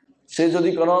 সে যদি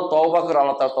কোনো তওবা করে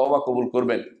আল্লাহ তার তওবা কবুল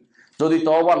করবেন। যদি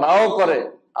তওবা নাও করে,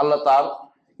 আল্লাহ তার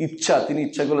ইচ্ছা, তিনি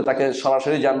ইচ্ছা করলে তাকে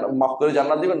সরাসরি মাফ করে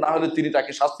জান্নাত দিবেন, না হলে তিনি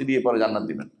তাকে শাস্তি দিয়ে পরে জান্নাত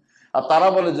দিবেন। আর তারা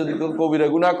বলে যদি কোন কবিরা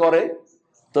গুনাহ করে,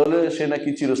 তাহলে সে নাকি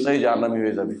চিরস্থায়ী জাহান্নামী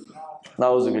হয়ে যাবে।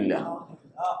 নাউজুবিল্লাহ।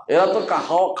 এরা তো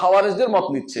খাওয়ারিজদের মত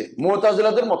নিচ্ছে,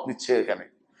 মুতাজিলাদের মত নিচ্ছে এখানে।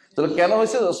 তাহলে কেন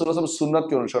হয়েছে? রাসূলুল্লাহ সাল্লাল্লাহু আলাইহি ওয়াসাল্লাম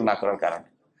সুন্নাতকে অনুসরণ না করার কারণে।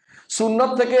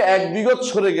 সুন্নাত থেকে এক বিগত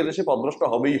সরে গেলে সে পথভ্রষ্ট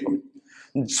হবেই হবে।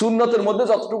 সুন্নাতের মধ্যে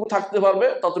যতটুকু থাকতে পারবে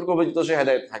ততটুকু ব্যতীত সে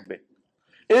হেদায়েত থাকবে।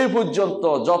 এই পর্যন্ত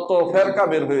যত ফেরকা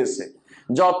বের হয়েছে,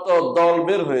 যত দল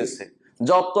বের হয়েছে,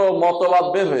 যত মতবাদ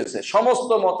বের হয়েছে, সমস্ত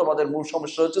মতবাদের মূল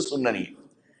সমস্যা হচ্ছে সুন্নাহ নিয়ে।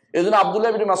 এই জন্য আব্দুল্লাহ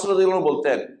ইবনে মাসউদ রাদিয়াল্লাহু আনহু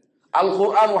বলতেন, আল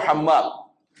কোরআন ও হাম্মাল,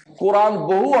 কোরআন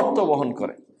বহু অর্থ বহন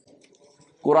করে,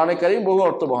 কোরআনে কারীম বহু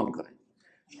অর্থ বহন করে।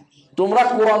 তোমরা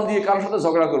কোরআন দিয়ে কারোর সাথে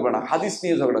ঝগড়া করবে না, হাদিস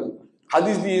নিয়ে ঝগড়া করবে,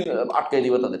 হাদিস দিয়ে আটকাই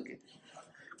দিবে তাদেরকে।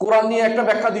 কোরআন নিয়ে একটা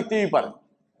ব্যাখ্যা দিতেই পারে,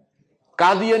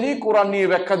 কাদিয়ানী কোরআন নিয়ে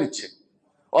ব্যাখ্যা দিচ্ছে,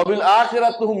 অবিল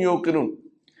আখিরাতুহুম ইউকিনুন,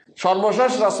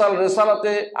 সর্বশেষ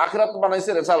রেসালাতে, আখিরাত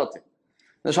বানাইছে রেসালাতে,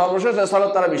 সর্বশেষ রেসালাত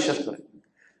তারা বিশ্বাস করে।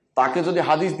 তাকে যদি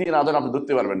হাদিস দিয়ে না ধরেন আপনি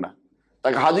ধরতে পারবেন না।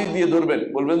 তাকে হাদিস দিয়ে ধরবেন,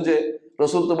 বলবেন যে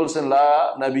রসুল তো বলছেন লা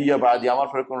নাবিয়্যা বাদি, আমার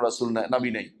পরে কোনো রাসূল নবী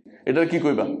নাই, এটার কি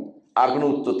কইবা? আর কোনো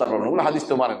উত্তর তার পারবে না, হাদিস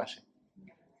তো মানে না সে।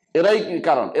 এরাই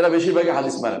কারণ, এরা বেশিরভাগই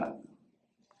হাদিস মানে না।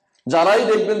 যারাই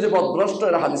দেখবেন যে পথভ্রষ্ট,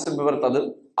 এরা হাদিসের ব্যাপারে তাদের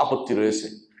আপত্তি রয়েছে,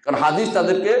 কারণ হাদিস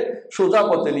তাদেরকে সোজা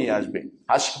পথে নিয়ে আসবে,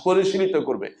 পরিশীলিত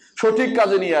করবে, সঠিক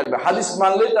কাজে নিয়ে আসবে। হাদিস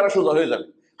মানলেই তারা সোজা হয়ে যাবে।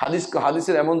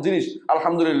 হাদিসের এমন জিনিস,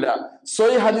 আলহামদুলিল্লাহ,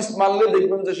 সহি হাদিস মানলে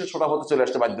দেখবেন যে সে সোজা পথে চলে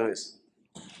আসতে বাধ্য হয়েছে।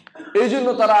 এই জন্য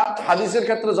তারা হাদিসের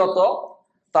ক্ষেত্রে যত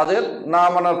তাদের না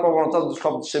মানার প্রবণতা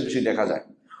সবচেয়ে বেশি দেখা যায়।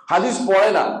 হাদিস পড়ে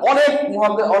না,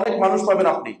 অনেক মানুষ পাবেন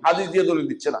আপনি হাদিস দিয়ে দলিল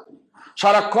দিচ্ছে না,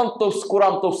 সারাক্ষণ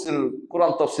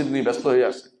কোরআন তফসির নিয়ে ব্যস্ত হয়ে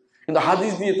আছে, কিন্তু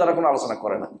হাদিস দিয়ে তারা কোনো আলোচনা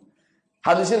করে না,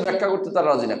 হাদিসের ব্যাখ্যা করতে তারা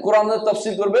রাজি না। কোরআনের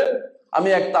তাফসির করবে। আমি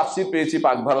এক তাফসির পেয়েছি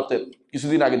পাক ভারতের,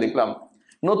 কিছুদিন আগে দেখলাম,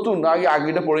 নতুন, আগে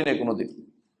এটা পড়ি নাই কোনোদিন।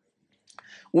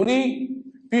 উনি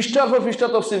পৃষ্ঠার পর পৃষ্ঠা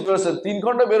তফসির করেছেন, 3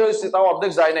 খন্ডে বের হয়েছে, তাও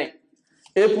অর্ধেক যায় নাই।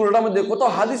 এই পুরোটার মধ্যে কোথাও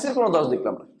হাদিসের কোনো দোষ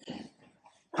দেখলাম না,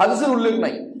 হাদিসের উল্লেখ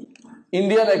নাই।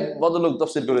 ইন্ডিয়ান এক ভদ্রলোক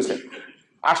তাফসির করেছেন,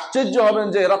 আশ্চর্য হবেন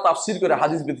যে এরা তাফসির করে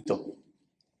হাদিস ব্যতীত।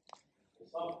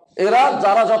 এরা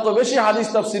যারা যত বেশি হাদিস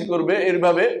তাফসির করবে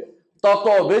এইভাবে, তত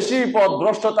বেশি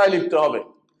পথভ্রষ্টতায় লিপ্ত হবে,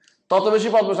 তত বেশি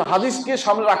পথভ্রষ্ট। হাদিসকে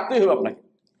সামনে রাখতেই হবে আপনাকে।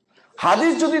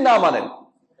 হাদিস যদি না মানেন,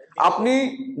 আপনি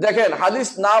দেখেন, হাদিস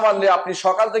না মানলে আপনি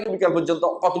সকাল থেকে বিকাল পর্যন্ত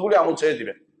কতগুলি আমল ছেড়ে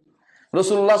দিবেন।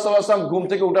 রাসূলুল্লাহ সাল্লাল্লাহু আলাইহি ওয়াসাল্লাম ঘুম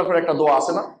থেকে উঠার পর একটা দোয়া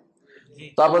আছে না?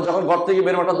 তারপর যখন ঘর থেকে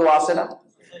বের হওয়ার দোয়া আছে না?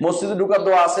 মসজিদে ঢোকার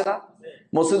দোয়া আছে না?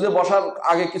 মসজিদে বসার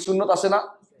আগে কি সুন্নত আছে না?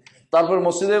 তারপর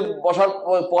মসজিদে বসার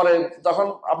পরে যখন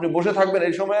আপনি বসে থাকবেন,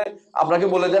 এই সময় আপনাকে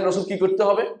বলে দেন রাসূল কি করতে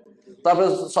হবে। তারপরে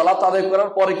সালাত আদায় করার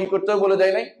পরে কি করতে হবে বলে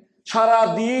দেয় নাই। সারা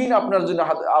দিন আপনার জন্য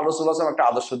রাসূলুল্লাহ সাল্লাল্লাহু আলাইহি ওয়াসাল্লাম একটা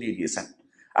আদর্শ দিয়ে দিয়েছেন।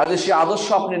 আর যদি সেই আদর্শ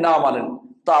আপনি না মানেন,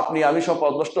 তা আমি সব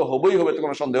পথভ্রষ্ট হবই হবে, তো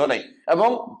কোনো সন্দেহ নাই। এবং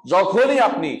যখনই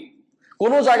আপনি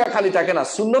কোনো জায়গা খালি থাকে না,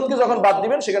 সুন্নতকে যখন বাদ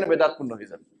দিবেন, সেখানে বেদাতপূর্ণ হয়ে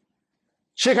যাবে,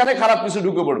 সেখানে খারাপ কিছু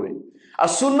ঢুকে পড়বে। আর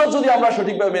সুন্নত যদি আমরা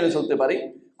সঠিকভাবে মেনে চলতে পারি,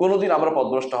 কোনোদিন আমরা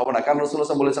পথভ্রষ্ট হব না। কারণ রাসূলুল্লাহ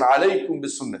সাল্লাল্লাহু আলাইহি ওয়াসাল্লাম বলেছেন, আলাইকুম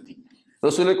বিসুন্নতি,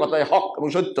 রাসূলের কথাই হক এবং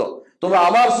সত্য, তোমরা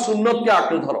আমার সুন্নতকে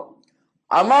আঁকড়ে ধরো,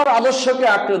 আমার আদর্শকে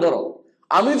আঁকড়ে ধরো,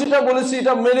 আমি যেটা বলেছি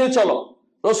এটা মেনে চলো,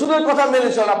 রাসূলের কথা মেনে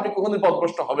চলো, আপনি কোনোদিন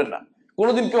পথভ্রষ্ট হবেন না।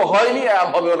 কোনোদিন কেউ হয়নি, আর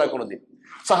হবেও না কোনোদিন।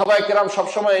 সাহাবায়ে কেরাম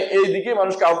সবসময় এই দিকে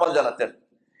মানুষকে আহ্বান জানাতেন।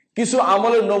 কিছু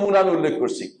আমলের নমুনা আমি উল্লেখ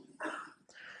করছি।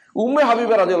 উম্মে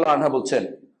হাবিবা রাদিয়াল্লাহু আনহা বলছেন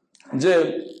যে,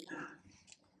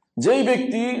 যেই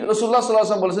ব্যক্তি, রাসূলুল্লাহ সাল্লাল্লাহু আলাইহি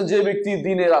ওয়াসাল্লাম বলেছেন, যে ব্যক্তি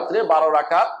দিনে রাত্রে 12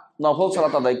 রাকাত নফল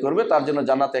সালাত আদায় করবে, তার জন্য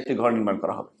জান্নাতে একটি ঘর নির্মাণ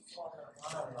করা হবে।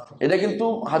 এটা কিন্তু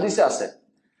হাদিসে আছে।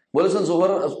 বলেছেন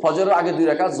জোহর, ফজরের আগে 2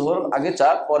 রাকাত, জোহর আগে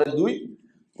 4, পরে 2,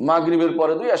 মাগরিবের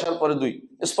পরে 2, এশার পরে 2,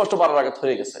 স্পষ্ট 12 রাকাত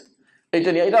হয়ে গেছে। এটা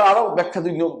নিয়ে এটা আরো ব্যাখ্যা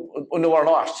অন্য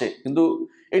বর্ণনাও আসছে, কিন্তু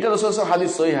এটা রাসূলুল্লাহ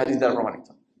হাদিস, সহিহ হাদিস দ্বারা প্রমাণিত।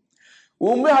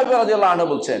 উম্মে হাবিবা রাদিয়াল্লাহু আনহা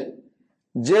বলছেন,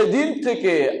 যেদিন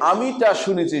থেকে আমি তা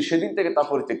শুনেছি, সেদিন থেকে তা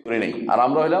পরিত্যাগ করি নাই। আর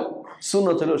আমরা হইলাম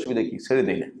সুন্নত হলে অসুবিধা কি, ছেড়ে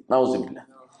দিই না, নাউজুবিল্লাহ।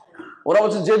 ওরা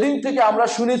বলছে যেদিন থেকে আমরা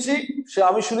শুনেছি,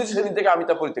 আমি শুনেছি, সেদিন থেকে আমি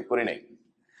তা পরিত্যাগ করি নাই।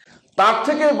 তার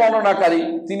থেকে বর্ণনাকারী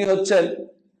তিনি হচ্ছেন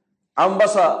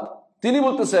আম্বাসা, তিনি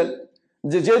বলতেছেন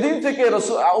যে যেদিন থেকে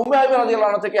রাসূল উম্মে হাবিবা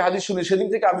রাদিয়াল্লাহু আনহা থেকে হাদিস শুনি, সেদিন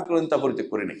থেকে আমি কোনদিন তা পরিত্যাগ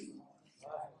করি নাই।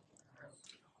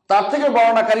 তার থেকে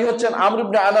বর্ণনাকারী হচ্ছেন আমর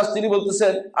ইবনে আনাস, তিনি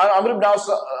বলতেছেন, আর আমর ইবনে আনাস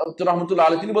রাহমাতুল্লাহ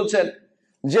আলাইহি তিনি বলছেন,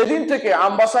 যেদিন থেকে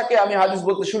আম্বাসাকে আমি হাদিস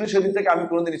বলতে শুনি, সেদিন থেকে আমি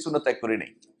কোনোদিন সুন্নাত ত্যাগ করি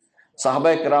নাই।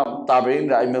 সাহাবায়ে কেরাম,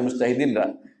 তাবেঈনরা, ইমাম মুজতাহিদিনরা,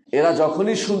 এরা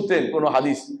যখনই শুনতেন কোনো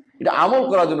হাদিস, এটা আমল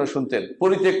করার জন্য শুনতেন,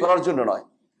 পরিত্যাগ করার জন্য নয়।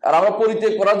 আর আমরা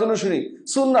পরিত্যাগ করার জন্য শুনি।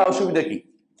 সুন্নাহ, অসুবিধা কি?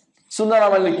 সুন্নাহ না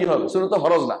মানলে কি হবে? সুন্নাহ তো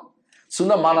ফরজ না,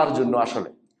 সুন্নাহ মানার জন্য, আসলে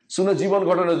সুন্নাহ জীবন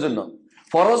গঠনের জন্য।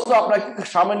 ফরজ তো আপনাকে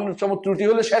সামান্য ত্রুটি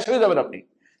হলে শেষ হয়ে যাবেন, আপনি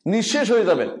নিঃশেষ হয়ে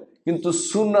যাবেন। কিন্তু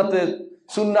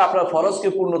সুন্নাহ আপনার ফরজকে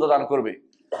পূর্ণতা দান করবে।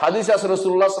 হাদিসে আছে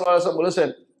রাসূলুল্লাহ সাল্লাল্লাহু আলাইহি ওয়াসাল্লাম বলেছেন,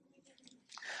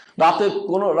 রাতে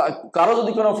কারো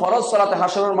যদি কোনো ফরজ সালাতে,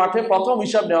 হাশরের মাঠে প্রথম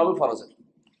হিসাব নেওয়া হবে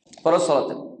ফরজ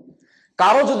সালাতে।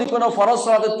 কারো যদি কোনো ফরজ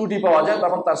সালাতে ত্রুটি পাওয়া যায়,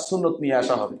 তখন তার সুন্নত নিয়ে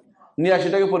আসা হবে, নিয়ে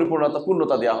সেটাকে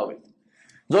পূর্ণতা দেওয়া হবে।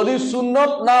 যদি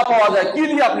সুন্নত না পাওয়া যায়, কি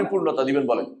দিয়ে আপনি পূর্ণতা দিবেন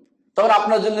বলেন? তখন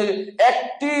আপনার জন্য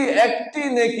একটি একটি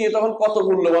নেকি তখন কত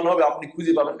মূল্যবান হবে আপনি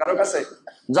খুঁজে পাবেন কারো কাছে?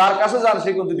 যার কাছে যান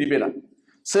সে কিন্তু দিবে না,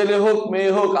 ছেলে হোক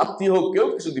মেয়ে হোক আত্মীয় হোক, কেউ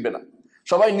কিছু দিবে না,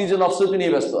 সবাই নিজের নফসকে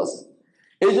নিয়ে ব্যস্ত আছে।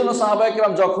 এই জন্য সাহাবায়ে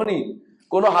কেরাম যখনই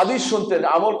কোনো হাদিস শুনতেন,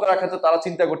 আমল করার ক্ষেত্রে তারা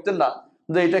চিন্তা করতেন না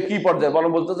যে এটা কি পর্যায়ে, বরং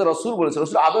বলতেন যে রাসূল বলেছে,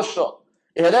 রাসূল আদর্শ,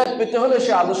 হেদায়েত পেতে হলে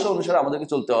সে আদর্শ অনুসারে আমাদেরকে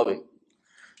চলতে হবে।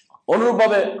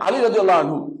 অনুরূপভাবে আলী রাদিয়াল্লাহু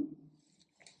আনহু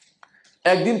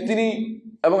একদিন তিনি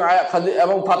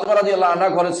এবং ফাতেমা রাদিয়াল্লাহু আনহা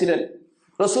ঘরে ছিলেন।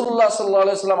 রাসূলুল্লাহ সাল্লাল্লাহু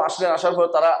আলাইহি ওয়াসাল্লাম আসলেন, আসার পর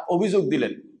তারা অভিযোগ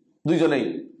দিলেন দুইজনেই,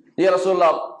 ইয়া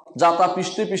রাসূলুল্লাহ, জাতা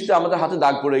পিষতে পিষতে আমাদের হাতে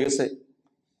দাগ পড়ে গেছে,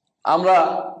 আমরা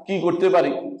কি করতে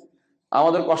পারি,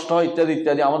 আমাদের কষ্ট হয় ইত্যাদি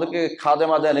ইত্যাদি, আমাদেরকে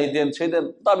খাদেমা দেন, এই দেন সেই দেন,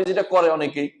 দাবি যেটা করে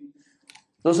অনেকেই।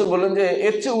 রাসূল বললেন যে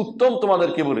এর চেয়ে উত্তম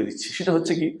তোমাদেরকে বলে দিচ্ছি, সেটা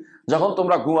হচ্ছে কি, যখন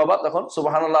তোমরা ঘুমাবা তখন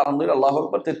সুবহানাল্লাহ, আলহামদুলিল্লাহ, আল্লাহু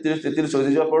আকবার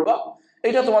 33 পড়বা,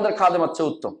 এটা তোমাদের খাদেমার চেয়ে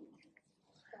উত্তম।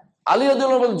 আলী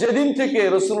রাদিয়াল্লাহু আনহু বলেন, যেদিন থেকে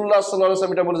রাসূলুল্লাহ সাল্লাল্লাহু আলাইহি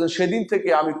ওয়াসাল্লাম এটা বলেছেন, সেদিন থেকে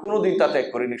আমি কোনোদিন তা ত্যাগ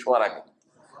করিনি শোয়ার আগে।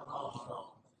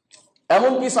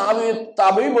 এমনকি সাহাবী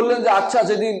তাবেঈ বললেন যে আচ্ছা,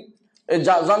 যেদিন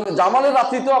জামালের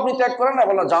রাত্রিতেও আপনি ত্যাগ করেন না?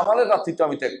 বললাম জামালের রাত্রিতে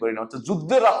আমি ত্যাগ করি না, অর্থাৎ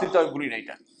যুদ্ধের রাত্রিতে আমি করি না।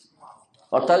 এটা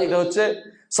অর্থাৎ এটা হচ্ছে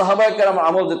সাহাবায়ে কেরাম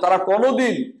আমল, যে তারা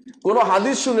কোনোদিন কোনো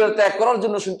হাদিস শুনে ত্যাগ করার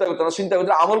জন্য চিন্তা করতে না, চিন্তা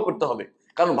করতে আমল করতে হবে,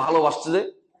 কারণ ভালোবাসছে যে,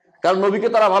 কারণ নবীকে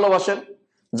তারা ভালোবাসেন,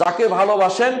 যাকে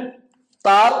ভালোবাসেন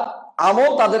তার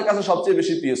আমল তাদের কাছে সবচেয়ে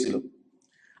বেশি প্রিয় ছিল।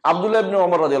 আব্দুল্লাহ ইবনে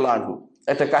ওমর রাদিয়াল্লাহু আনহু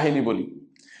একটা কাহিনী বলি।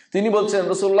 তিনি বলছেন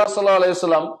রাসূলুল্লাহ সাল্লাল্লাহু আলাইহি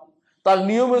ওয়াসাল্লাম তার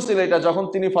নিয়ম ছিল এটা, যখন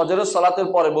তিনি ফজরের সালাতের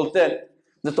পরে বলতেন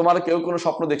যে তোমার কেউ কোনো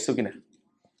স্বপ্ন দেখছো কিনা,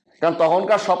 কারণ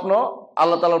তখনকার স্বপ্ন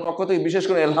আল্লাহ তাআলার পক্ষ থেকে বিশেষ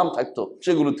করে ইলহাম থাকতো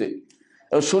সেগুলোতে,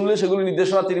 শুনলে সেগুলি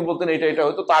নির্দেশনা তিনি বলতেন এটা এটা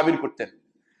হয়তো তাবির করতেন।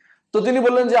 তো তিনি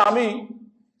বললেন যে আমি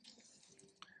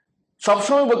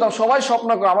সবসময় বলতাম সবাই স্বপ্ন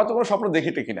করে, আমার তো কোনো স্বপ্ন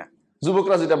দেখি টেকি না,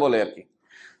 যুবকরা যেটা বলে আর কি,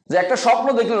 যে একটা স্বপ্ন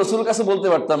দেখলে রসুলের কাছে বলতে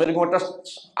পারতাম, এরকম একটা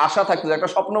আশা থাকতো যে একটা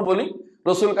স্বপ্ন বলি,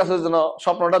 রসুলের কাছে যেন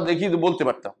স্বপ্নটা দেখি বলতে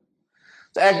পারতাম।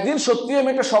 তো একদিন সত্যি আমি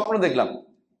একটা স্বপ্ন দেখলাম,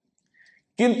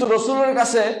 কিন্তু রসুলের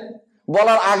কাছে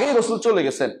বলার আগেই রসুল চলে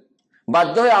গেছেন।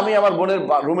 বাধ্য হয়ে আমি আমার বোনের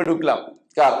রুমে ঢুকলাম,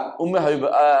 কার উম্মে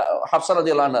হাফসা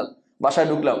রাদিয়াল্লাহু আনহার বাসায়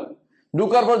ঢুকলাম।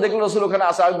 ঢুকার পর দেখলাম রসুল ওখানে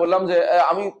আছে। আমি বললাম যে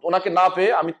আমি ওনাকে না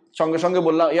পেয়ে আমি সঙ্গে সঙ্গে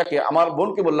বললাম, ইয়াকে আমার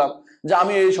বোনকে বললাম যে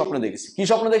আমি এই স্বপ্ন দেখেছি। কি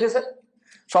স্বপ্ন দেখেছে?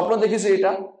 স্বপ্ন দেখেছি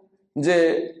এটা যে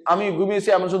আমি ঘুমিয়েছি,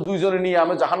 এমন সব দুইজনে নিয়ে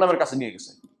আমি জাহান্নামের কাছে নিয়ে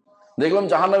গেছে। দেখলাম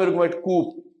জাহান্নামের এরকম একটা কূপ,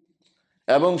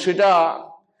 এবং সেটা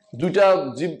দুইটা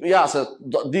আছে,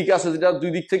 দিক আছে, যেটা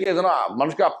দুই দিক থেকে যেন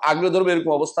মানুষকে আগলে ধরবে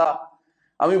এরকম অবস্থা।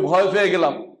 আমি ভয় পেয়ে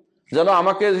গেলাম, যেন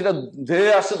আমাকে যেটা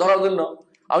ধেয়ে আসছে ধরার জন্য,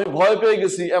 আমি ভয় পেয়ে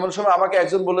গেছি। এমন সময় আমাকে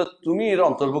একজন বলে, তুমি এর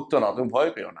অন্তর্ভুক্ত না, তুমি ভয়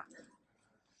পেও না,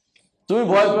 তুমি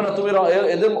ভয় পেও না, তুমি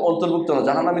এদের অন্তর্ভুক্ত না,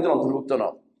 জাহান্নামীদের অন্তর্ভুক্ত না।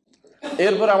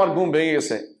 এরপরে আমার ঘুম ভেঙে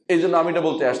গেছে, এই জন্য আমি এটা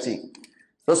বলতে আসছি।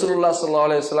 রাসূলুল্লাহ সাল্লাল্লাহু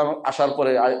আলাইহি ওয়াসাল্লাম আসার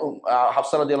পরে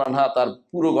হাফসা রাদিয়াল্লাহু আনহা তার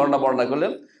পুরো ঘটনা বর্ণনা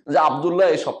করলেন যে আব্দুল্লাহ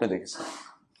এই স্বপ্নে দেখেছে।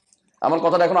 আমার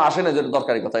কথাটা এখনো আসে না, যেটা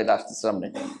দরকারি কথা, এটা আসতেছে সামনে।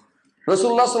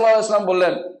 রাসূলুল্লাহ সাল্লাল্লাহু আলাইহি ওয়াসাল্লাম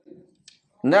বললেন,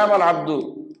 নি'মাল আব্দু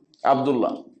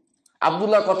আব্দুল্লাহ,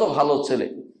 আব্দুল্লাহ কত ভালো ছেলে,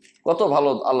 কত ভালো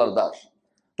আল্লাহর দাস।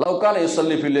 লাউ কানা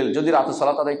ইউসাল্লি ফিল লাইল, যদি রাতে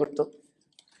সালাত আদায় করতো,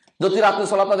 যদি রাতে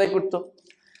সালাত আদায় করতো।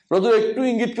 রাসূল একটু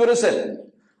ইঙ্গিত করেছেন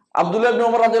আব্দুল্লাহ ইবনে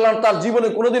ওমর রাদিয়াল্লাহু আনহু তার জীবনে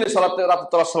কোনোদিনই রাতে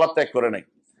সালাত ত্যাগ করে নাই,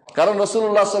 কারণ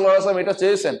রাসূলুল্লাহ সাল্লাল্লাহু আলাইহি ওয়াসাল্লাম এটা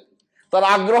চেয়েছেন। তার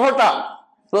আগ্রহটা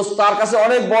তার কাছে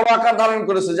অনেক বড় আকার ধারণ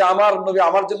করেছে, যে আমার নবী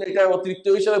আমার জন্য এটা অতিরিক্ত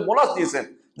হিসেবে বোনাস দিয়েছেন,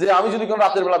 যে আমি যদি কোনো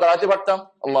রাতের বেলা দাঁড়াতে পারতাম।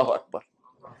 আল্লাহু আকবার।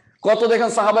 কত দেখেন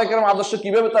সাহাবায়ে কেরাম আদর্শ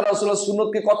কিভাবে তারা রাসূলুল্লাহ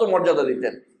সুন্নতকে কত মর্যাদা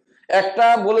দিতেন। একটা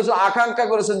বলেছে, আকাঙ্ক্ষা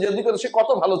করেছেন যদি সে কত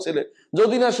ভালো ছেলে,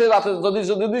 যদি না সে রাতে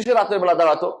যদি সে রাতের বেলা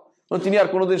দাঁড়াতো, তিনি আর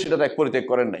কোনোদিন সেটা পরিত্যাগ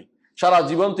করেন নাই, সারা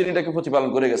জীবন তিনি এটাকে প্রতিপালন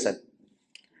করে গেছেন।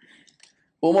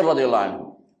 ওমর রাদিয়াল্লাহু আনহু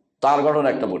তার ঘটনা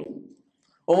একটা বলি।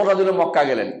 ওমর রাদিয়াল্লাহু মক্কা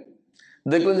গেলেন,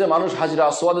 দেখলেন যে মানুষ হাজরা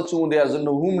আসওয়াদে চুমু দেওয়ার জন্য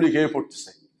হুমড়ি খেয়ে পড়তেছে।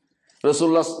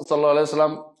 রাসূলুল্লাহ সাল্লাল্লাহু আলাইহি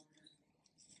ওয়াসাল্লাম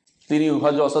তিনি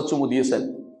হাজরা আসওয়াদ চুমু দিয়েছেন।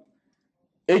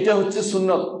 এইটা হচ্ছে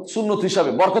সুন্নত, সুন্নত হিসাবে,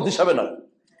 বরকত হিসাবে নয়।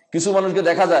 কিছু মানুষকে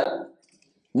দেখা যায়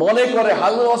মনে করে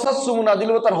হাজরা আসওয়াদ চুমু না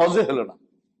দিলেও তার হজে হলো না,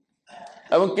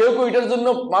 এবং কেউ কেউ এটার জন্য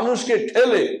মানুষকে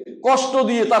ঠেলে কষ্ট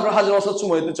দিয়ে তারপর হাজরা আসওয়াদ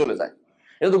চুমু দিতে চলে যায়।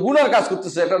 এটা তো গুনার কাজ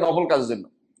করতেছে, একটা নফল কাজের জন্য।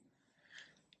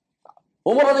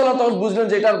 ওমর রাদিয়াল্লাহু তখন বুঝলেন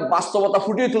যে এটার বাস্তবতা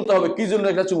ফুটিয়ে তুলতে হবে, কি জন্য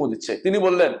এটা চুমু দিচ্ছে। তিনি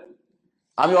বললেন,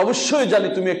 আমি অবশ্যই জানি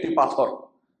তুমি একটি পাথর,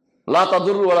 লা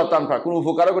তাদুরু ওয়ালা তানফা, কোনো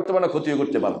উপকারও করতে পারে না, ক্ষতিও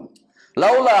করতে পারে না।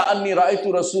 লাউলা আন্নী রাআইতু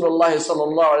রাসূলুল্লাহ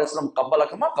সাল্লাল্লাহু আলাইহি ওয়াসাল্লাম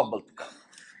কাব্বালাকা মা কাব্বালতুকা,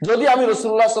 যদি আমি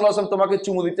রাসূলুল্লাহ সাল্লাল্লাহু আলাইহি ওয়াসাল্লাম তোমাকে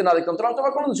চুমু দিতে না দেখতাম, তাহলে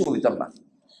তোমাকে কোনোদিন চুমু দিতাম না।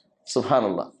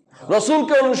 সুবহানাল্লাহ।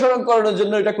 রাসূলকে অনুসরণ করার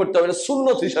জন্য এটা করতে হবে, এটা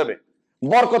সুন্নত হিসাবে,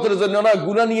 বরকতের জন্য না,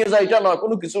 গুনাহ নিয়ে যায় এটা নয়,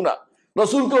 কোনো কিছু না,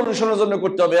 রাসূলকে অনুসরণের জন্য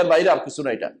করতে হবে, এর বাইরে আর কিছু না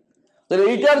এটা। তাহলে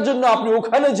এইটার জন্য আপনি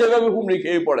ওখানে যেভাবে হুমড়ি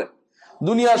খেয়ে পড়েন,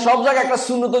 দুনিয়ার সব জায়গায় একটা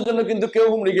সুন্নতের জন্য কিন্তু কেউ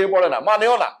হুমড়ি গিয়ে পড়ে না,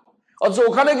 মানেও না। অথচ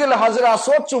ওখানে গেলে হাজরে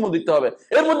আসওয়াদ চুমু দিতে হবে,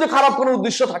 এর মধ্যে খারাপ কোনো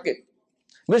উদ্দেশ্য থাকে।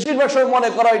 বেশিরভাগ সময় মনে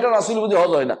করা এটা রাসূল বুঝি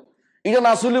হজ হয় না, এটা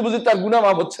রাসূল বুঝি তার গুনাহ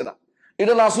মাফ হচ্ছে না,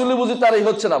 এটা রাসূল বুঝি তার এই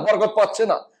হচ্ছে না, বরকত পাচ্ছে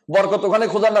না। বরকত ওখানে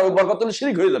খোঁজার না, ওই বরকত হলে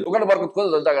শিরিক হয়ে যাবে। ওখানে বরকত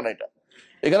খোঁজার জায়গা না এটা,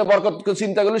 এখানে বরকত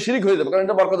চিন্তা করলে শিরিক হয়ে যাবে, কারণ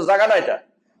এটা বরকতের জায়গা না। এটা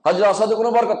হাজরে আসওয়াদে কোনো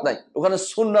বরকত নাই, ওখানে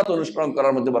সুন্নাত অনুসরণ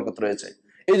করার মধ্যে বরকত রয়েছে।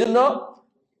 এই জন্য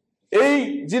এই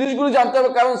জিনিসগুলো জানতে হবে।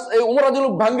 কারণ এই ওমর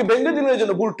রাদিয়াল্লাহু আনহু ভেঙে দিল এই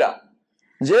জন্য ভুলটা,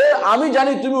 যে আমি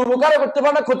জানি তুমি উপকারও করতে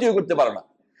পারো না, ক্ষতিও করতে পারো না।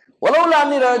 ওয়ালাউলা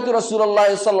আন্নী রাআইতু রাসূলুল্লাহ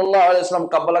সাল্লাল্লাহু আলাইহি ওয়াসাল্লাম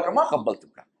কাব্বালাকা মা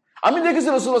কাব্বালতুকা, আমি দেখেছি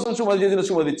রাসূলুল্লাহ সাল্লাল্লাহু আলাইহি ওয়াসাল্লাম চুমা দিয়ে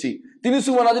চুমা দিচ্ছি, তিনি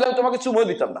চুমা না দিলে আমি তোমাকে চুমা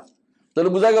দিতাম না। তাহলে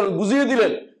বুঝা গেল, বুঝিয়ে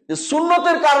দিলেন যে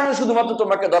সুন্নতের কারণে শুধুমাত্র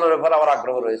তোমাকে ধরার ব্যাপারে আমার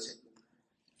আগ্রহ রয়েছে।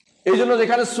 এই জন্য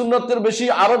যেখানে সুন্নতের বেশি,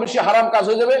 আরো বেশি হারাম কাজ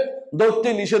হয়ে যাবে, ধরতে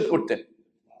নিষেধ করতেন।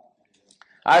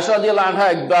 আয়েশা রাদিয়াল্লাহু আনহা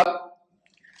একবার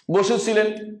বসেছিলেন,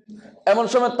 এমন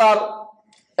সময় তার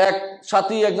এক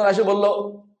সাথী একজন এসে বলল,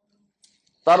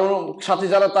 তার সাথী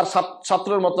যারা তার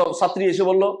ছাত্রের মতো ছাত্রী এসে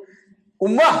বলল,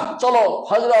 উম্মাহ চলো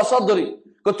হাজরে আসওয়াদ ধরি।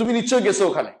 তুমি নিশ্চয়ই গেছো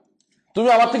ওখানে, তুমি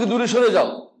আমার থেকে দূরে সরে যাও,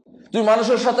 তুমি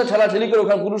মানুষের সাথে ঠেলাঠেলি করে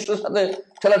ওখানে, পুরুষের সাথে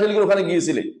ঠেলাঠেলি করে ওখানে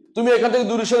গিয়েছিলে, তুমি এখান থেকে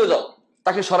দূরে সরে যাও।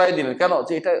 তাকে সরাই দিলেন, কেন?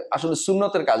 যে এটা আসলে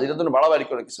সুন্নতের কাজ, এটা জন্য বাড়াবাড়ি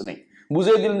করে কিছু নেই।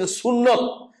 বুঝিয়ে দিলেন যে সুন্নত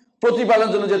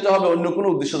প্রতিপালনের জন্য যেতে হবে, অন্য কোনো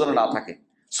উদ্দেশ্য যেন না থাকে।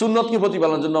 সুন্নতকে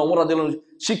প্রতিপালনের জন্য ওমর রাদিয়াল্লাহু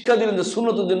আনহু শিক্ষা দিলেন যে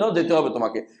সুন্নতের জন্য যেতে হবে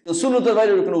তোমাকে, সুন্নতের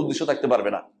বাইরে কোনো উদ্দেশ্য থাকতে পারবে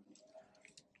না।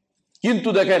 কিন্তু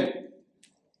দেখেন,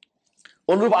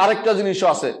 অনুরূপ আরেকটা জিনিসও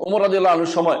আছে ওমর রাদিয়াল্লাহু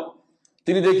আনহুর সময়।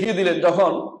 তিনি দেখিয়ে দিলেন,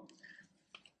 যখন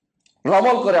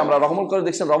রমল করে, আমরা রমল করে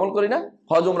দেখছেন, রমল করি না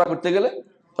হজ উমরা করতে গেলে?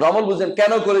 রমল বুঝেন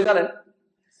কেন করি জানেন?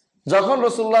 যখন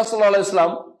রাসূলুল্লাহ সাল্লাল্লাহু আলাইহি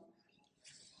ওয়াসাল্লাম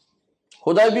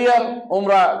হুদায়বিয়ার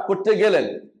উমরা করতে গেলেন,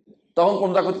 তখন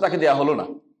উমরা করতে তাকে দেয়া হলো না।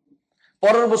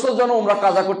 পরের বছর যখন উমরা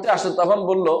কাজা করতে আসে, তখন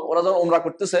বলল, ওরা যখন উমরা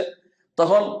করতেছে,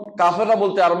 তখন কাফেররা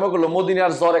বলতে আরম্ভ করলো,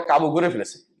 মদিনার জ্বরে কাবু করে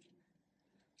ফেলেছে,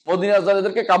 মদিনার জ্বর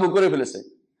এদেরকে কাবু করে ফেলেছে।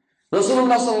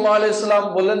 রাসূলুল্লাহ সাল্লাল্লাহু আলাইহি ওয়াসাল্লাম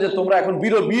বললেন যে তোমরা এখন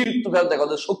বীর দেখাও,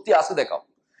 যে শক্তি আছে দেখাও।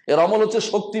 এর আমল হচ্ছে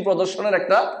শক্তি প্রদর্শনের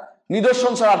একটা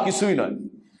নিদর্শন ছাড়া আর কিছুই নয়,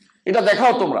 এটা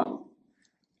দেখাও তোমরা।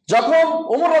 যখন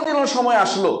ওমর রাদিয়াল্লাহু আনহু সময়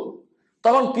আসলো,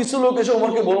 তখন কিছু লোক এসে ওমর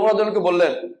রাদিয়াল্লাহু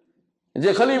বললেন যে,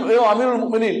 আমিরুল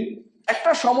মুমিনিন,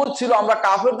 একটা সময় ছিল আমরা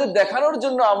কাফেরদের দেখানোর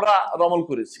জন্য আমরা রমল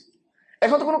করেছি,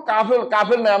 এখন তো কোনো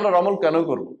কাফের নাই, আমরা রমল কেন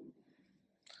করব?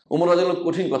 ওমর রাদিয়াল্লাহু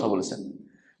কঠিন কথা বলেছেন,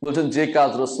 বলছেন যে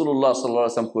কাজ রাসূলুল্লাহ সাল্লাল্লাহু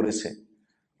আলাইহি ওয়াসাল্লাম করেছে,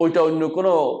 ওইটা অন্য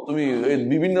কোনো, তুমি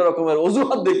বিভিন্ন রকমের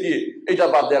অজুহাত দেখিয়ে এটা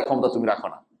বাদ দেওয়ার ক্ষমতা তুমি রাখো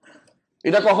না,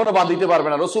 এটা কখনো বাদ দিতে পারবে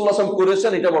না। রাসূলুল্লাহ সাল্লাল্লাহু আলাইহি ওয়াসাল্লাম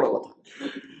করেছেন, এটা বড় কথা,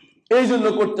 এই জন্য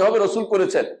করতে হবে, রসুল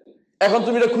করেছেন। এখন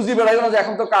তুমি এটা খুঁজি বেড়াইও না যে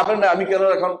এখন তো কাফের নাই, আমি কেন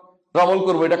এখন রমল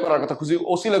করবো, এটা করার কথা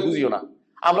ওসিলা খুঁজিও না।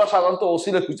 আমরা সাধারণত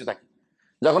ওসিলা খুঁজে থাকি,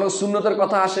 যখন সুন্নতের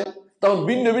কথা আসে তখন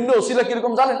ভিন্ন ভিন্ন ওসিলা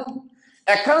কিরকম জানেন?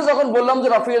 এখানে যখন বললাম যে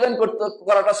রফিয়াদান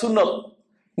করাটা সুন্নত,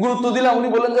 গুরুত্ব দিলাম, উনি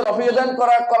বললেন যে রফিয়াদান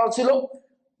করা ছিল,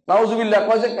 নাউজুবিল্লাহ,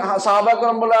 কয় যে সাহাবা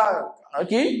کرام বলা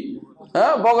কি,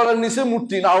 হ্যাঁ, বগলের নিচে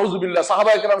মূর্তি, নাউজুবিল্লাহ,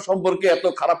 সাহাবা کرام সম্পর্কে এত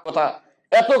খারাপ কথা,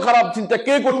 এত খারাপ চিন্তা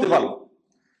কে করতে পারলো?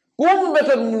 কোন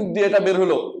বেতের মুখ দিয়ে এটা বের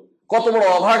হলো? কত বড়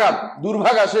অভাগা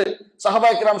দুর্ভাগা সে সাহাবা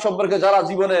کرام সম্পর্কে, যারা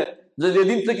জীবনে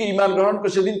যেদিন থেকে ঈমান গ্রহণ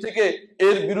করে সেদিন থেকে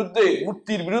এর বিরুদ্ধে,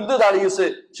 মূর্তির বিরুদ্ধে দাঁড়িয়েছে,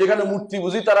 সেখানে মূর্তি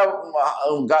বুঝি তারা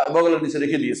বগলের নিচে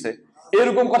রেখে দিয়েছে।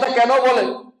 এরকম কথা কেন বলে?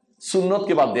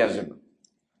 সুন্নতকে বাদ দেওয়ার জন্য।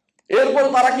 এরপর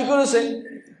তারা কি করেছে?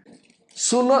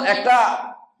 সুন্নত একটা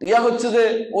হচ্ছে যে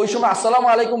ওই সময় আসসালামু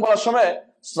আলাইকুম বলার সময়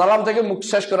সালাম থেকে মুখ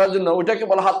শেষ করার জন্য ওইটাকে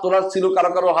বলা হাত তোলার ছিল, কারো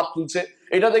কারো হাত তুলছে,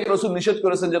 এটা থেকে রাসূল নিষেধ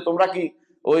করেছেন যে তোমরা কি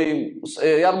ওই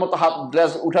ইয়ার মতো হাত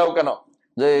লেজ উঠাও কেন,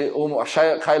 যে ও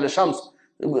খাইলে শামস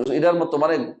এটার মতো,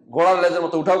 মানে ঘোড়ার লেজের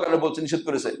মতো উঠাও কেন বলছে, নিষেধ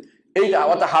করেছে। এইটা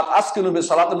হাত আজকে নবে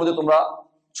সালাতের মধ্যে তোমরা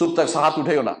চুপ থাক, হাত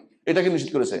উঠাইও না, এটাকে নিষেধ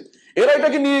করেছে। এরা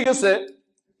এটাকে নিয়ে গেছে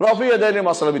রফিয়া দেয়নি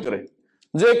মাসালার ভিতরে,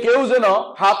 যে কেউ যেন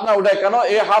হাত না উঠায়, কেন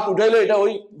এই হাত উঠাইলে এটা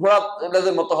ওই ঘোড়া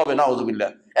লেজের মতো হবে, নাউজুবিল্লাহ।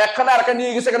 একখানে আরেকখানে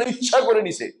নিয়ে গেছে, কেন ইচ্ছা করে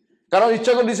নিছে, কারণ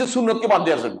ইচ্ছা করে নিছে সুন্নতকে বাদ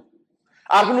দেওয়ার জন্য,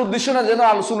 আর কোনো উদ্দেশ্য না যেন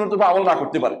সুন্নত আমল না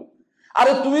করতে পারে।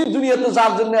 আরে তুমি দুনিয়াতে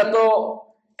যার জন্য এত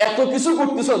এত কিছু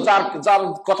করতেছো, যার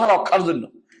কথা রক্ষার জন্য,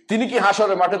 তিনি কি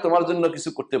হাসরের মাঠে তোমার জন্য কিছু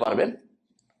করতে পারবেন?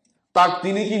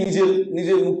 তিনি কি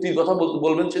নিজের মুক্তির কথা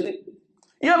বলবেন সেদিন?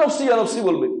 ইয়া নফসি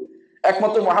বলবে।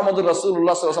 একমাত্র মুহাম্মদুর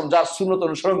রাসূলুল্লাহ সাল্লাল্লাহু আলাইহি ওয়াসাল্লাম যার সুন্নত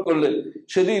অনুসরণ করলে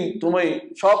সেদিন তুমি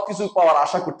সবকিছু পাওয়ার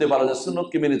আশা করতে পারো, যে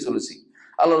সুন্নতকে মেনে চলেছি,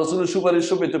 আল্লাহ রাসূলের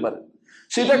সুপারিশও পেতে পারে।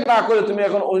 সেটা না করে তুমি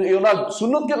এখন ওনার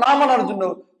সুন্নতকে না মানার জন্য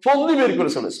ফন্দি বের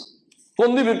করে চলেছো,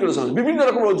 বিভিন্ন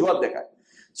রকম অজুহাত দেখায়।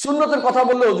 সুন্নতের কথা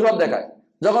বললে অজুহাত দেখায়।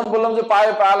 যখন বললাম যে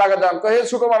পায়ে পা লাগা দেন, হে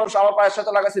ছোট মানুষ, আমার পায়ের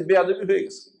সাথে লাগাচ্ছি, বেয়াদবি হয়ে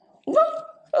গেছে।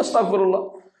 আস্তাগফিরুল্লাহ,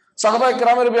 সাহাবায়ে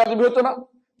কেরামের বেয়াদবি হতো না?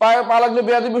 পায়ে পা লাগলে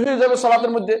বেয়াদবি হয়ে যাবে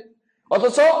সালাতের মধ্যে,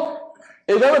 অথচ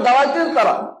এইভাবে দাঁড়াইতেন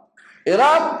তারা, এরা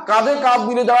কাঁধে কাঁধ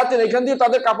মিলে দাঁড়াতেন, এখান দিয়ে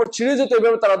তাদের কাপড় ছিঁড়ে যেত,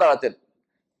 এইভাবে তারা দাঁড়াতেন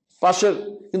পাশের।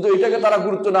 কিন্তু এটাকে তারা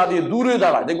গুরুত্ব না দিয়ে দূরে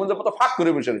দাঁড়ায়, দেখবেন যে কত ফাঁক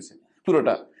করে বসে রয়েছে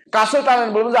পুরোটা। কাছে টানেন,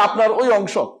 বলবেন যে আপনার ওই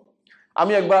অংশ।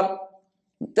 আমি একবার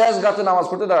তেজগাঁতে নামাজ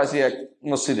পড়তে দাঁড়াইছি এক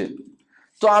মসজিদে,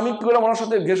 তো আমি কি করলাম, ওনার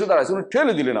সাথে ঘেসে দাঁড়াইছি, উনি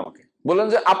ঠেলে দিলেন আমাকে, বললেন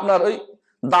যে আপনার ওই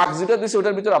দাগ যেটা দিচ্ছে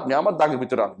ওটার ভিতরে আপনি, আমার দাগের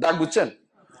ভিতরে আমি দাগ, বুঝছেন,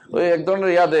 ওই এক ধরনের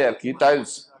ইয়া দেয় আর কি,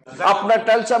 টাইলস, আপনার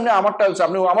টাইলস আপনি, আমার টাইলস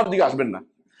আপনি, আমার দিকে আসবেন না।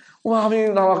 ও আমি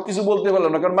কিছু বলতে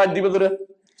পারলাম না, কারণ মাইর দিবে ধরে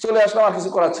চলে আসলাম, আর কিছু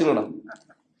করার ছিল না।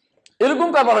 এরকম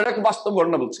ব্যাপার, এটা একটা বাস্তব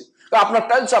ঘটনা বলছি। আপনার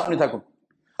টাইলস আপনি থাকুন,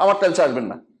 আমার টাইলস আসবেন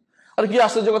না। আর কি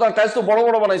আশ্চর্য কথা, টাইলস তো বড়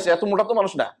বড় বানাইছে, এত মোটা তো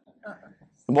মানুষ না,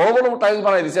 বড় বড় টাইলস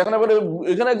বানাই দিচ্ছে। এখন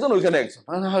এখানে একজন ওইখানে একজন,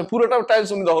 পুরোটা টাইলস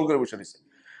উনি দখল করে বসে দিচ্ছে।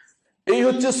 এই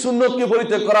হচ্ছে সুন্নতকে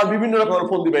পরিত্যাগ করার বিভিন্ন রকমের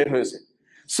ফন্দি বের হয়েছে।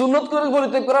 সুন্নত করে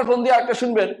পরিত্যাগ করার ফন্দি একটা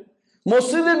শুনবেন,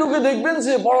 মসজিদে ঢুকে দেখবেন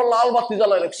যে বড় লাল বাতি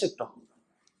জ্বালায় রাখছে একটা,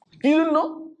 কি জন্য?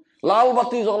 লাল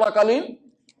বাতি জ্বলাকালীন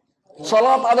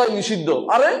সালাত আদায় নিষিদ্ধ।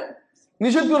 আরে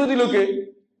নিষেধ করে দিল কে?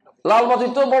 লাল বাতি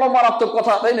তো বড় মারাত্মক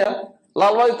কথা, তাই না?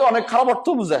 লাল বাতি তো অনেক খারাপ অর্থ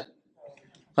বুঝায়।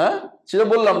 হ্যাঁ, সেটা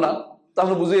বললাম না,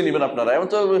 তাহলে বুঝিয়ে নিবেন আপনারা। এমন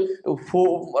তো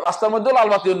রাস্তার মধ্যে লাল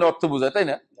বাতি অন্য অর্থ বুঝায়, তাই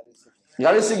না?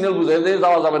 গাড়ির সিগন্যাল বুঝায় যে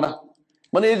যাওয়া যাবে না,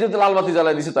 মানে এই যে লাল বাতি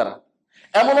জ্বালায় দিছে তারা।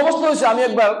 এমন অবস্থা হয়েছে, আমি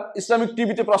একবার ইসলামিক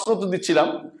টিভিতে প্রশ্ন উত্তর দিচ্ছিলাম,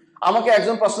 আমাকে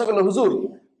একজন প্রশ্ন করলো, হুজুর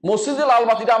মসজিদে লাল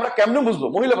বাতিটা আমরা কেমনে বুঝবো?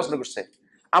 মহিলা প্রশ্ন করছে,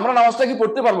 আমরা নামাজটা কি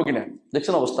পড়তে পারবো কিনা।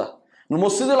 দেখছেন অবস্থা,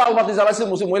 মসজিদে লাল বাতি জ্বালাইছে,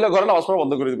 মহিলা ঘরে নামাজ পড়া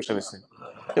বন্ধ করে বসে গেছে,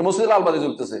 মসজিদে লাল বাতি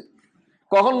জ্বলতেছে।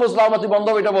 কখন লাল বাতি বন্ধ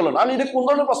হবে এটা বলুন। আমি এটা কোন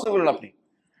ধরনের প্রশ্ন করলেন আপনি?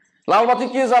 লাল বাতি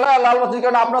কে জ্বালায়, আর লাল বাতির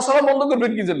কারণে আপনার সালাম বন্ধ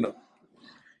করবেন কি জন্য?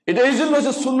 এটা এই জন্য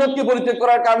হচ্ছে সুন্নতকে পরিত্যাগ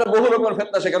করার কারণে বহু রকমের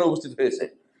ফিতনা সেখানে উপস্থিত হয়েছে।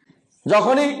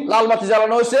 যখনই লাল বাতি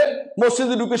জ্বালানো হয়েছে,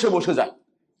 মসজিদে ঢুকে সে বসে যায়।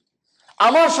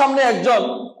 আমার সামনে একজন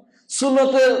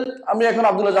সুন্নতের, আমি এখন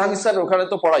আব্দুল্লাহ জাহাঙ্গীর স্যার ওখানে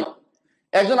তো পড়াই,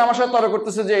 একজন আমার সাথে তর্ক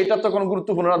করতেছে যে এটা তো কোনো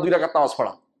গুরুত্বপূর্ণ না, 2 রাকাত নামাজ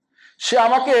পড়া। সে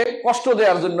আমাকে কষ্ট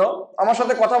দেওয়ার জন্য আমার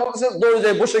সাথে কথা বলতেছে, দৌড়ে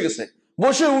যায় বসে গেছে,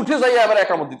 বসে উঠে যাই আবার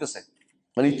একামত দিতেছে,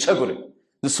 মানে ইচ্ছা করে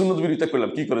যে সুন্নত বিরোধিতা করলাম,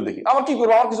 কি করে দেখি, আমার কি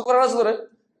করবো, আমার কিছু করার আছে ধরে।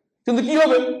 কিন্তু কি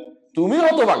হবে, তুমি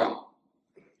হতভাগা,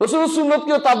 রাসূলের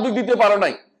সুন্নতকেও তাদবিক দিতে পারো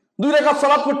নাই, 2 রাকাত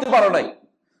সালাত করতে পারো নাই,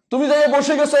 তুমি যাই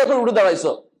বসে গেছো, এখন উঠে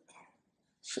দাঁড়াইছো।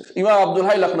 ইমাম আব্দুল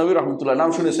হাই লাখনবী রহমতুল্লাহ, নাম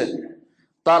শুনেছেন,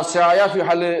 তার শায়াফি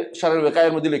হালে শারের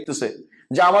বেকায়ের মধ্যে লিখতেছে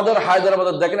যে আমাদের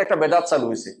হায়দ্রাবাদের দেখেন একটা বেদাত চালু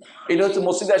হয়েছে, এটা হচ্ছে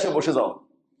মসজিদে এসে বসে যাও।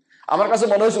 আমার কাছে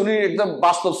মনে হয়েছে উনি একদম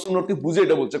বাস্তব সুন্নতকে বুঝে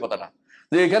এটা বলছে কথাটা,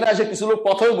 যে এখানে এসে কিছু লোক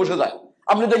পথেও বসে যায়।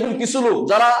 আপনি দেখবেন কিছু লোক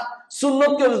যারা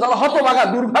সুন্নতকে, যারা হতভাগা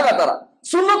দুর্ভাগা, তারা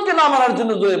সুন্নতকে না মানার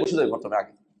জন্য বসে যায় প্রথমে,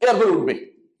 আগে এরপরে উঠবে।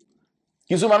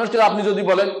 কিছু মানুষকে আপনি যদি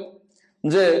বলেন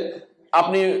যে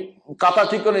আপনি কাতা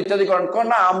ঠিক করেন ইত্যাদি করেন,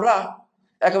 না আমরা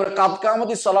একেবারে কাদ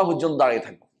কামতি সালাহ পর্যন্ত দাঁড়িয়ে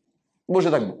থাকবো,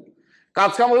 বসে থাকবো,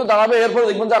 কাজ কাম দাঁড়াবে, এরপরে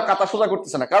দেখবেন যে আর কাতা সোজা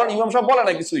করতেছে না, কারণ ইমাম সাহেব বলে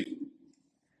নাই কিছুই,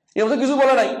 ইমাম সাহেব কিছু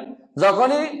বলে নাই।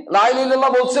 যখনই লা ইলাহা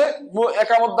ইল্লাল্লাহ বলছে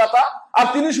একামত দাতা, আর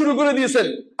তিনি শুরু করে দিয়েছেন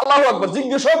আল্লাহু আকবার,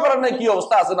 জিজ্ঞাসাও করেন নাই কি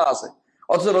অবস্থা আছে না আছে।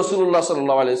 অথচ রাসূলুল্লাহ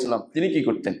সাল্লাল্লাহু আলাইহি ওয়াসাল্লাম তিনি কি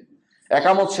করতেন,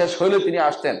 একামত শেষ হইলে তিনি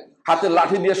আসতেন, হাতে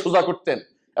লাঠি দিয়ে সোজা করতেন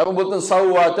এবং বলতেন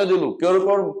সাওয়া তাদুলু, কেউ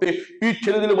পিঠ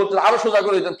ঠেলে দিলে বলতেন আরো সোজা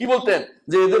করে দিতেন। কি বলতেন,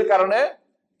 যে এদের কারণে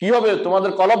কি হবে,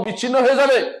 তোমাদের কলব বিচ্ছিন্ন হয়ে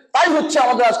যাবে। তাই হচ্ছে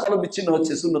আমাদের আজ কলব বিচ্ছিন্ন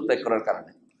হচ্ছে সুন্নত ত্যাগ করার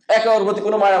কারণে। একে অপরের প্রতি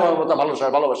কোনো মায়া মমতা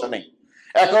ভালোবাসা নেই,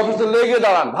 একে অপরের লেগে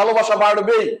দাঁড়ান, ভালোবাসা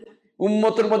বাড়বেই।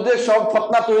 উম্মতের মধ্যে সব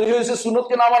ফতনা তৈরি হয়েছে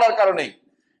সুন্নতকে না মানার কারণে।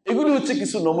 এগুলি হচ্ছে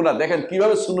কিছু নমুনা, দেখেন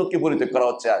কিভাবে সুন্নতকে পরিত্যাগ করা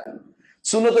হচ্ছে। আজ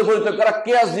সুন্নতের পরিত্যাগ করা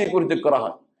কিয়াস দিয়ে পরিত্যাগ করা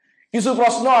হয়। কিছু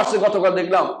প্রশ্ন আসছে, গতকাল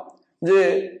দেখলাম যে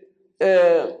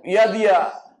ইয়া দিয়া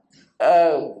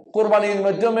কোরবানির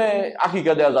মাধ্যমে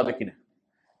আকিকা দেওয়া যাবে কিনা।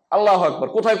 আল্লাহু আকবার,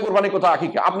 কোথায় কোরবানি কোথায়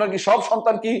আকিকা? আপনার কি সব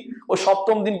সন্তান কি ওই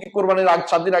 7ম দিন কি কোরবানির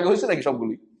 7 দিন আগে হয়েছে নাকি?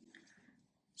 সবগুলি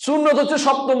সুন্নত হচ্ছে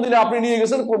 7ম দিনে আপনি নিয়ে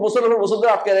গেছেন, বছরের পর বছর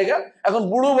ধরে আটকে রেখে, এখন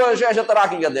বুড়ো বয়সে এসে তারা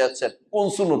আকিকা দেওয়াচ্ছেন। কোন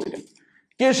সুন্নত থেকে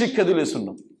কে শিক্ষা দিলে?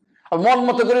 সুন্নত মন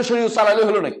মতো করে শরীয়ত চালাইলে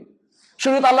হলো নাকি?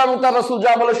 শরীয়ত আল্লাহ এবং তার রাসূল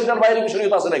যা বলে সেটার বাইরে কি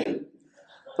শরীয়ত আছে নাকি?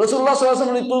 রাসূলুল্লাহ সাল্লাল্লাহু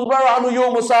আলাইহি ওয়াসাল্লাম তুজবার আনু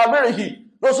ইয়াউম সাবিহি,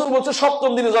 রাসূল বলছে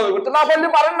 7ম দিনে জবাই করতে। না পারলে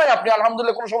পারেন নাই আপনি,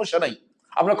 আলহামদুলিল্লাহ, কোনো সমস্যা নাই,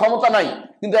 আপনার ক্ষমতা নাই।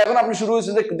 কিন্তু এখন আপনি শুরু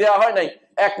হয়েছে যে দেওয়া হয় নাই,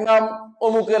 এক নাম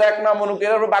অমুকের, এক নাম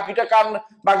অমুকের, বাকিটা কান,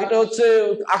 বাকিটা হচ্ছে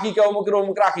আকিকা, অমুকের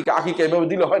আকিকা, আকিকা এভাবে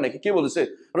দিলে হয় নাকি? কে বলেছে?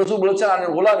 রাসূল বলেছেন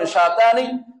আনিল গোলামে শাতানি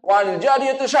ওয়া আনিল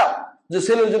জারিয়াতি শাত, যে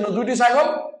ছেলের জন্য 2টি ছাগল,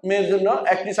 মেয়ের জন্য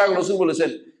 1টি ছাগল। রাসূল বলেছেন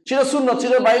সেটা সুন্নাত,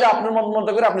 ছিল বাইরে আপনার মত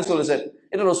করে আপনি চলেছেন।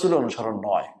 এটা রাসূলের অনুসরণ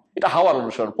নয়, এটা হাওয়ার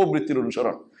অনুসরণ, প্রবৃত্তির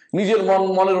অনুসরণ। নিজের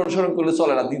মনের অনুসরণ করলে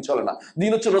চলে না, দিন চলে না। দিন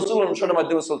হচ্ছে রাসূলের অনুসরণের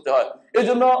মাধ্যমে চলতে হয়।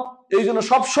 এই জন্য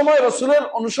সব সময় রাসূলের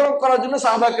অনুসরণ করার জন্য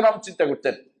সাহাবায়ে কেরাম চিন্তা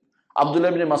করতেন। আব্দুল্লাহ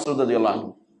ইবনে মাসউদ রাদিয়াল্লাহু আনহু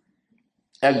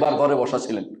একবার ঘরে বসা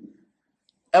ছিলেন,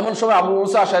 এমন সময় আবু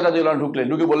মুসা আশআরী রাদিয়াল্লাহু আনহু ঢুকলেন,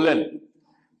 ঢুকে বললেন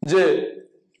যে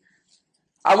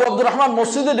আবু আব্দুর রহমান,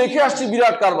 মসজিদে দেখে আসছি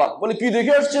বিরাট কারবার। বলে কি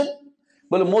দেখে আসছেন?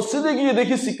 বলে মসজিদে গিয়ে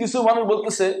দেখেছি কিছু মানুষ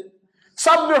বলতেছে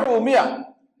সাব্বিহু মিয়া,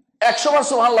 100 বার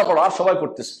সুবহানাল্লাহ পড়ো, আর সবাই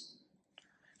পড়তেছে।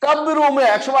 কাব্বিরু মিয়া,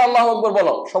 100 বার আল্লাহু আকবার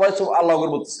বলো, সবাই আল্লাহু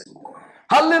আকবার বলতেছে।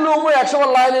 হাল্লিলু মিয়া, 100 বার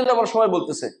লা ইলাহা ইল্লাল্লাহ সবাই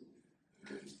বলতেছে।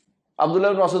 আব্দুল্লাহ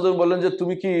ইবনে মাসউদ বললেন যে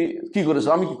তুমি কি করেছো?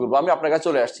 আমি কি করবো, আমি আপনার কাছে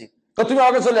চলে আসছি। তুমি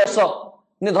আমাকে চলে আসছো,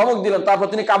 তিনি ধমক দিলেন। তারপর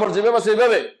তিনি কাপড় যেভাবে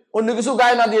সেভাবে অন্য কিছু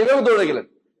গায়ে না দিয়ে এভাবে দৌড়ে গেলেন,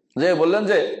 যে বললেন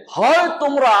যে হয়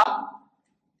তোমরা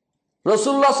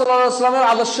রাসূলুল্লাহ সাল্লাল্লাহু আলাইহি ওয়াসাল্লামের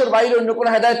আদর্শের বাইরে অন্য কোনো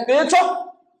হেদায়েত পেয়েছো,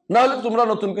 না হলে তোমরা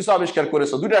নতুন কিছু আবিষ্কার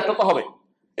করেছো, দুটো একটা তো হবে।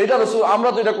 এটা রাসূল, আমরা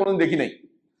তো এটা কোনোদিন দেখি নাই।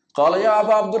 ক্বালা ইয়া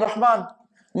আবু আব্দুর রহমান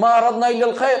মা আরাদনা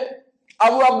ইল্লাল খায়র।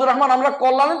 আবু আব্দুর রহমান, আমরা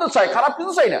কল্যাণই তো চাই, খারাপ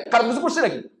কিছু চাই না। খারাপ কিছু করছি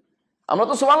নাকি? আমরা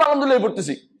তো সুবহানাল্লাহ আলহামদুলিল্লাহ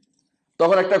পড়তেছি।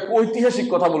 তখন একটা ঐতিহাসিক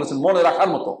কথা বলেছেন, মনে রাখার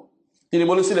মতো। তিনি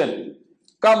বলেছিলেন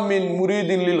কাম মিন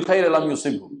মুরিদিন লিল খায়র লাম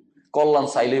ইউসিবহু। কল্যাণ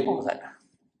চাইলেই পাওয়া যায় না।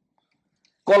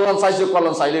 কল্যাণ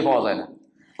চাইলেই পাওয়া যায় না।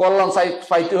 কল্যাণ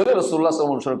পাইতে হলে রাসূলুল্লাহ সাল্লাল্লাহু আলাইহি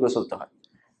ওয়াসাল্লাম অনুসরণ করে চলতে হয়।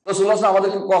 রাসূলুল্লাহ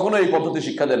আমাদেরকে কখনো এই পদ্ধতি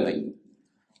শিক্ষা দেন নাই।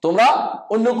 তোমরা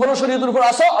অন্য কোনো শরীয়তের উপর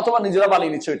আসো অথবা নিজেরা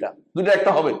বানিয়ে নিচ্ছ, এটা দুটো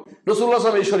একটা হবে। রাসূলুল্লাহ সাল্লাল্লাহু আলাইহি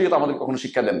ওয়াসাল্লাম এই শরীয়ত আমাদের কখনো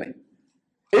শিক্ষা দেন নাই।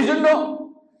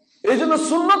 এই জন্য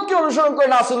সুন্নতকে অনুসরণ করে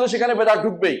না আসলে সেখানে বেদাত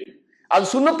ঢুকবেই। আর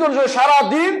সুন্নতকে অনুসরণ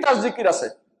সারাদিন তার জিকির আছে,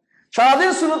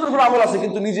 সারাদিন সুন্নতের উপর আমল আছে,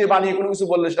 কিন্তু নিজে বানিয়ে কোনো কিছু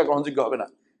বললে সেটা গ্রহণযোগ্য হবে না।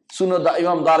 সুন্নত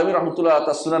ইমাম দারমি রাহমাতুল্লাহ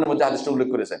তার সুনানের মধ্যে হাদিসটা উল্লেখ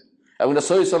করেছেন এবং এটা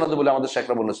সহিহ সনদ বলে আমাদের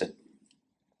শেখরা বলেছেন।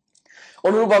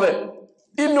 অনুরূপভাবে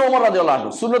ইবনে ওমর রাদিয়াল্লাহু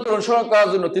আনহু সুন্নতের অনুসরণ করার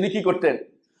জন্য তিনি কি করতেন?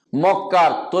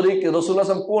 মক্কার তরিক রাসূলুল্লাহ সাল্লাল্লাহু আলাইহি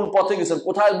ওয়াসাল্লাম কোন পথে গেছেন,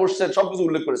 কোথায় বসছেন, সবকিছু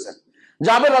উল্লেখ করেছেন।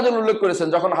 জাবের রাদিয়াল্লাহু উল্লেখ করেছেন,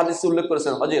 যখন হাদিসে উল্লেখ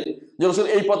করেছেন হজের, যে রাসূল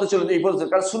এই পথে চলেন, এই পথে,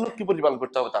 কারণ সুন্নত কি পরিপালন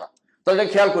করতে হবে তারা এটা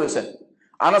খেয়াল করেছেন।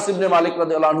 আনাস ইবনে মালিক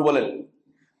রাদিয়াল্লাহু আনহু বলেন,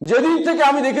 যেদিন থেকে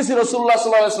আমি দেখেছি রাসূলুল্লাহ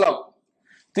সাল্লাল্লাহু আলাইহি ওয়াসাল্লাম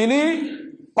তিনি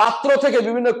পাত্র থেকে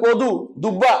বিভিন্ন কদু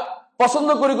দুব্বা পছন্দ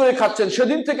করে করে খাচ্ছেন,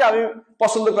 সেদিন থেকে আমি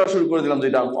পছন্দ করা শুরু করে দিলাম যে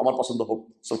এটা আমার পছন্দ হোক।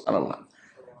 সুবহানাল্লাহ।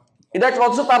 এটা একটা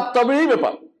অথচ তার তবেই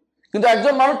ব্যাপার, কিন্তু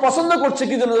একজন মানুষ পছন্দ করছে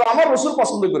কি জন্য? আমার রাসূল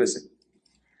পছন্দ করেছে।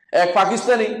 এক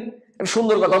পাকিস্তানি একটা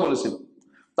সুন্দর কথা বলেছিল,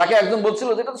 তাকে একজন বলছিল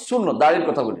যে এটা তো সুন্নত, দাড়ির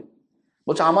কথা বলি,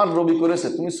 বলছে আমার নবী করেছে,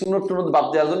 তুমি সুন্নত টুন্নত বাদ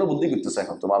দেওয়ার জন্য বুদ্ধি করতেছো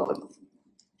এখন তোমার জন্য।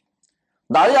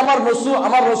 দাড়ি আমার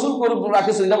রসুল করে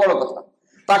রাখেছে, এটা বড় কথা,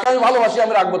 তাকে আমি ভালোবাসি,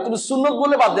 আমি রাখবো, তুমি সুন্নত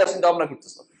বলে বাদ দেওয়ার চিন্তা ভাবনা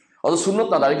করতেছো। অথচ সুন্নত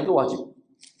না, দাড়ি কিন্তু ওয়াজিব,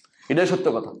 এটাই সত্য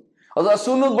কথা। অথচ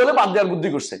সুন্নত বলে বাদ দেওয়ার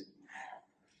বুদ্ধি করছে।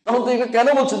 তখন তো এটা কেন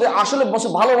বলছে যে আসলে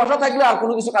ভালোবাসা থাকলে আর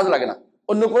কোনো কিছু কাজে লাগে না,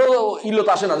 অন্য কোনো ইলত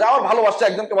আসে না, যে আমার ভালোবাসছে,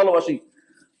 একজনকে ভালোবাসি,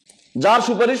 যার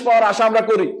সুপারিশ পাওয়ার আশা আমরা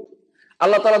করি,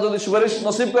 আল্লাহ তাআলা যদি সুপারিশ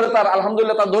নসিব করে তার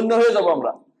আলহামদুলিল্লাহ, তার ধন্য হয়ে যাব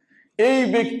আমরা। এই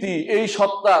ব্যক্তি, এই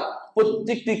সত্তার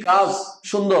প্রত্যেকটি কাজ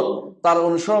সুন্দর, তার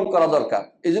অনুসরণ করা দরকার।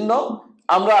 এই জন্য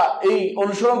আমরা এই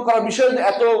অনুসরণ করার বিষয়ে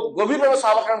এত গভীরভাবে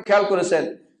সাহাবা কেরাম খেয়াল করেছেন,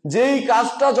 যেই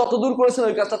কাজটা যতদূর করেছেন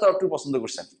ওই কাজটা তারা একটু পছন্দ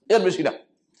করছেন, এর বেশি না।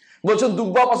 বলছেন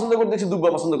দুব্বা পছন্দ করতে দেখছি, দুব্বা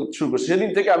পছন্দ করতে শুরু করছে, সেদিন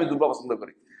থেকে আমি দুব্বা পছন্দ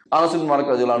করি। আনাস ইবনে মালিক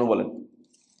রাদিয়াল্লাহু আনহু বলেন।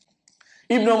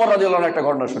 ইবনে ওমর রাদিয়াল্লাহু আনহু একটা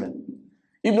ঘটনা শুনেন।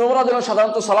 ইবনে ওমর রাদিয়াল্লাহু আনহু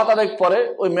সাধারণত সালাত আদায় পরে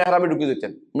ওই মেহরাবে ঢুকে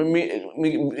যেতেন,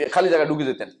 খালি জায়গায় ঢুকে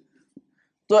যেতেন।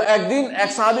 তো একদিন এক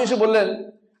সাহাবী এসে বললেন,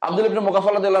 আব্দুল্লাহ ইবনে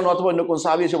মুগাফফাল রাদিয়াল্লাহু আনহু অথবা অন্য কোন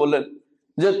সাহাবী এসে বললেন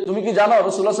যে তুমি কি জানো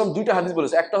রাসূলুল্লাহ সাল্লাল্লাহু আলাইহি ওয়াসাল্লাম দুইটা হাদিস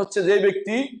বলেছে, একটা হচ্ছে যে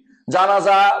ব্যক্তি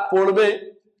জানাজা পড়বে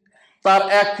তার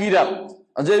 1 কিরাত,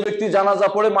 যে ব্যক্তি জানাজা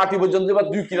পড়ে মাটি পর্যন্ত যাবে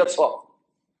 2 কিরাত সওয়াব।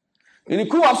 ইনি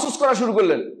খুব আফসোস করা শুরু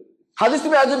করলেন, হাদিস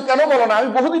তুমি আজ কেন বলো না? আমি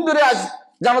বহুদিন ধরে আজ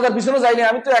জানাজার পিছনে যাইনি,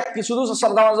 আমি তো শুধু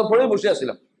জানাজা পড়েই বসে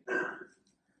আছিলাম,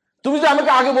 তুমি যে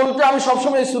আমাকে আগে বলতে আমি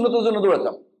সবসময় এই সুন্নতের জন্য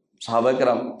দৌড়াতাম। সাহাবায়ে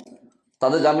কেরাম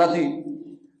তাদের জান্নাতি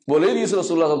বলেই দিয়েছিল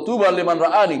রাসূলুল্লাহ তুবা লিমান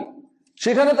রাআনি,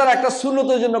 সেখানে তারা একটা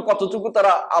সুন্নতের জন্য কতটুকু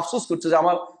তারা আফসোস করছে যে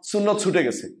আমার সুন্নত ছুটে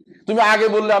গেছে, তুমি আগে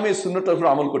বললে আমি এই সুন্নতটার উপর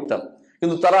আমল করতাম।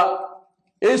 কিন্তু তারা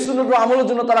এই সুন্নতের আমলের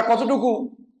জন্য তারা কতটুকু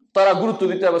তারা গুরুত্ব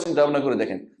দিতে হবে চিন্তা ভাবনা করে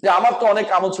দেখেন, যে আমার তো অনেক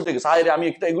আমল ছুটে গেছে, হায় রে আমি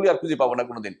এগুলি আর খুঁজে পাবো না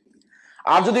কোনোদিন।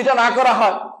 আর যদি এটা না করা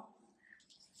হয়,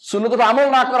 সুন্নতের আমল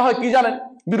না করা হয়, কি জানেন,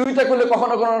 বিরোধিতা করলে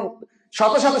কখনো কখনো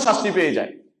সাথে সাথে শাস্তি পেয়ে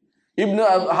যায়।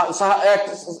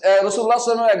 রাসূলুল্লাহ সাল্লাল্লাহু আলাইহি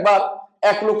ওয়াসাল্লাম একবার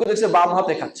এক লোককে দেখছে বাম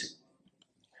হাতে খাচ্ছে,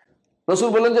 রাসূল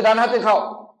বললেন যে ডান হাতে খাও,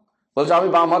 বলছে আমি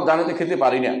বাম হাত ডান হাতে খেতে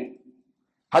পারি না।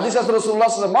 হাদিস আছে রাসূলুল্লাহ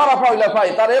সাল্লাল্লাহু আলাইহি ওয়াসাল্লাম মারাফা ইলা ফাই,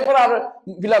 তার এরপর আর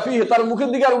বিলাফি, তার মুখের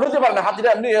দিকে আর উঠাতে পারে না, হাতটা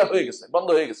এমনি হয়ে গেছে, বন্ধ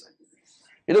হয়ে গেছে,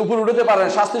 এটা উপর উঠাতে পারে না,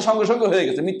 শাস্তির সঙ্গে সঙ্গে হয়ে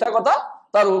গেছে। মিথ্যা কথা,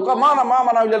 তার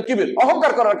মানা ইলাল কিবির,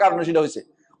 অহংকার করার কারণে সেটা হয়েছে।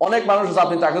 অনেক মানুষ আছে,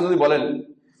 আপনি তাকে যদি বলেন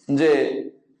যে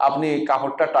আপনি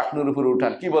কাপড়টা টাকনুর উপরে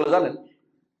উঠান, কি বলে জানেন?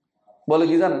 বলে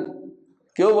কি জানেন?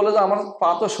 কেউ বলে যে আমার পা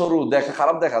তো সরু, দেখা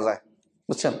খারাপ দেখা যায়,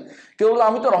 বুঝছেন? কেউ বলে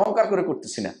আমি তো অহংকার করে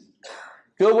করতেছি না,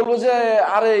 কেউ বলবো যে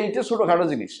আরে এইটা ছোটখাটো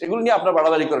জিনিস, এগুলো নিয়ে আপনার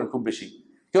বাড়াবাড়ি করেন খুব বেশি।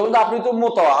 কেউ বলতে আপনি তো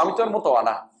মোতাওয়া, আমি তো আর মোতাওয়া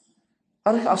না।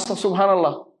 আরে আস্তা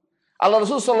সুবহানাল্লাহ। আল্লাহ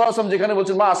রাসূল সাল্লাল্লাহু আলাইহি ওয়াসাল্লাম যেখানে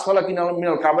বলছেন মা আসফালা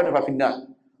মিনাল কাবাইন ফাফিন্নার,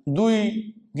 দুই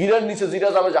গিরার নিচে যেটা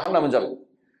যাবে জাহান্নামে যাবে,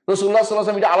 রাসূলুল্লাহ সাল্লাল্লাহু আলাইহি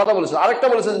ওয়াসাল্লাম এটা আলাদা বলেছেন। আরেকটা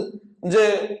বলেছেন যে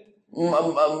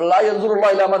লা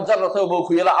ইয়ানজুরুল্লাহু ইলা মান জাররাতা ওয়া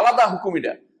খুইলা, আলাদা হুকুম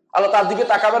এটা। আল্লাহ তার দিকে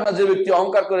তাকাবেন না যে ব্যক্তি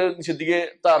অহংকার করে নিচের দিকে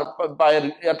তার পায়ের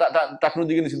টাকনুর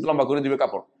দিকে নিচে লম্বা করে দিবে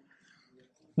কাপড়।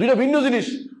 দুইটা ভিন্ন জিনিস।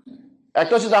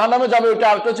 একটা হচ্ছে জাহান্নামে যাবে ওইটা,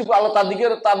 আরেকটা হচ্ছে আল্লাহ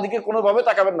তার দিকে কোনোভাবে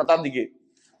তাকাবেন না তার দিকে।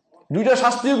 দুইটা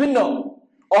শাস্তিও ভিন্ন।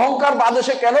 অহংকার বাদে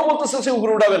সে কেন বলতেছে সে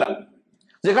উপরে উঠাবে না,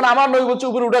 যেখানে আমার নবী বলছে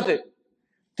উপরে উঠাতে।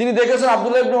 তিনি দেখেছেন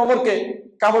আব্দুল্লাহ ইবনে ওমরকে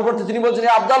কাপড় পরতে, তিনি বলছেন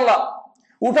আব্দুল্লাহ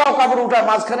উঠাও কাপড় উঠায়,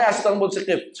 মাঝখানে আসে তখন বলছে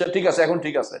ঠিক আছে এখন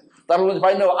ঠিক আছে। তারপর বলছে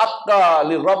ভাই আত্তা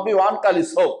লির-রাব্বি ওয়া আনকা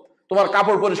লিস-সাওব, তোমার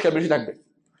কাপড় পরিষ্কার বেশি থাকবে,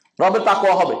 রবের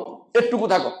তাকওয়া হবে, একটুকু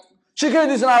থাকো, শিখিয়ে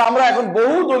দিয়েছেন। আর আমরা এখন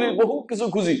বহু দলিল বহু কিছু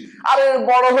খুঁজি, আরে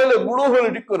বড় হলে বুড়ো হলে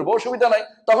ঠিক করবো, অসুবিধা নাই,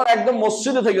 তখন একদম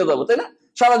মসজিদে থেকে যাবো, তাই না,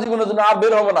 সারা জীবনের জন্য আর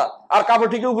বের হবো না, আর কাপড়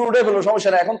ঠিক উপরে উঠে ফেলবো, সমস্যা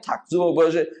নাই, এখন থাক, যুবক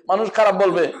বয়সে মানুষ খারাপ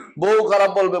বলবে, বউ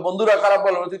খারাপ বলবে, বন্ধুরা খারাপ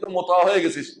বলবে, তুই তো মোতাওয়া হয়ে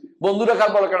গেছিস, বন্ধুরা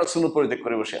খারাপ বলে কেন সুন্নত পরিত্যাগ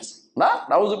করে বসে আছে। না,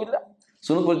 নাউযুবিল্লাহ,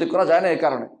 সুন্নত পরিত্যাগ করা যায় না। এই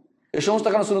কারণে এই সমস্ত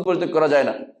কারণে সুন্নত পরিত্যাগ করা যায়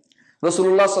না।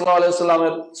 রাসূলুল্লাহ সাল্লাল্লাহু আলাইহি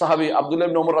ওয়াসাল্লামের সাহাবী আব্দুল্লাহ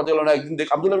ইবনে ওমর রাদিয়াল্লাহু আনহু একদিন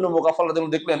আব্দুল্লাহ ইবনে মুগাফফাল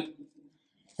রাদিয়াল্লাহু আনহু দেখলেন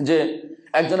যে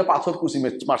একজনে পাথর কুচি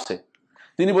মারছে।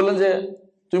 তিনি বললেন যে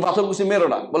তুমি পাথর কুচি মেরো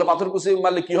না। বলে পাথর কুচি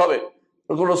মারলে কি হবে?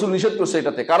 রাসূল নিষেধ করছে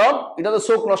এটাতে, কারণ এটাতে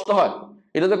চোখ নষ্ট হয়,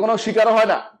 এটাতে কোনো শিকারও হয়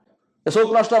না, চোখ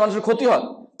নষ্ট হয়, মানুষের ক্ষতি হয়।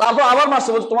 তারপর আবার মারছে,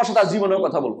 বলছে তোমার সাথে জীবনেও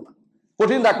কথা বলবো না।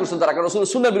 কঠিন দাগ করছেন তারা, কারণ রাসূল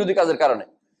সুন্নাহ বিরোধী কাজের কারণে।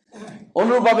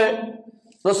 অনুরূপভাবে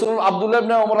রাসূল আব্দুল্লাহ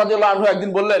ইবনে ওমর রাদিয়াল্লাহু আনহু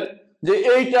একদিন বললেন যে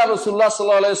এইটা রাসূলুল্লাহ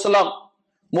সাল্লাল্লাহু আলাইহি ওয়াসাল্লাম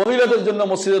মহিলাদের জন্য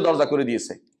মসজিদের দরজা করে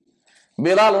দিয়েছে।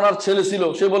 বেলাল ওনার ছেলে ছিল,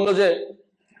 সে বললো যে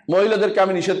মহিলাদেরকে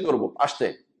আমি নিষেধ করব আসতে।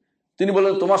 তিনি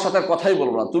বললেন তোমার সাথে আর কথাই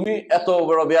বলবো না, তুমি এত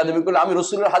বড় বেয়াদবি করলে, আমি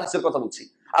রাসূলের হাদিসের কথা বলছি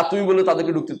আর তুমি বললে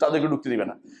তাদেরকে ঢুকতে দিবে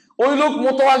না। ওই লোক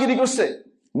মোতাওয়াগিরি করছে,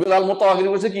 বেলাল মোতাওয়াগিরি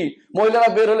করছে কি, মহিলারা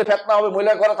বের হলে ফিতনা হবে,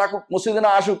 মহিলা ঘরে থাকুক, মসজিদে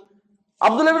না আসুক।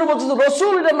 আব্দুল্লাহ ইবনে বলছে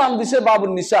রাসূল এটার নাম দিছে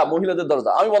বাবুন নিসা, মহিলাদের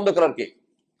দরজা, আমি বন্ধ করার কে?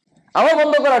 আমার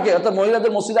বন্ধ করার কে? অর্থাৎ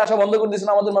মহিলাদের মসজিদে আসা বন্ধ করে দিয়েছেন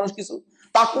আমাদের মানুষ কিছু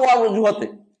তাকওয়ার অজুহাতে,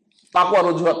 তাকওয়ার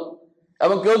অজুহাত।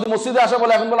 এবং কেউ যদি মসজিদে আসা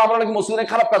বলে এখন বলে আমরা নাকি মসজিদে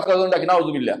খারাপ কাজ করার জন্য ডাকি,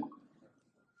 নাউযুবিল্লাহ।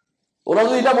 ওরা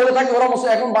যদি এটা বলে থাকে, ওরা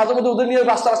এখন মাঝে মধ্যে ওদের নিয়ে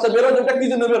রাস্তা বের হয়, ওটা কি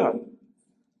জন্য বের হয়?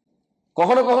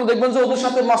 কখনো কখনো দেখবেন যে ওদের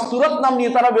সাথে মাস্তুরাত নাম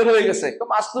নিয়ে তারা বের হয়ে গেছে।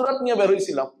 মাস্তুরাত নিয়ে বের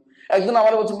হয়েছিলাম, একজন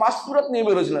আমার বলছে মাস্তুরাত নিয়ে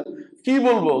বের হয়েছিলেন, কি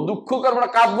বলবো, দুঃখ করবো না,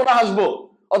 কাঁদবো না, হাসবো।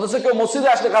 অথচ কেউ মসজিদে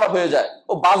আসলে খারাপ হয়ে যায়,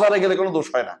 ও বাজারে গেলে কোনো দোষ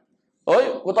হয় না, ওই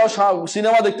কোথাও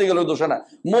সিনেমা দেখতে গেলে দোষ হয় না,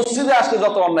 মসজিদে আসলে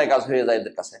যত অন্যায় কাজ হয়ে যায়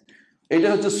এদের কাছে। এটা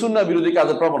হচ্ছে সুন্নাহ বিরোধী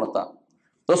কাজের প্রবণতা।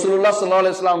 রাসূলুল্লাহ সাল্লাল্লাহু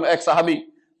আলাইহি ওয়াসাল্লাম এক সাহাবী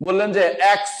বললেন যে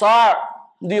এক সা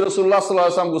দিয়ে রাসূলুল্লাহ সাল্লাল্লাহু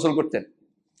আলাইহি ওয়াসাল্লাম গোসল করতেন,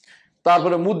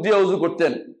 তারপরে মুদ দিয়ে ওযু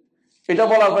করতেন। এটা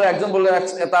বলার পরে একজন বললেন,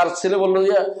 তার ছেলে বললো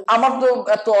যে আমার তো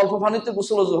এত অল্প পানিতে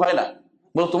গোসল ওযু হয় না।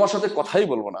 বলে তোমার সাথে কথাই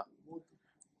বলবো না।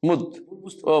 মুদ,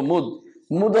 ও মুদ,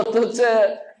 মুদ অর্থ হচ্ছে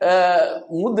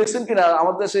মুদ দেখছেন কিনা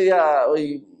আমাদের দেশে, ওই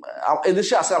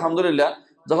এদেশে আছে আলহামদুলিল্লাহ,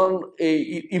 যখন এই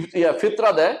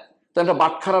ফিতরা দেয় তখন একটা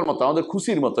বাটখারার মতো, আমাদের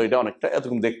খুশির মতো, এটা অনেকটা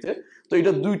এরকম দেখতে। তো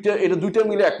এটা দুইটা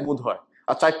মিলে এক মুদ হয়,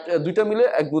 আর দুইটা মিলে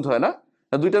এক মুদ হয় না,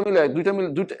 দুইটা মিলে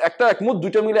একটা এক মুদ,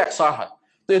 দুইটা মিলে এক সা হয়।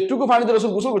 তো এটুকু পানিতে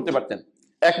রাসূল গোসল করতে পারতেন,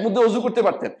 এক মুদ্দে ওযু করতে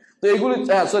পারতেন। তো এগুলি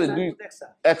সরি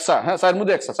এক সা, হ্যাঁ চার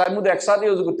মুদ্দে এক সা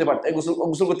দিয়ে ওযু করতে পারতেন,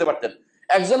 গোসল করতে পারতেন।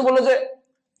 একজন বলে যে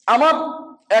আমার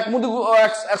এক মুদ্দে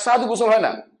এক সা দিয়ে গোসল হয়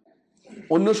না।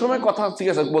 অন্য সময় কথা ঠিক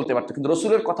আছে বলতে পারতেন, কিন্তু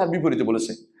রাসূলের কথার বিপরীতে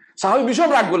বলেছে। সাহাবী ভীষণ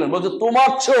রাগ করলেন, বলছে তোমার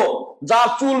চেয়েও যার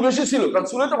চুল বেশি ছিল, কারণ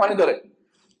চুলে তো পানি ধরে,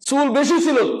 চুল বেশি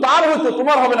ছিল তার হয়তো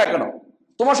তোমার হবে না কেন?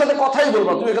 তোমার সাথে কথাই বলবো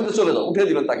না, তুমি এখান থেকে চলে যাও। উঠে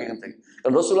দিলেন তাকে এখান থেকে।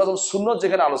 কারণ রাসূলুল্লাহ সুন্নত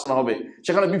যেখানে আলোচনা হবে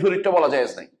সেখানে বিপরীতটা বলা যায়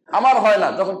নাই। আমার হয় না,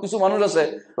 যখন কিছু মানুষ আছে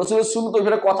রাসূলের সুন্নত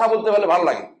ওইখানে কথা বলতে পারলে ভালো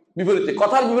লাগে, বিপরীতে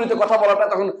কথার বিপরীতে কথা বলাটা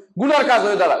তখন গুনার কাজ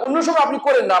হয়ে দাঁড়ায়। অন্য সময় আপনি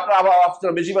করেন না, আপনার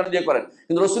আবার বেশি পানি দিয়ে করেন,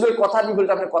 কিন্তু রাসূলের কথার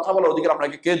বিপরীতে আপনি কথা বলার অধিকার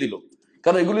আপনাকে কে দিল?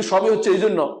 কারণ এগুলি সবই হচ্ছে এই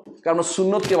জন্য কারণ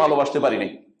সুন্নতকে ভালোবাসতে পারি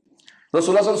নাই।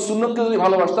 রাসূলুল্লাহ সুন্নতকে যদি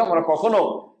ভালোবাসতাম আমরা কখনো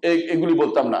এগুলি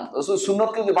বলতাম না। রাসূল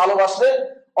সুন্নতকে যদি ভালোবাসলে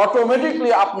অটোমেটিকলি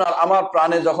আপনার আমার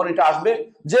প্রাণে যখন এটা আসবে,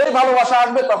 যে ভালোবাসা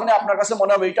আসবে, তখনই আপনার কাছে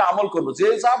মনে হবে এটা আমল করবো, যে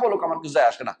যা বলুক আমার কিছু যায়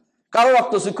আসে না, কারো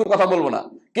রক্তচক্ষুর কথা বলবো না,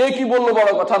 কে কি বললো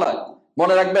বড় কথা নয়।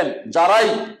 মনে রাখবেন,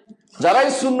 যারাই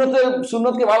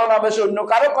সুন্নতকে ভালো না বেশি অন্য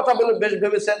কারো কথা বলে বেশ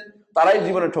ভেবেছেন, তারাই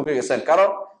জীবনে ঠকে গেছেন। কারণ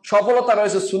সফলতা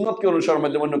রয়েছে সুন্নতকে অনুসরণের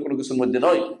মধ্যে, অন্য কোনো কিছুর মধ্যে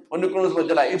নয়, অন্য কোনো কিছুর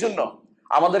মধ্যে নাই। এই জন্য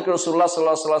আমাদেরকে রাসূলুল্লাহ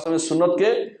সাল্লাল্লাহু আলাইহি ওয়াসাল্লামের সুন্নতকে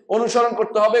অনুসরণ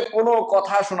করতে হবে, কোনো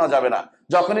কথা শোনা যাবে না।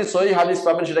 যখনই সহিহ হাদিস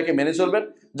পাবেন সেটাকে মেনে চলবেন।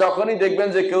 যখনই দেখবেন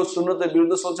যে কেউ সুন্নতের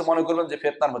বিরুদ্ধে চলছে, মনে করবেন যে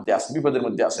ফিতনার মধ্যে আছে, বিপদের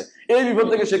মধ্যে আছে। এই বিপদ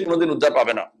থেকে সে কোনোদিন উদ্ধার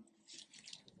পাবে না,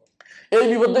 এই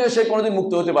বিপদ থেকে সে কোনোদিন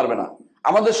মুক্ত হতে পারবে না।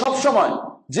 আমাদের সব সময়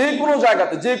যে কোনো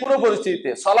জায়গাতে, যে কোনো পরিস্থিতিতে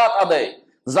সালাত আদায়,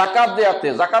 জাকাত দেয়াতে,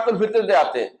 জাকাতুল ফিতর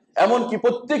দেয়াতে, এমনকি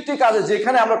প্রত্যেকটি কাজে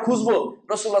যেখানে আমরা খুঁজবো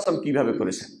রাসূলুল্লাহ সাল্লাল্লাহু আলাইহি ওয়াসাল্লাম কিভাবে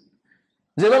করেছেন,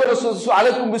 যেভাবে রাসূল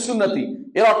আলাইকুম বিসুন্নতি,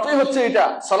 এর অর্থই হচ্ছে এটা,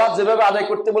 সালাত যেভাবে আদায়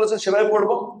করতে বলেছেন সেভাবে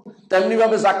পড়বো, তেমনি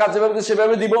ভাবে জাকাত যেভাবে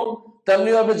সেভাবে দিব,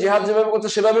 তেমনি ভাবে জিহাদ যেভাবে করতে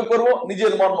সেভাবে করব,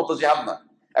 নিজের মন মতো জিহাদ না।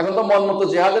 এখন তো মন মতো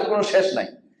জিহাদের কোনো শেষ নাই।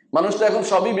 মানুষ তো এখন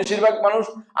সবই, বেশিরভাগ মানুষ,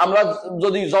 আমরা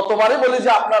যদি যতবারই বলি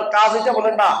যে আপনার কাজ এটা,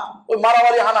 বলেন না, ওই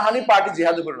মারামারি হানাহানি পার্টি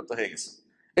জিহাদে পরিণত হয়ে গেছে।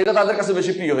 এটা তাদের কাছে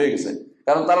বেশি প্রিয় হয়ে গেছে,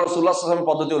 কারণ তারা রাসূলুল্লাহ সাল্লাল্লাহু আলাইহি ওয়াসাল্লামের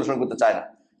পদ্ধতি অনুসরণ করতে চায় না।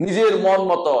 নিজের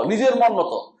মন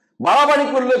মতো বাড়াবাড়ি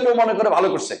করলে কেউ মনে করে ভালো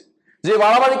করছে, যে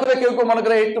বাড়াবাড়ি করে কেউ কেউ মনে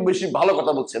করে একটু বেশি ভালো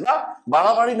কথা বলছে। না,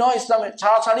 বাড়াবাড়ি নয় ইসলামে,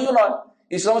 ছাড়াছাড়িও নয়।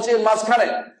 ইসলাম হচ্ছে এর মাঝখানে,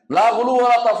 লা গুলু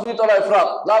ওয়ালা তাফরিত ওয়ালা ইফরাত,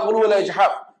 লা গুলু ওয়ালা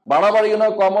ইজহাফ, বাড়াবাড়িও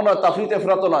নয়, কমও নয়, তাফরিত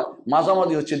ইফরাতও নয়,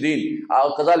 মাঝামাঝি হচ্ছে দিন। আর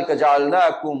কাযালিকা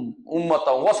জাআলনাকুম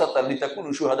উম্মাতান ওয়াসাতান লিতাকুনু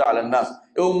শুহাদা আলান নাস,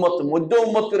 এই উম্মত মধ্য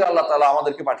উম্মত করে আল্লাহ তাআলা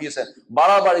আমাদেরকে পাঠিয়েছেন,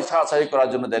 বাড়াবাড়ি ছাড়াছাড়ি করার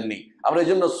জন্য দেননি। আমরা এই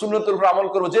জন্য সুন্নতের উপর আমল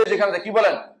করবো, যে যেখানে, কি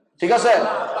বলেন, ঠিক আছে?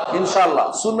 ইনশাআল্লাহ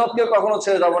সুন্নতকে কখনো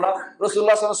ছেড়ে যাবো না।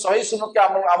 রাসূলুল্লাহ সাল্লাল্লাহু আলাইহি ওয়াসাল্লাম সহিহ সুন্নতকে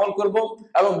আমল করব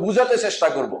এবং বুঝাতে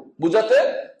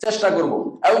চেষ্টা করব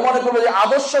এবং মনে করবো যে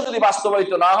আদর্শ যদি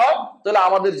বাস্তবায়িত না হয় তাহলে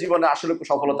আমাদের জীবনে আসলে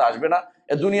সফলতা আসবে না।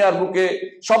 এ দুনিয়ার বুকে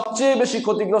সবচেয়ে বেশি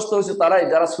ক্ষতিগ্রস্ত হয়েছে তারাই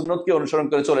যারা সুন্নতকে অনুসরণ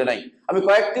করে চলে নাই। আমি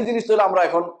কয়েকটি জিনিস তাহলে আমরা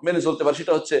এখন মেনে চলতে পারি,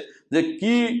 সেটা হচ্ছে যে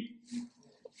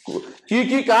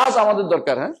কি কাজ আমাদের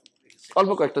দরকার। হ্যাঁ,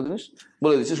 অল্প কয়েকটা জিনিস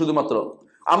বলে দিচ্ছি। শুধুমাত্র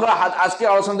আমরা আজকে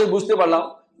আলোচনা থেকে বুঝতে পারলাম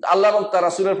আল্লাহ এবং তার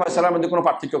রাসূলের ফয়সালার মধ্যে কোনো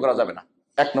পার্থক্য করা যাবে না,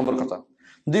 এক নম্বর কথা।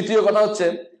 দ্বিতীয় কথা হচ্ছে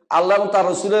আল্লাহ এবং তার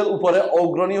রাসূলের উপরে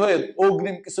অগ্রণী হয়ে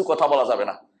অগ্রিম কিছু কথা বলা যাবে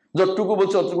না, যতটুকু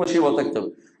বলছে অতটুকু সীমাবদ্ধ থাকতে হবে।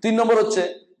 3 নম্বর হচ্ছে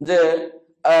যে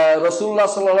রাসূলুল্লাহ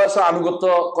সাল্লাল্লাহু আলাইহি ওয়াসাল্লাম আনুগত্য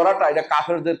করাটা এটা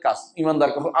কাফেরদের কাজ, ইমানদার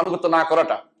আনুগত্য না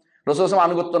করাটা, রাসূলুল্লাহ সাল্লাল্লাহু আলাইহি ওয়াসাল্লাম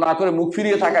আনুগত্য না করে মুখ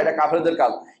ফিরিয়ে থাকা এটা কাফেরদের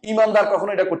কাজ। ইমানদার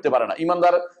কখনো এটা করতে পারে না।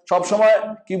 ইমানদার সব সময়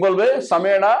কি বলবে?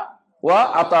 সামি'না ওয়া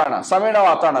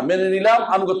আতা'না, মেনে নিলাম,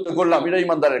 আনুগত্য করলাম, এটা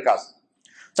ইমানদারের কাজ।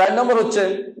 4 নম্বর হচ্ছে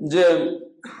যে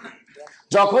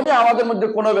যখনই আমাদের মধ্যে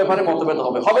কোনো ব্যাপারে মতভেদ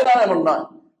হবে না এমন নয়,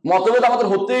 মতভেদ আমাদের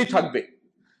হতেই থাকবে,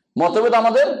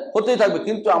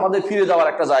 কিন্তু আমাদের ফিরে যাওয়ার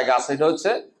একটা জায়গা আছে, এটা হচ্ছে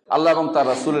আল্লাহ এবং তার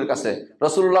রাসূলের কাছে।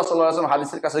 রাসূলুল্লাহ সাল্লাল্লাহু আলাইহি ওয়াসাল্লাম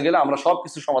হাদিসের কাছে গেলে আমরা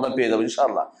সবকিছু সমাধান পেয়ে যাবো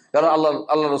ইনশাআল্লাহ, কারণ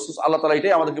আল্লাহ তাআলা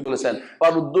এটাই আমাদেরকে বলেছেন,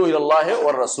 ফারুদ্দু ইলাল্লাহি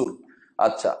ওয়ার রাসূল।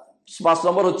 আচ্ছা, 5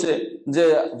 নম্বর হচ্ছে যে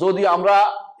যদি আমরা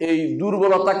এই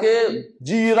দুর্বলতাকে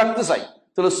জিয়ে রাখতে চাই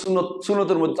তাহলে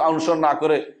সুন্নতের মধ্যে অনুসরণ না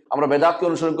করে আমরা বেদাতকে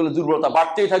অনুসরণ করলে দুর্বলতা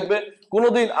বাড়তেই থাকবে,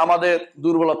 কোনোদিন আমাদের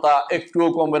দুর্বলতা একটুও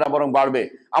কমবে না, বরং বাড়বে।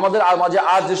 আমাদের মাঝে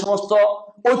আজ যে সমস্ত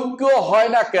ঐক্য হয়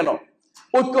না, কেন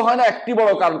ঐক্য হয় না? একটি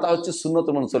বড় কারণ, তা হচ্ছে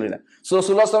সুন্নতের মধ্যে চলি না।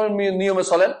 রাসূলুল্লাহ সাল্লাল্লাহু আলাইহি ওয়াসাল্লামের নিয়মে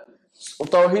চলেন,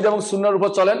 তাওহীদ এবং সুন্নাহর উপর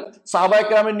চলেন, সাহাবায়ে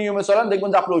কেরামের নিয়মে চলেন, দেখবেন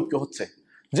যে আপনার ঐক্য হচ্ছে।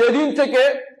 যেদিন থেকে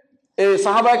এই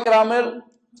সাহাবায়ে কেরামের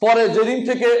পরে, যেদিন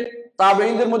থেকে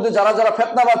তাবেঈনদের মধ্যে যারা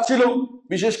ফিতনাবাজ ছিল,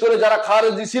 বিশেষ করে যারা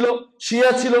খারেজি ছিল,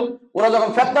 শিয়া ছিল, ওরা যখন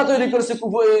ফিতনা তৈরি করেছে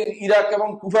ইরাক এবং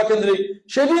কুফা কেন্দ্রিক,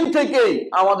 সেদিন থেকেই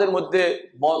আমাদের মধ্যে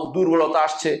দুর্বলতা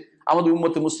আসছে, আমাদের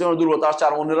উম্মতে মুসলিমের দুর্বলতা আসছে,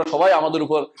 আর অন্যরা সবাই আমাদের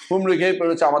উপর হুমড়ি খেয়ে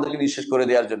পড়েছে আমাদেরকে নিঃশেষ করে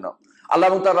দেওয়ার জন্য। আল্লাহ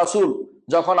এবং তার রাসূল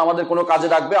যখন আমাদের কোনো কাজে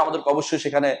ডাকবে, আমাদেরকে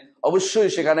অবশ্যই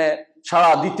সেখানে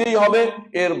সাড়া দিতেই হবে।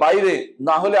 এর বাইরে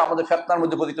না হলে আমাদের ফিতনার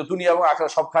মধ্যে পতিত, দুনিয়া এবং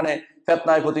আখিরাত সবখানে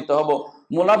ফিতনায় পতিত হব।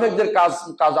 মুনাফিকদের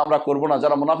কাজ আমরা করব না,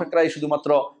 যারা মুনাফিকরাই শুধুমাত্র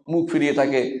মুখ ফিরিয়ে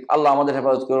থাকে। আল্লাহ আমাদের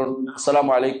হেফাজত করুন।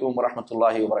 আসসালামু আলাইকুম ওয়া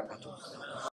রাহমাতুল্লাহি ওয়া বারাকাতুহু।